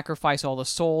sacrifice all the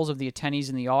souls of the attendees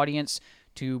in the audience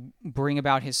to bring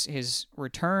about his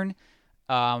return.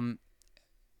 The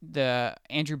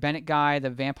Andrew Bennett guy,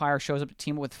 the vampire, shows up to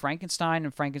team up with Frankenstein,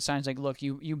 and Frankenstein's like, look,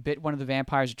 you bit one of the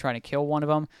vampires, you're trying to kill one of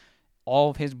them.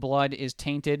 All of his blood is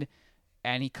tainted,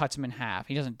 and he cuts him in half.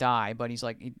 He doesn't die, but he's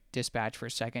like dispatched for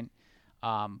a second.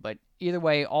 But either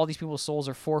way, all these people's souls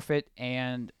are forfeit,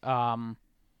 and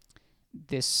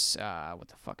this what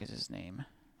the fuck is his name?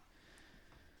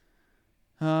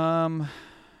 The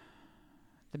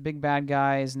big bad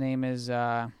guy, his name is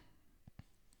who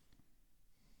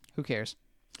cares?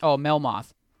 Oh,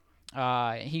 Melmoth.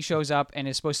 He shows up and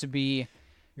is supposed to be.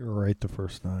 You were right the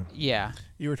first time. Yeah.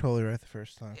 You were totally right the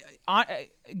first time.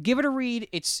 Give it a read.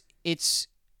 It's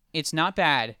not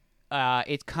bad.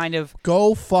 It's kind of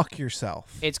Go fuck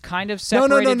yourself. It's kind of No,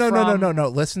 separated no.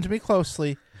 Listen to me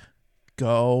closely.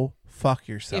 Go fuck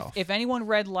yourself. If anyone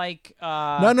read like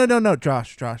No,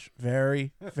 Josh,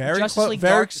 very Justice close, League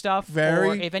very Dark stuff, very,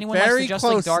 or if anyone very likes the Justice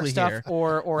League Dark closely stuff,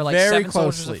 here. or like Very Seven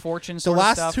Soldiers closely. of Fortune The sort of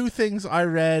last stuff. two things I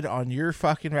read on your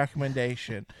fucking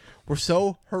recommendation were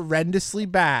so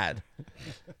horrendously bad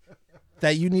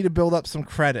that you need to build up some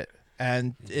credit,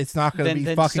 and it's not going to be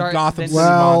Then fucking start- Gotham then City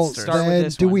Well, Monsters. Start with then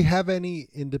this do one. we have any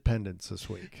independence this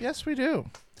week? Yes, we do.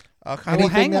 Well, Anything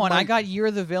hang that on. I might- got Year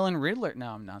of the Villain Riddler. No,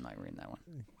 I'm not reading that one.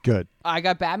 Good. I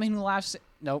got Batman Who Laughs.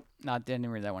 Nope, didn't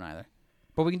read that one either.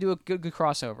 But we can do a good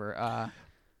crossover.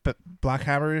 But Black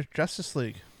Hammer Justice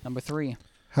League. Number 3.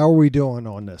 How are we doing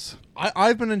on this?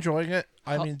 I've been enjoying it.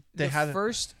 I mean, they the had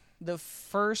it. the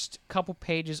first couple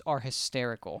pages are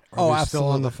hysterical. Are Oh, they still on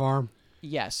absolutely. the farm?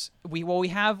 Yes, we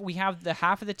have the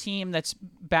half of the team that's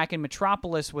back in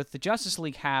Metropolis with the Justice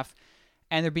League half,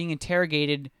 and they're being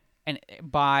interrogated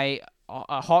by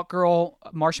Hawkgirl,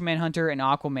 Martian Manhunter, and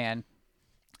Aquaman,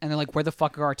 and they're like, "Where the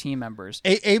fuck are our team members?"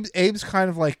 Abe's kind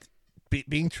of like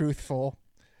being truthful.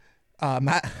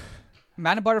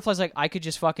 Madam Butterfly's like, "I could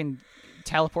just fucking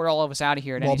teleport all of us out of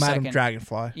here at any Madam second."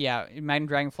 Dragonfly. Yeah, Madam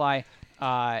Dragonfly.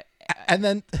 And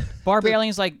then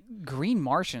Barbarian's like Green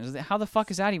Martians. How the fuck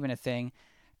is that even a thing?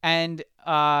 And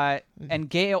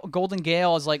Golden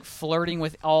Gale is like flirting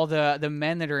with all the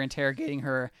men that are interrogating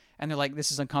her, and they're like,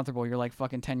 "This is uncomfortable. You're like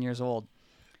fucking 10 years old."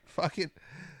 fucking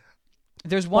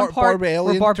There's one part where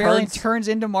Barbarian Barbarian turns- turns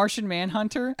into Martian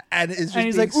Manhunter, and is just and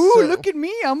he's being like, "Ooh, so- look at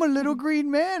me! I'm a little green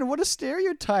man. What a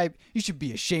stereotype! You should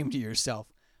be ashamed of yourself."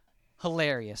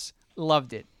 Hilarious.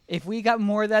 Loved it. If we got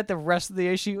more of that the rest of the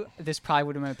issue, this probably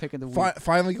would have been a pick of the week.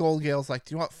 Finally, Golden Gale's like,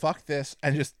 "Do you know what? Fuck this,"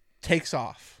 and just takes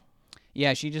off.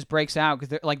 Yeah, she just breaks out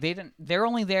because they're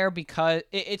only there because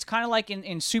it's kind of like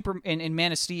in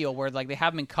Man of Steel where like they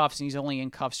have him in cuffs and he's only in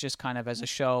cuffs just kind of as a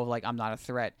show, like I'm not a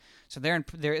threat. So they're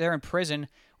in prison,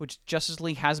 which Justice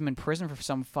League has them in prison for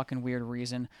some fucking weird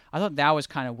reason. I thought that was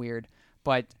kind of weird,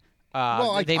 but they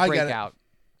I break get it. out.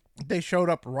 They showed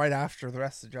up right after the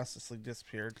rest of Justice League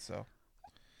disappeared. So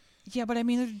Yeah, but I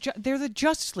mean they're the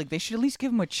Justice League. They should at least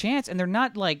give them a chance, and they're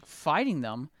not like fighting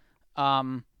them.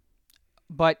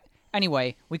 But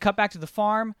anyway, we cut back to the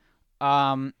farm.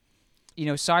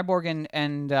 Cyborg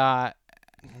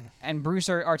and Bruce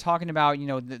are talking about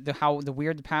how the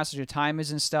weird the passage of time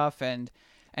is and stuff, and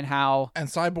how and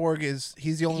Cyborg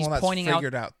he's the only He's one that's pointing out-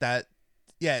 figured out that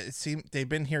it seemed they've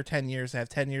been here 10 years. They have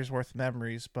 10 years worth of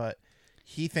memories, but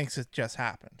he thinks it just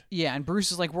happened. yeah, and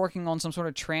Bruce is like working on some sort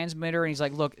of transmitter, and he's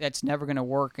like, "Look, that's never gonna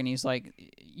work." And he's like,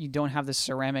 "You don't have the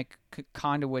ceramic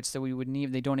conduits that we would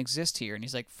need; they don't exist here." And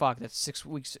he's like, "Fuck, that's 6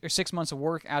 weeks or 6 months of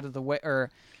work out of the way or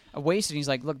a waste." And he's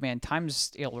like, "Look, man,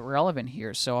 time's irrelevant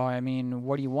here. So I mean,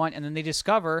 what do you want?" And then they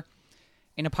discover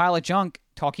in a pile of junk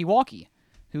Talkie Walkie,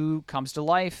 who comes to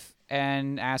life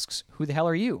and asks, "Who the hell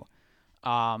are you?"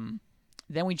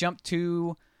 Then we jump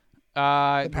to Green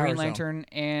Parazone. Lantern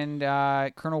and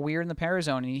Colonel Weird in the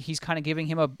Parazone, and he's kind of giving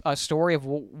him a story of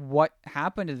what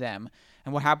happened to them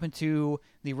and what happened to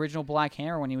the original Black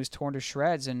Hammer when he was torn to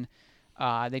shreds. And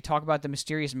they talk about the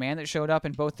mysterious man that showed up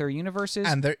in both their universes.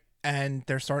 And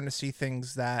they're starting to see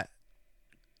things that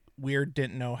Weird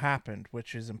didn't know happened,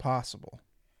 which is impossible.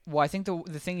 Well, I think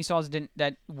the thing he saw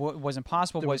was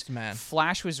impossible There was was the man.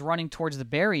 Flash was running towards the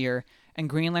barrier, and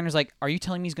Green Lantern's like, "Are you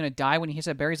telling me he's gonna die when he hits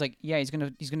that barrier?" He's like, "Yeah, he's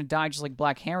gonna die just like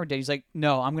Black Hammer did." He's like,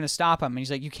 "No, I'm gonna stop him." And he's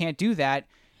like, "You can't do that.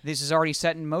 This is already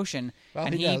set in motion." Well,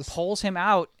 and he he does. pulls him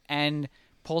out and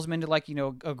pulls him into like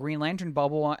a Green Lantern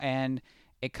bubble, and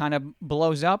it kind of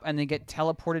blows up, and they get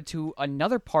teleported to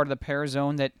another part of the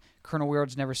Parazone that Colonel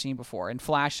Weird's never seen before, and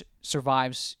Flash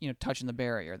survives, touching the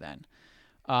barrier. Then.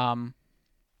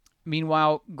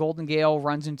 Meanwhile, Golden Gale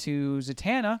runs into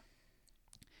Zatanna,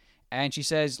 and she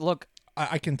says, "Look,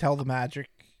 I can tell the magic.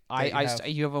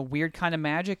 you have a weird kind of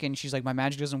magic," and she's like, "My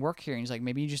magic doesn't work here." And he's like,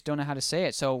 "Maybe you just don't know how to say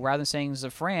it." So rather than saying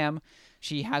Zafram,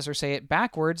 she has her say it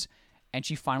backwards, and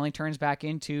she finally turns back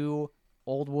into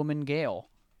Old Woman Gale.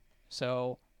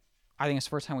 So I think it's the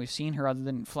first time we've seen her other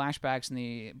than flashbacks in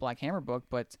the Black Hammer book,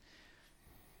 but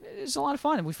it's a lot of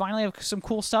fun. And we finally have some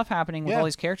cool stuff happening with Yeah. all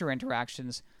these character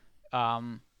interactions.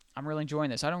 I'm really enjoying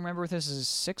this. I don't remember if this is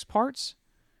 6 parts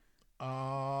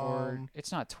or it's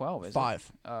not 12, is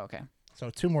 5. it? Oh, okay. So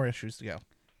 2 more issues to go.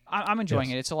 I'm enjoying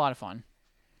Yes. it. It's a lot of fun.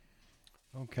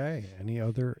 Okay. Any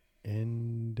other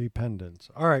independents?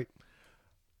 All right.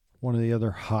 One of the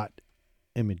other hot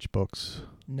Image books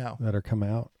No. that are coming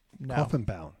out. No. Coffin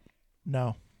Bound,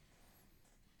 No.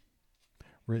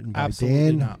 written by Absolutely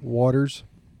Dan not. Waters,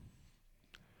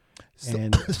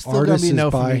 and Still gonna artist be is no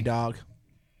for by me, dog.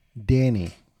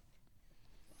 Danny.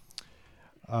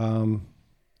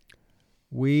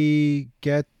 We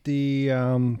get the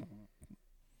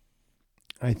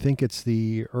I think it's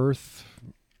the Earth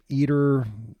Eater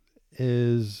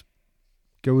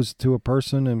goes to a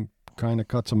person and kind of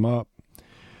cuts them up.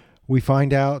 We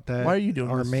find out that Why are you doing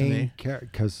our this to main me? character,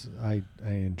 because I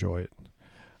enjoy it.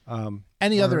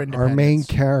 Any other our main independents?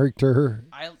 character,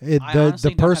 I the honestly don't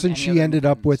have person any she other ended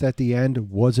up independents. with at the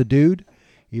end was a dude,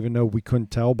 even though we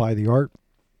couldn't tell by the art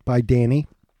by Danny.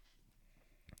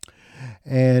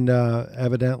 And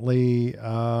evidently,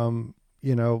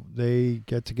 they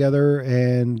get together,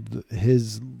 and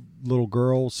his little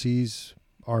girl sees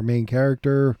our main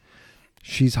character.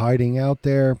 She's hiding out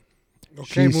there. Okay,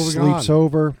 She moving sleeps on.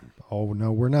 over. Oh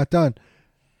no, we're not done.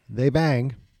 They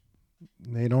bang.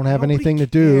 They don't have Nobody anything to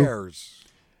do. cares.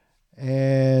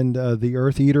 And the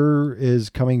Earth Eater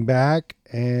is coming back,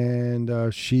 and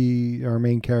our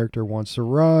main character, wants to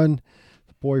run.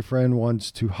 The boyfriend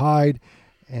wants to hide.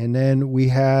 And then we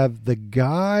have the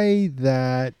guy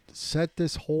that set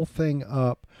this whole thing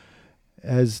up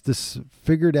as this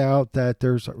figured out that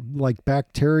there's like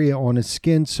bacteria on his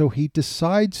skin. So he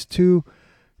decides to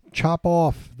chop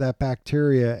off that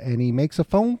bacteria, and he makes a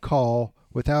phone call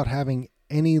without having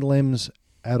any limbs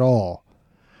at all.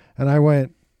 And I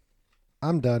went,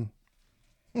 I'm done.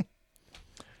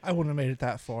 I wouldn't have made it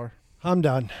that far. I'm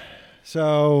done.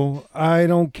 So I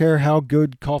don't care how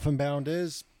good Coffin Bound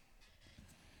is.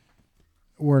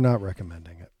 We're not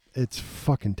recommending it. It's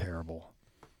fucking terrible.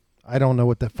 I don't know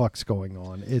what the fuck's going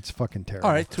on. It's fucking terrible.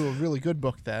 All right, to a really good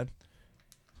book then.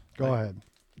 Go ahead.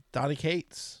 Donny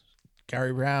Cates,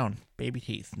 Gary Brown, Baby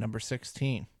Teeth, number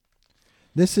 16.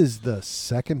 This is the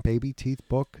second Baby Teeth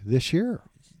book this year.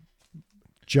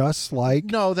 Just like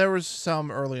No, there was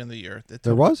some early in the year.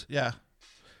 there was? Yeah.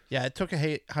 Yeah, it took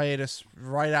a hiatus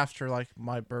right after like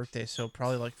my birthday, so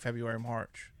probably like February,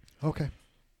 March. Okay.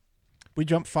 We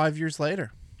jumped 5 years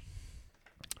later.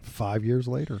 5 years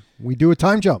later. We do a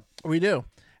time jump. We do.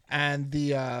 And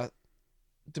the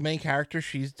main character,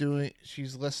 she's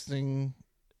listening,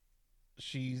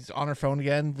 she's on her phone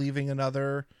again, leaving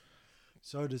another.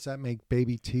 So does that make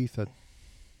Baby Teeth a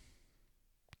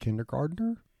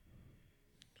kindergartner?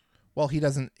 Well, he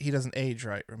doesn't age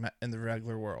right in the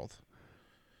regular world.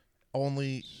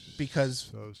 Only because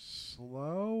So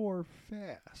slow or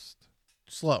fast?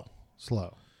 slow.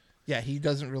 Slow. Yeah, he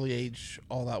doesn't really age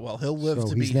all that well. He'll live So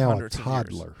to he's be now a hundreds of years.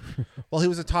 toddler. Well, he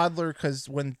was a toddler because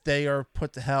when they are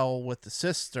put to hell with the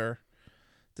sister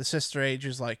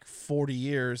ages like 40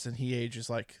 years and he ages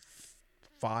like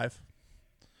 5.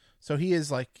 So he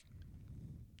is like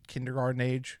kindergarten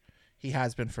age. He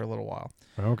has been for a little while.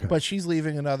 Okay. But she's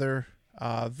leaving another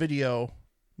video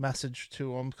message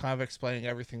to him, kind of explaining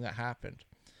everything that happened.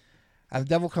 And the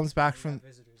devil comes back from...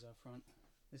 visitors up front.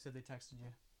 They said they texted you.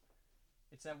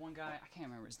 It's that one guy. I can't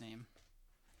remember his name.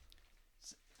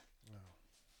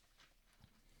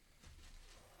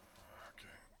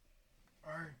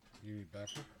 You need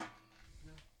backup?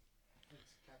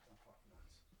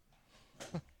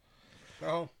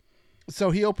 No.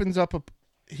 So he opens up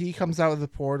he comes out of the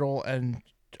portal and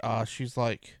she's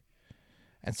like,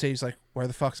 and Sadie's like, where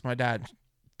the fuck's my dad?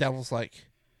 Devil's like,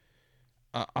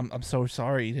 I'm so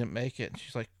sorry you didn't make it. And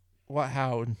she's like, what,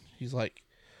 how? And he's like,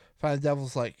 finally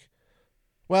Devil's like,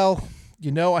 well,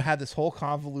 I had this whole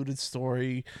convoluted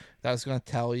story that I was going to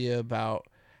tell you about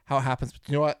how it happens. But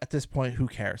you know what? At this point, who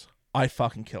cares? I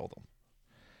fucking killed him.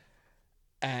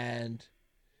 And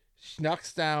she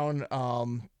knocks down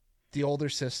the older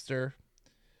sister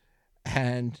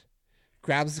and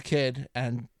grabs the kid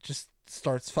and just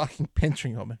starts fucking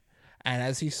pinching him. And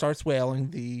as he starts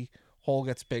wailing, the hole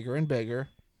gets bigger and bigger.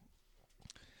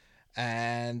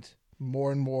 And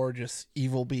more just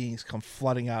evil beings come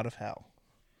flooding out of hell.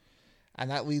 And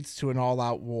that leads to an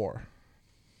all-out war.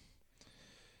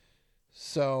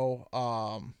 So,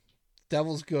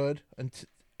 Devil's good,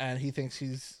 and he thinks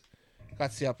he's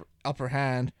got the upper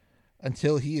hand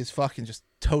until he is fucking just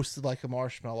toasted like a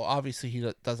marshmallow. Obviously,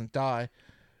 he doesn't die.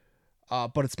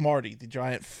 But it's Marty, the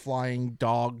giant flying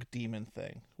dog demon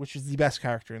thing, which is the best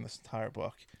character in this entire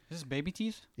book. This is Baby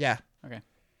Teeth? Yeah. Okay.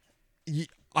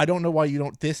 I don't know why you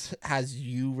don't. This has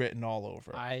you written all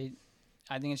over. I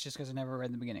think it's just because I never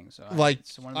read the beginning. So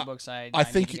it's one of the books I need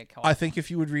to get caught I up think on.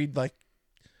 if you would read like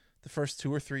the first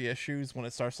 2 or 3 issues when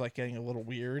it starts like getting a little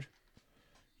weird,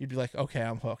 you'd be like, okay,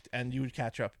 I'm hooked, and you would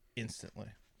catch up instantly.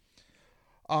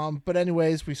 But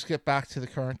anyways, we skip back to the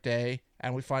current day,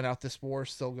 and we find out this war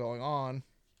is still going on.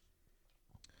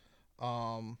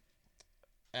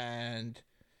 And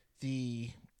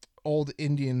the old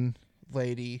Indian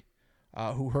lady,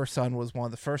 who her son was one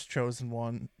of the first chosen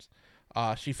ones,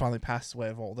 she finally passed away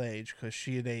of old age because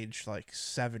she had aged like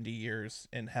 70 years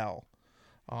in hell.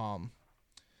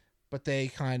 But they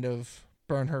kind of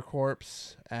burn her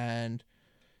corpse, and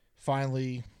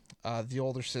finally, the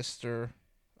older sister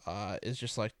is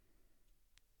just like,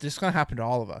 this is going to happen to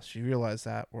all of us. You realize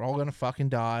that. We're all going to fucking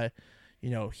die.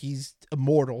 He's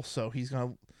immortal, so he's going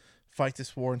to fight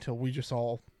this war until we just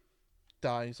all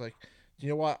die. He's like, you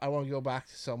know what? I want to go back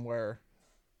to somewhere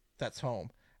that's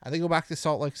home. And they go back to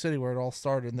Salt Lake City where it all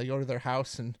started, and they go to their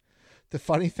house. And the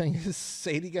funny thing is,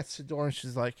 Sadie gets to the door and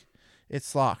she's like,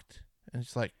 it's locked. And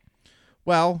she's like,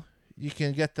 well, you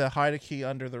can get the hide key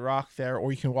under the rock there,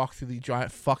 or you can walk through the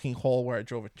giant fucking hole where I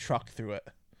drove a truck through it.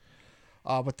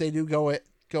 But they do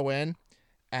go in,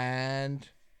 and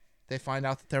they find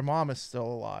out that their mom is still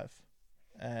alive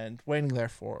and waiting there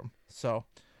for them. So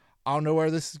I don't know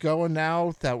where this is going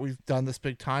now that we've done this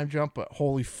big time jump, but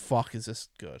holy fuck is this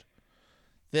good.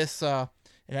 This, in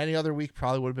any other week,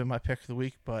 probably would have been my pick of the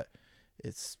week, but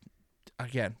it's,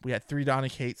 again, we had 3 Donny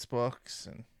Cates books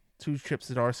and 2 Chip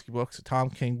Zdarsky books, a Tom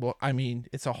King book. I mean,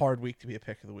 it's a hard week to be a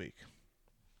pick of the week.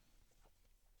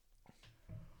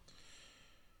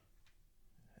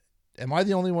 Am I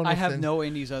the only one? I have no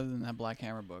indies other than that Black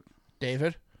Hammer book.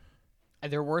 David?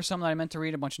 There were some that I meant to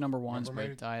read, a bunch of number ones,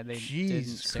 Remember but they didn't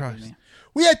Jesus stick Christ. with me.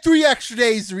 We had 3 extra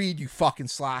days to read, you fucking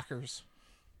slackers.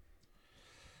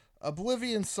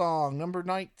 Oblivion Song, number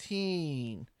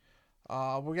 19.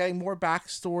 We're getting more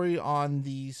backstory on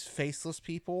these faceless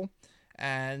people,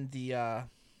 and they're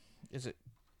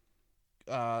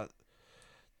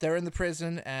in the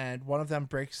prison, and one of them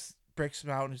breaks them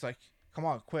out, and he's like, come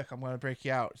on, quick, I'm going to break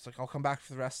you out. It's like, I'll come back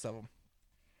for the rest of them.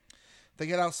 They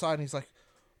get outside, and he's like,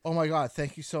 oh my God,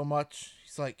 thank you so much.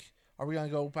 He's like, are we going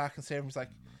to go back and save him? He's like,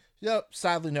 yep,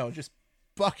 sadly no. Just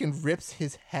fucking rips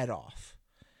his head off.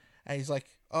 And he's like,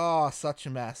 oh, such a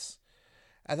mess.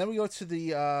 And then we go to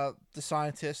the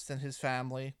scientist and his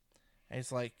family. And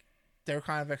he's like, they're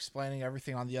kind of explaining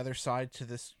everything on the other side to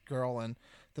this girl. And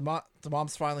the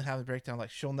mom's finally having a breakdown.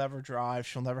 Like, she'll never drive.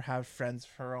 She'll never have friends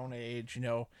of her own age. You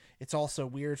know, it's all so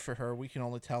weird for her. We can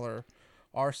only tell her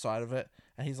our side of it.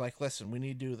 And he's like, listen, we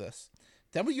need to do this.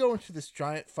 Then we go into this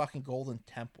giant fucking golden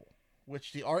temple,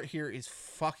 which the art here is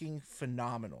fucking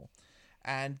phenomenal.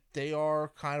 And they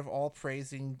are kind of all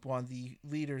praising one of the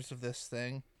leaders of this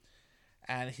thing.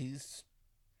 And he's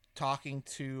talking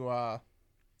to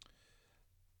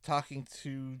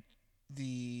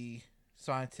the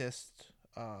scientist,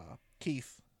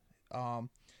 Keith. And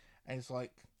he's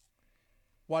like,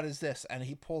 what is this? And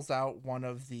he pulls out one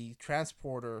of the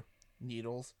transporter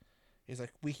needles. He's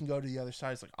like, we can go to the other side.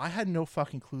 He's like, I had no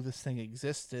fucking clue this thing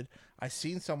existed. I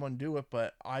seen someone do it,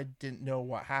 but I didn't know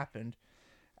what happened.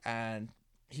 And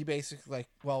he basically like,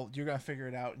 well, you're going to figure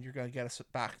it out and you're going to get us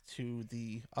back to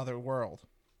the other world.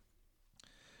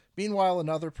 Meanwhile,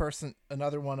 another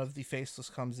one of the faceless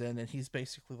comes in, and he's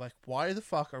basically like, why the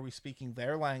fuck are we speaking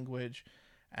their language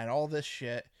and all this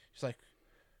shit? He's like,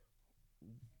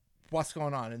 what's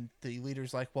going on? And the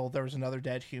leader's like, well, there was another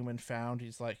dead human found.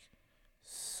 He's like,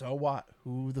 so what?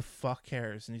 Who the fuck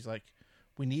cares? And he's like,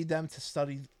 we need them to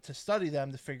study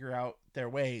them to figure out their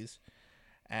ways.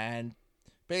 And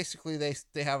basically they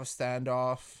have a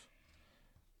standoff,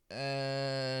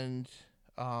 and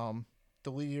the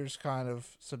leader's kind of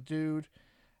subdued,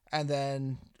 and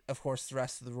then of course the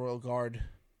rest of the Royal Guard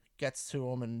gets to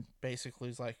him and basically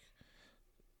is like,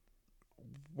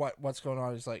 what's going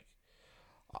on? He's like,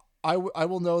 I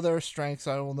will know their strengths,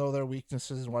 I will know their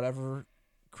weaknesses, and whatever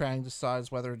Krang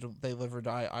decides whether they live or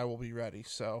die, I will be ready.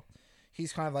 So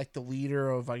he's kind of like the leader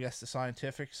of, I guess, the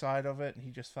scientific side of it, and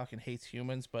he just fucking hates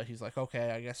humans, but he's like,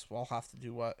 okay, I guess we'll have to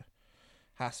do what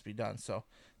has to be done. So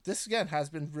this, again, has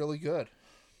been really good.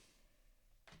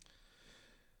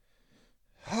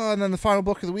 And then the final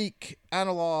book of the week,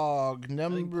 Analog,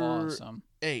 number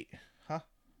 8. Huh?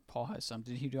 Paul has some.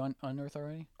 Did he do Unearth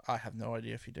already? I have no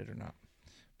idea if he did or not.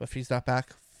 But if he's not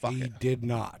back, fuck He it. did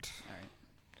not.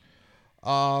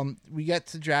 All right. We get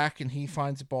to Jack, and he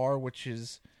finds a bar, which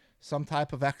is some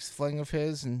type of ex-fling of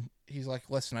his, and he's like,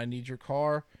 listen, I need your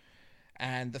car.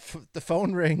 And the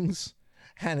phone rings,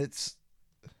 and it's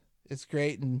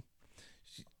great, and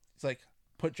it's like,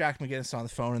 put Jack McGinnis on the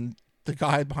phone, and the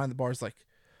guy behind the bar is like,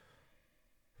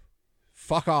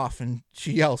 fuck off, and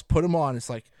she yells, put him on. It's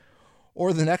like,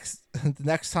 or the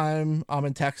next time I'm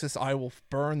in Texas, I will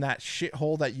burn that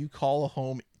shithole that you call a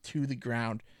home to the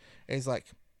ground. And he's like,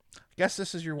 I guess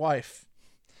this is your wife.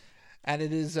 And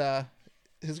it is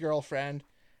his girlfriend,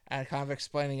 and kind of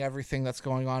explaining everything that's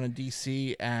going on in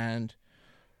DC and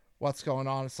what's going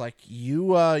on. It's like,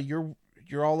 you're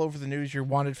all over the news. You're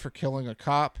wanted for killing a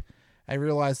cop. I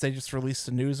realize they just released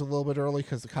the news a little bit early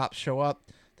because the cops show up.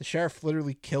 The sheriff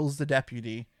literally kills the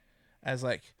deputy as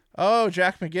like, oh,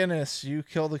 Jack McGinnis, you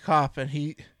killed the cop. And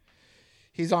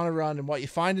he's on a run. And what you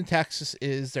find in Texas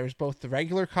is there's both the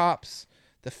regular cops,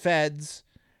 the feds,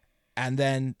 and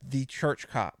then the church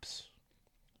cops,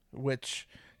 which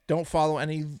don't follow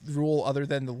any rule other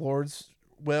than the Lord's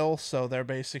will, so they're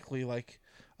basically like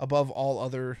above all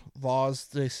other laws.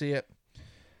 They see it,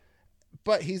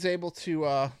 but he's able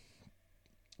to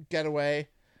get away.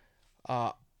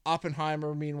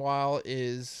 Oppenheimer, meanwhile,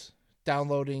 is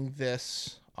downloading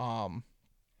this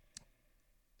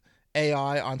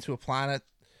AI onto a planet,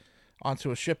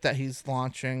 onto a ship that he's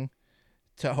launching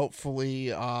to hopefully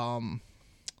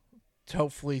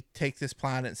take this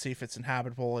planet and see if it's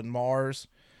inhabitable in Mars.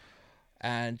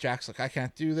 And Jack's like, I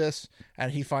can't do this.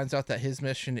 And he finds out that his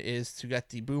mission is to get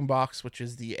the boombox, which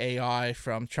is the AI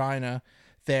from China,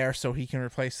 there so he can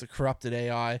replace the corrupted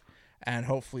AI. And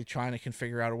hopefully China can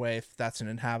figure out a way if that's an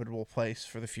inhabitable place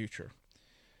for the future.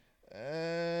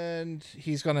 And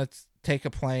he's going to take a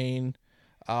plane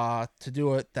to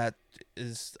do it that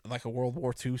is like a World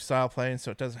War II style plane,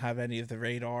 so it doesn't have any of the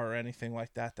radar or anything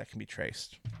like that can be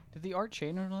traced. Did the art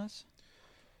change on this?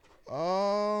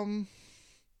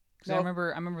 No. I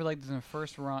remember like the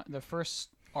first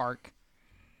arc,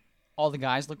 all the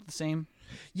guys looked the same.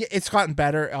 Yeah, it's gotten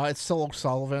better. It's still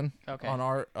Sullivan Okay. on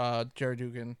art. Jared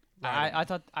Dugan. I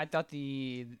thought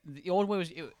the old way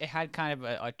was it had kind of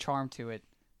a charm to it,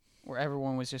 where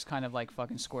everyone was just kind of like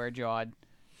fucking square jawed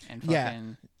and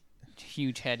fucking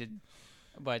huge headed.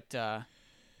 But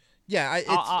yeah,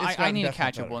 I need to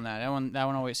catch up on that. That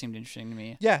one always seemed interesting to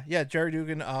me. Yeah, Jared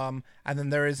Dugan. And then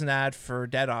there is an ad for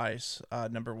Dead Eyes,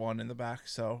 #1 in the back.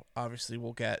 So obviously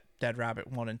we'll get Dead Rabbit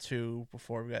 1 and 2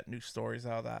 before we get new stories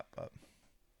out of that. But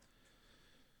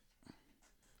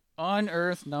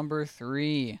Unearth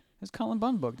 #3. This is Cullen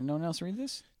Bunn book. Did no one else read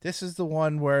this? this is the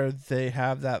one where they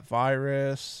have that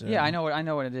virus. Yeah, I know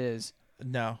what it is.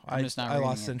 No, I'm just not I reading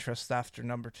lost it. interest after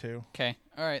 #2. Okay.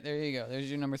 All right. There you go. There's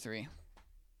your #3.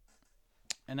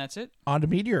 And that's it. On to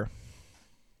Meteor.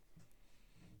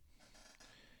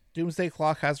 Doomsday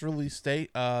Clock has release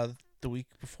date the week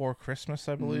before Christmas,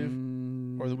 I believe,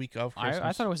 or the week of Christmas.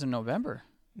 I thought it was in November.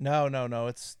 No,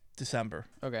 it's December.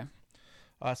 Okay.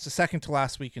 It's the second to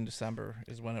last week in December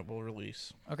is when it will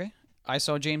release. Okay. I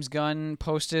saw James Gunn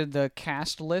posted the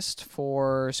cast list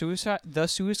for the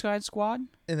Suicide Squad.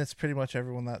 And it's pretty much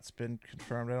everyone that's been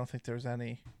confirmed. I don't think there's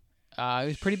any. It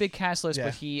was a pretty big cast list, Yeah.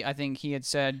 but I think he had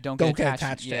said don't Get get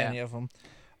attached to any of them.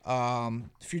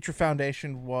 Future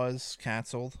Foundation was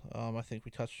canceled. I think we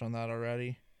touched on that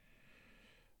already.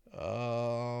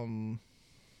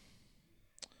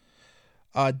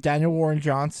 Daniel Warren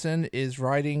Johnson is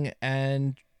writing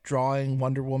and drawing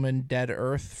Wonder Woman Dead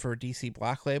Earth for DC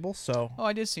Black Label. So Oh,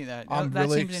 I did see that. I'm That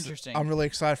really seems interesting. I'm really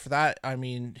excited for that. I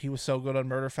mean, he was so good on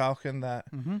Murder Falcon that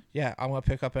yeah, I'm gonna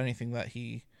pick up anything that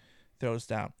he throws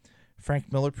down.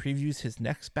 Frank Miller previews his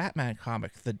next Batman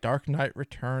comic, The Dark Knight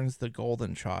Returns: The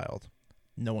Golden Child.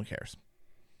 No one cares.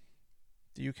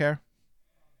 Do you care?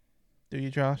 Do you,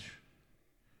 Josh?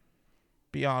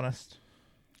 Be honest.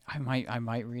 I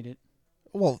might read it.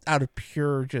 Well, out of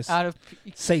pure just Out of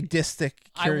sadistic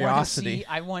curiosity.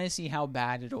 I want to see how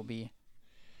bad it'll be.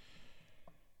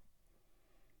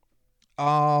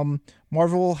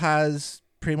 Marvel has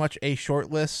pretty much a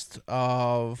short list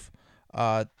of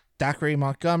Dacre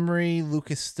Montgomery,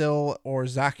 Lucas Still, or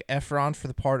Zac Efron for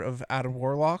the part of Adam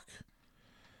Warlock.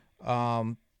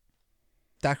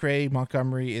 Dacre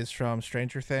Montgomery is from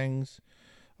Stranger Things.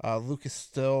 Lucas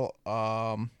Still,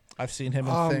 I've seen him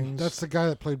in things. That's the guy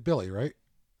that played Billy, right?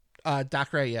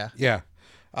 Dacre, yeah. Yeah.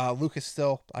 Lucas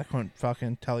Still, I couldn't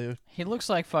fucking tell you. He looks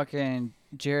like fucking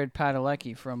Jared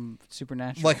Padalecki from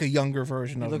Supernatural. Like a younger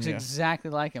version he of looks him.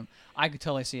 exactly like him. I could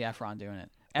totally see Efron doing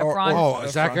it. Or- Efron. Oh,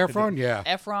 Zac Efron could Efron? Yeah.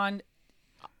 Efron.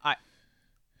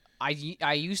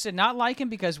 I used to not like him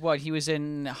because he was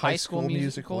in High School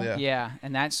Musical, yeah.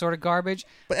 and that sort of garbage.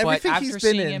 But everything after he's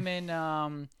been seeing in- him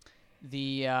in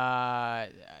the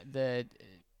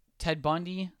Ted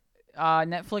Bundy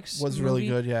Netflix Was really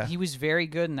movie, good, yeah. he was very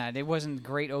good in that. It wasn't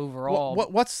great overall.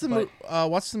 What's the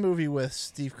movie with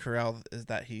Steve Carell?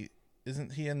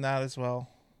 Isn't he in that as well?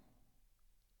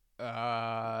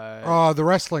 The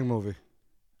wrestling movie.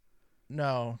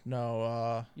 No.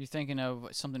 You're thinking of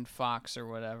something Fox or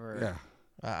whatever.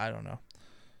 Yeah. I don't know.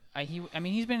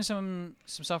 He's been in some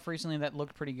stuff recently that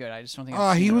looked pretty good. I just don't think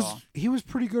I've seen it all. He was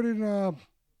pretty good in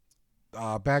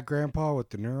Bad Grandpa with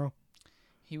De Niro.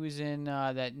 He was in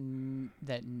that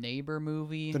Neighbor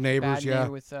movie. The Neighbors, Bad yeah.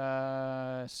 Neighbor with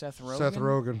Seth Rogen. Seth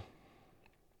Rogen.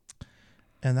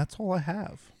 And that's all I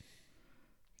have.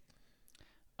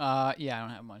 Yeah, I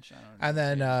don't have much. I don't And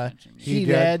then He He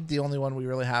Dead. Dead. The only one we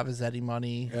really have is Eddie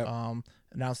Money. Yep.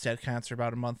 Announced he had cancer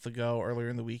about a month ago. Earlier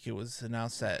in the week, it was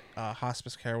announced that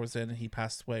hospice care was in, and he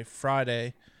passed away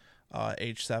Friday,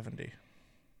 age 70.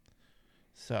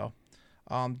 So,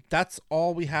 That's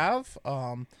all we have.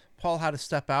 Paul had to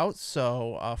step out,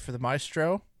 so for the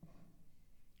Maestro,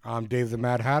 I'm Dave the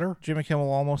Mad Hatter. Jimmy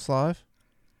Kimmel Almost Live.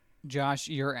 Josh,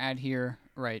 you're at here,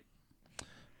 right?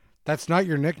 That's not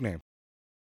your nickname.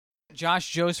 Josh,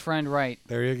 Joe's friend, right?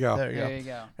 There you go. There you There go. you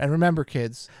go. And remember,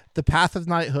 kids, the path of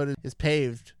knighthood is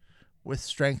paved with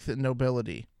strength and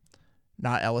nobility,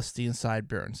 not LSD and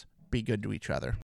sideburns. Be good to each other.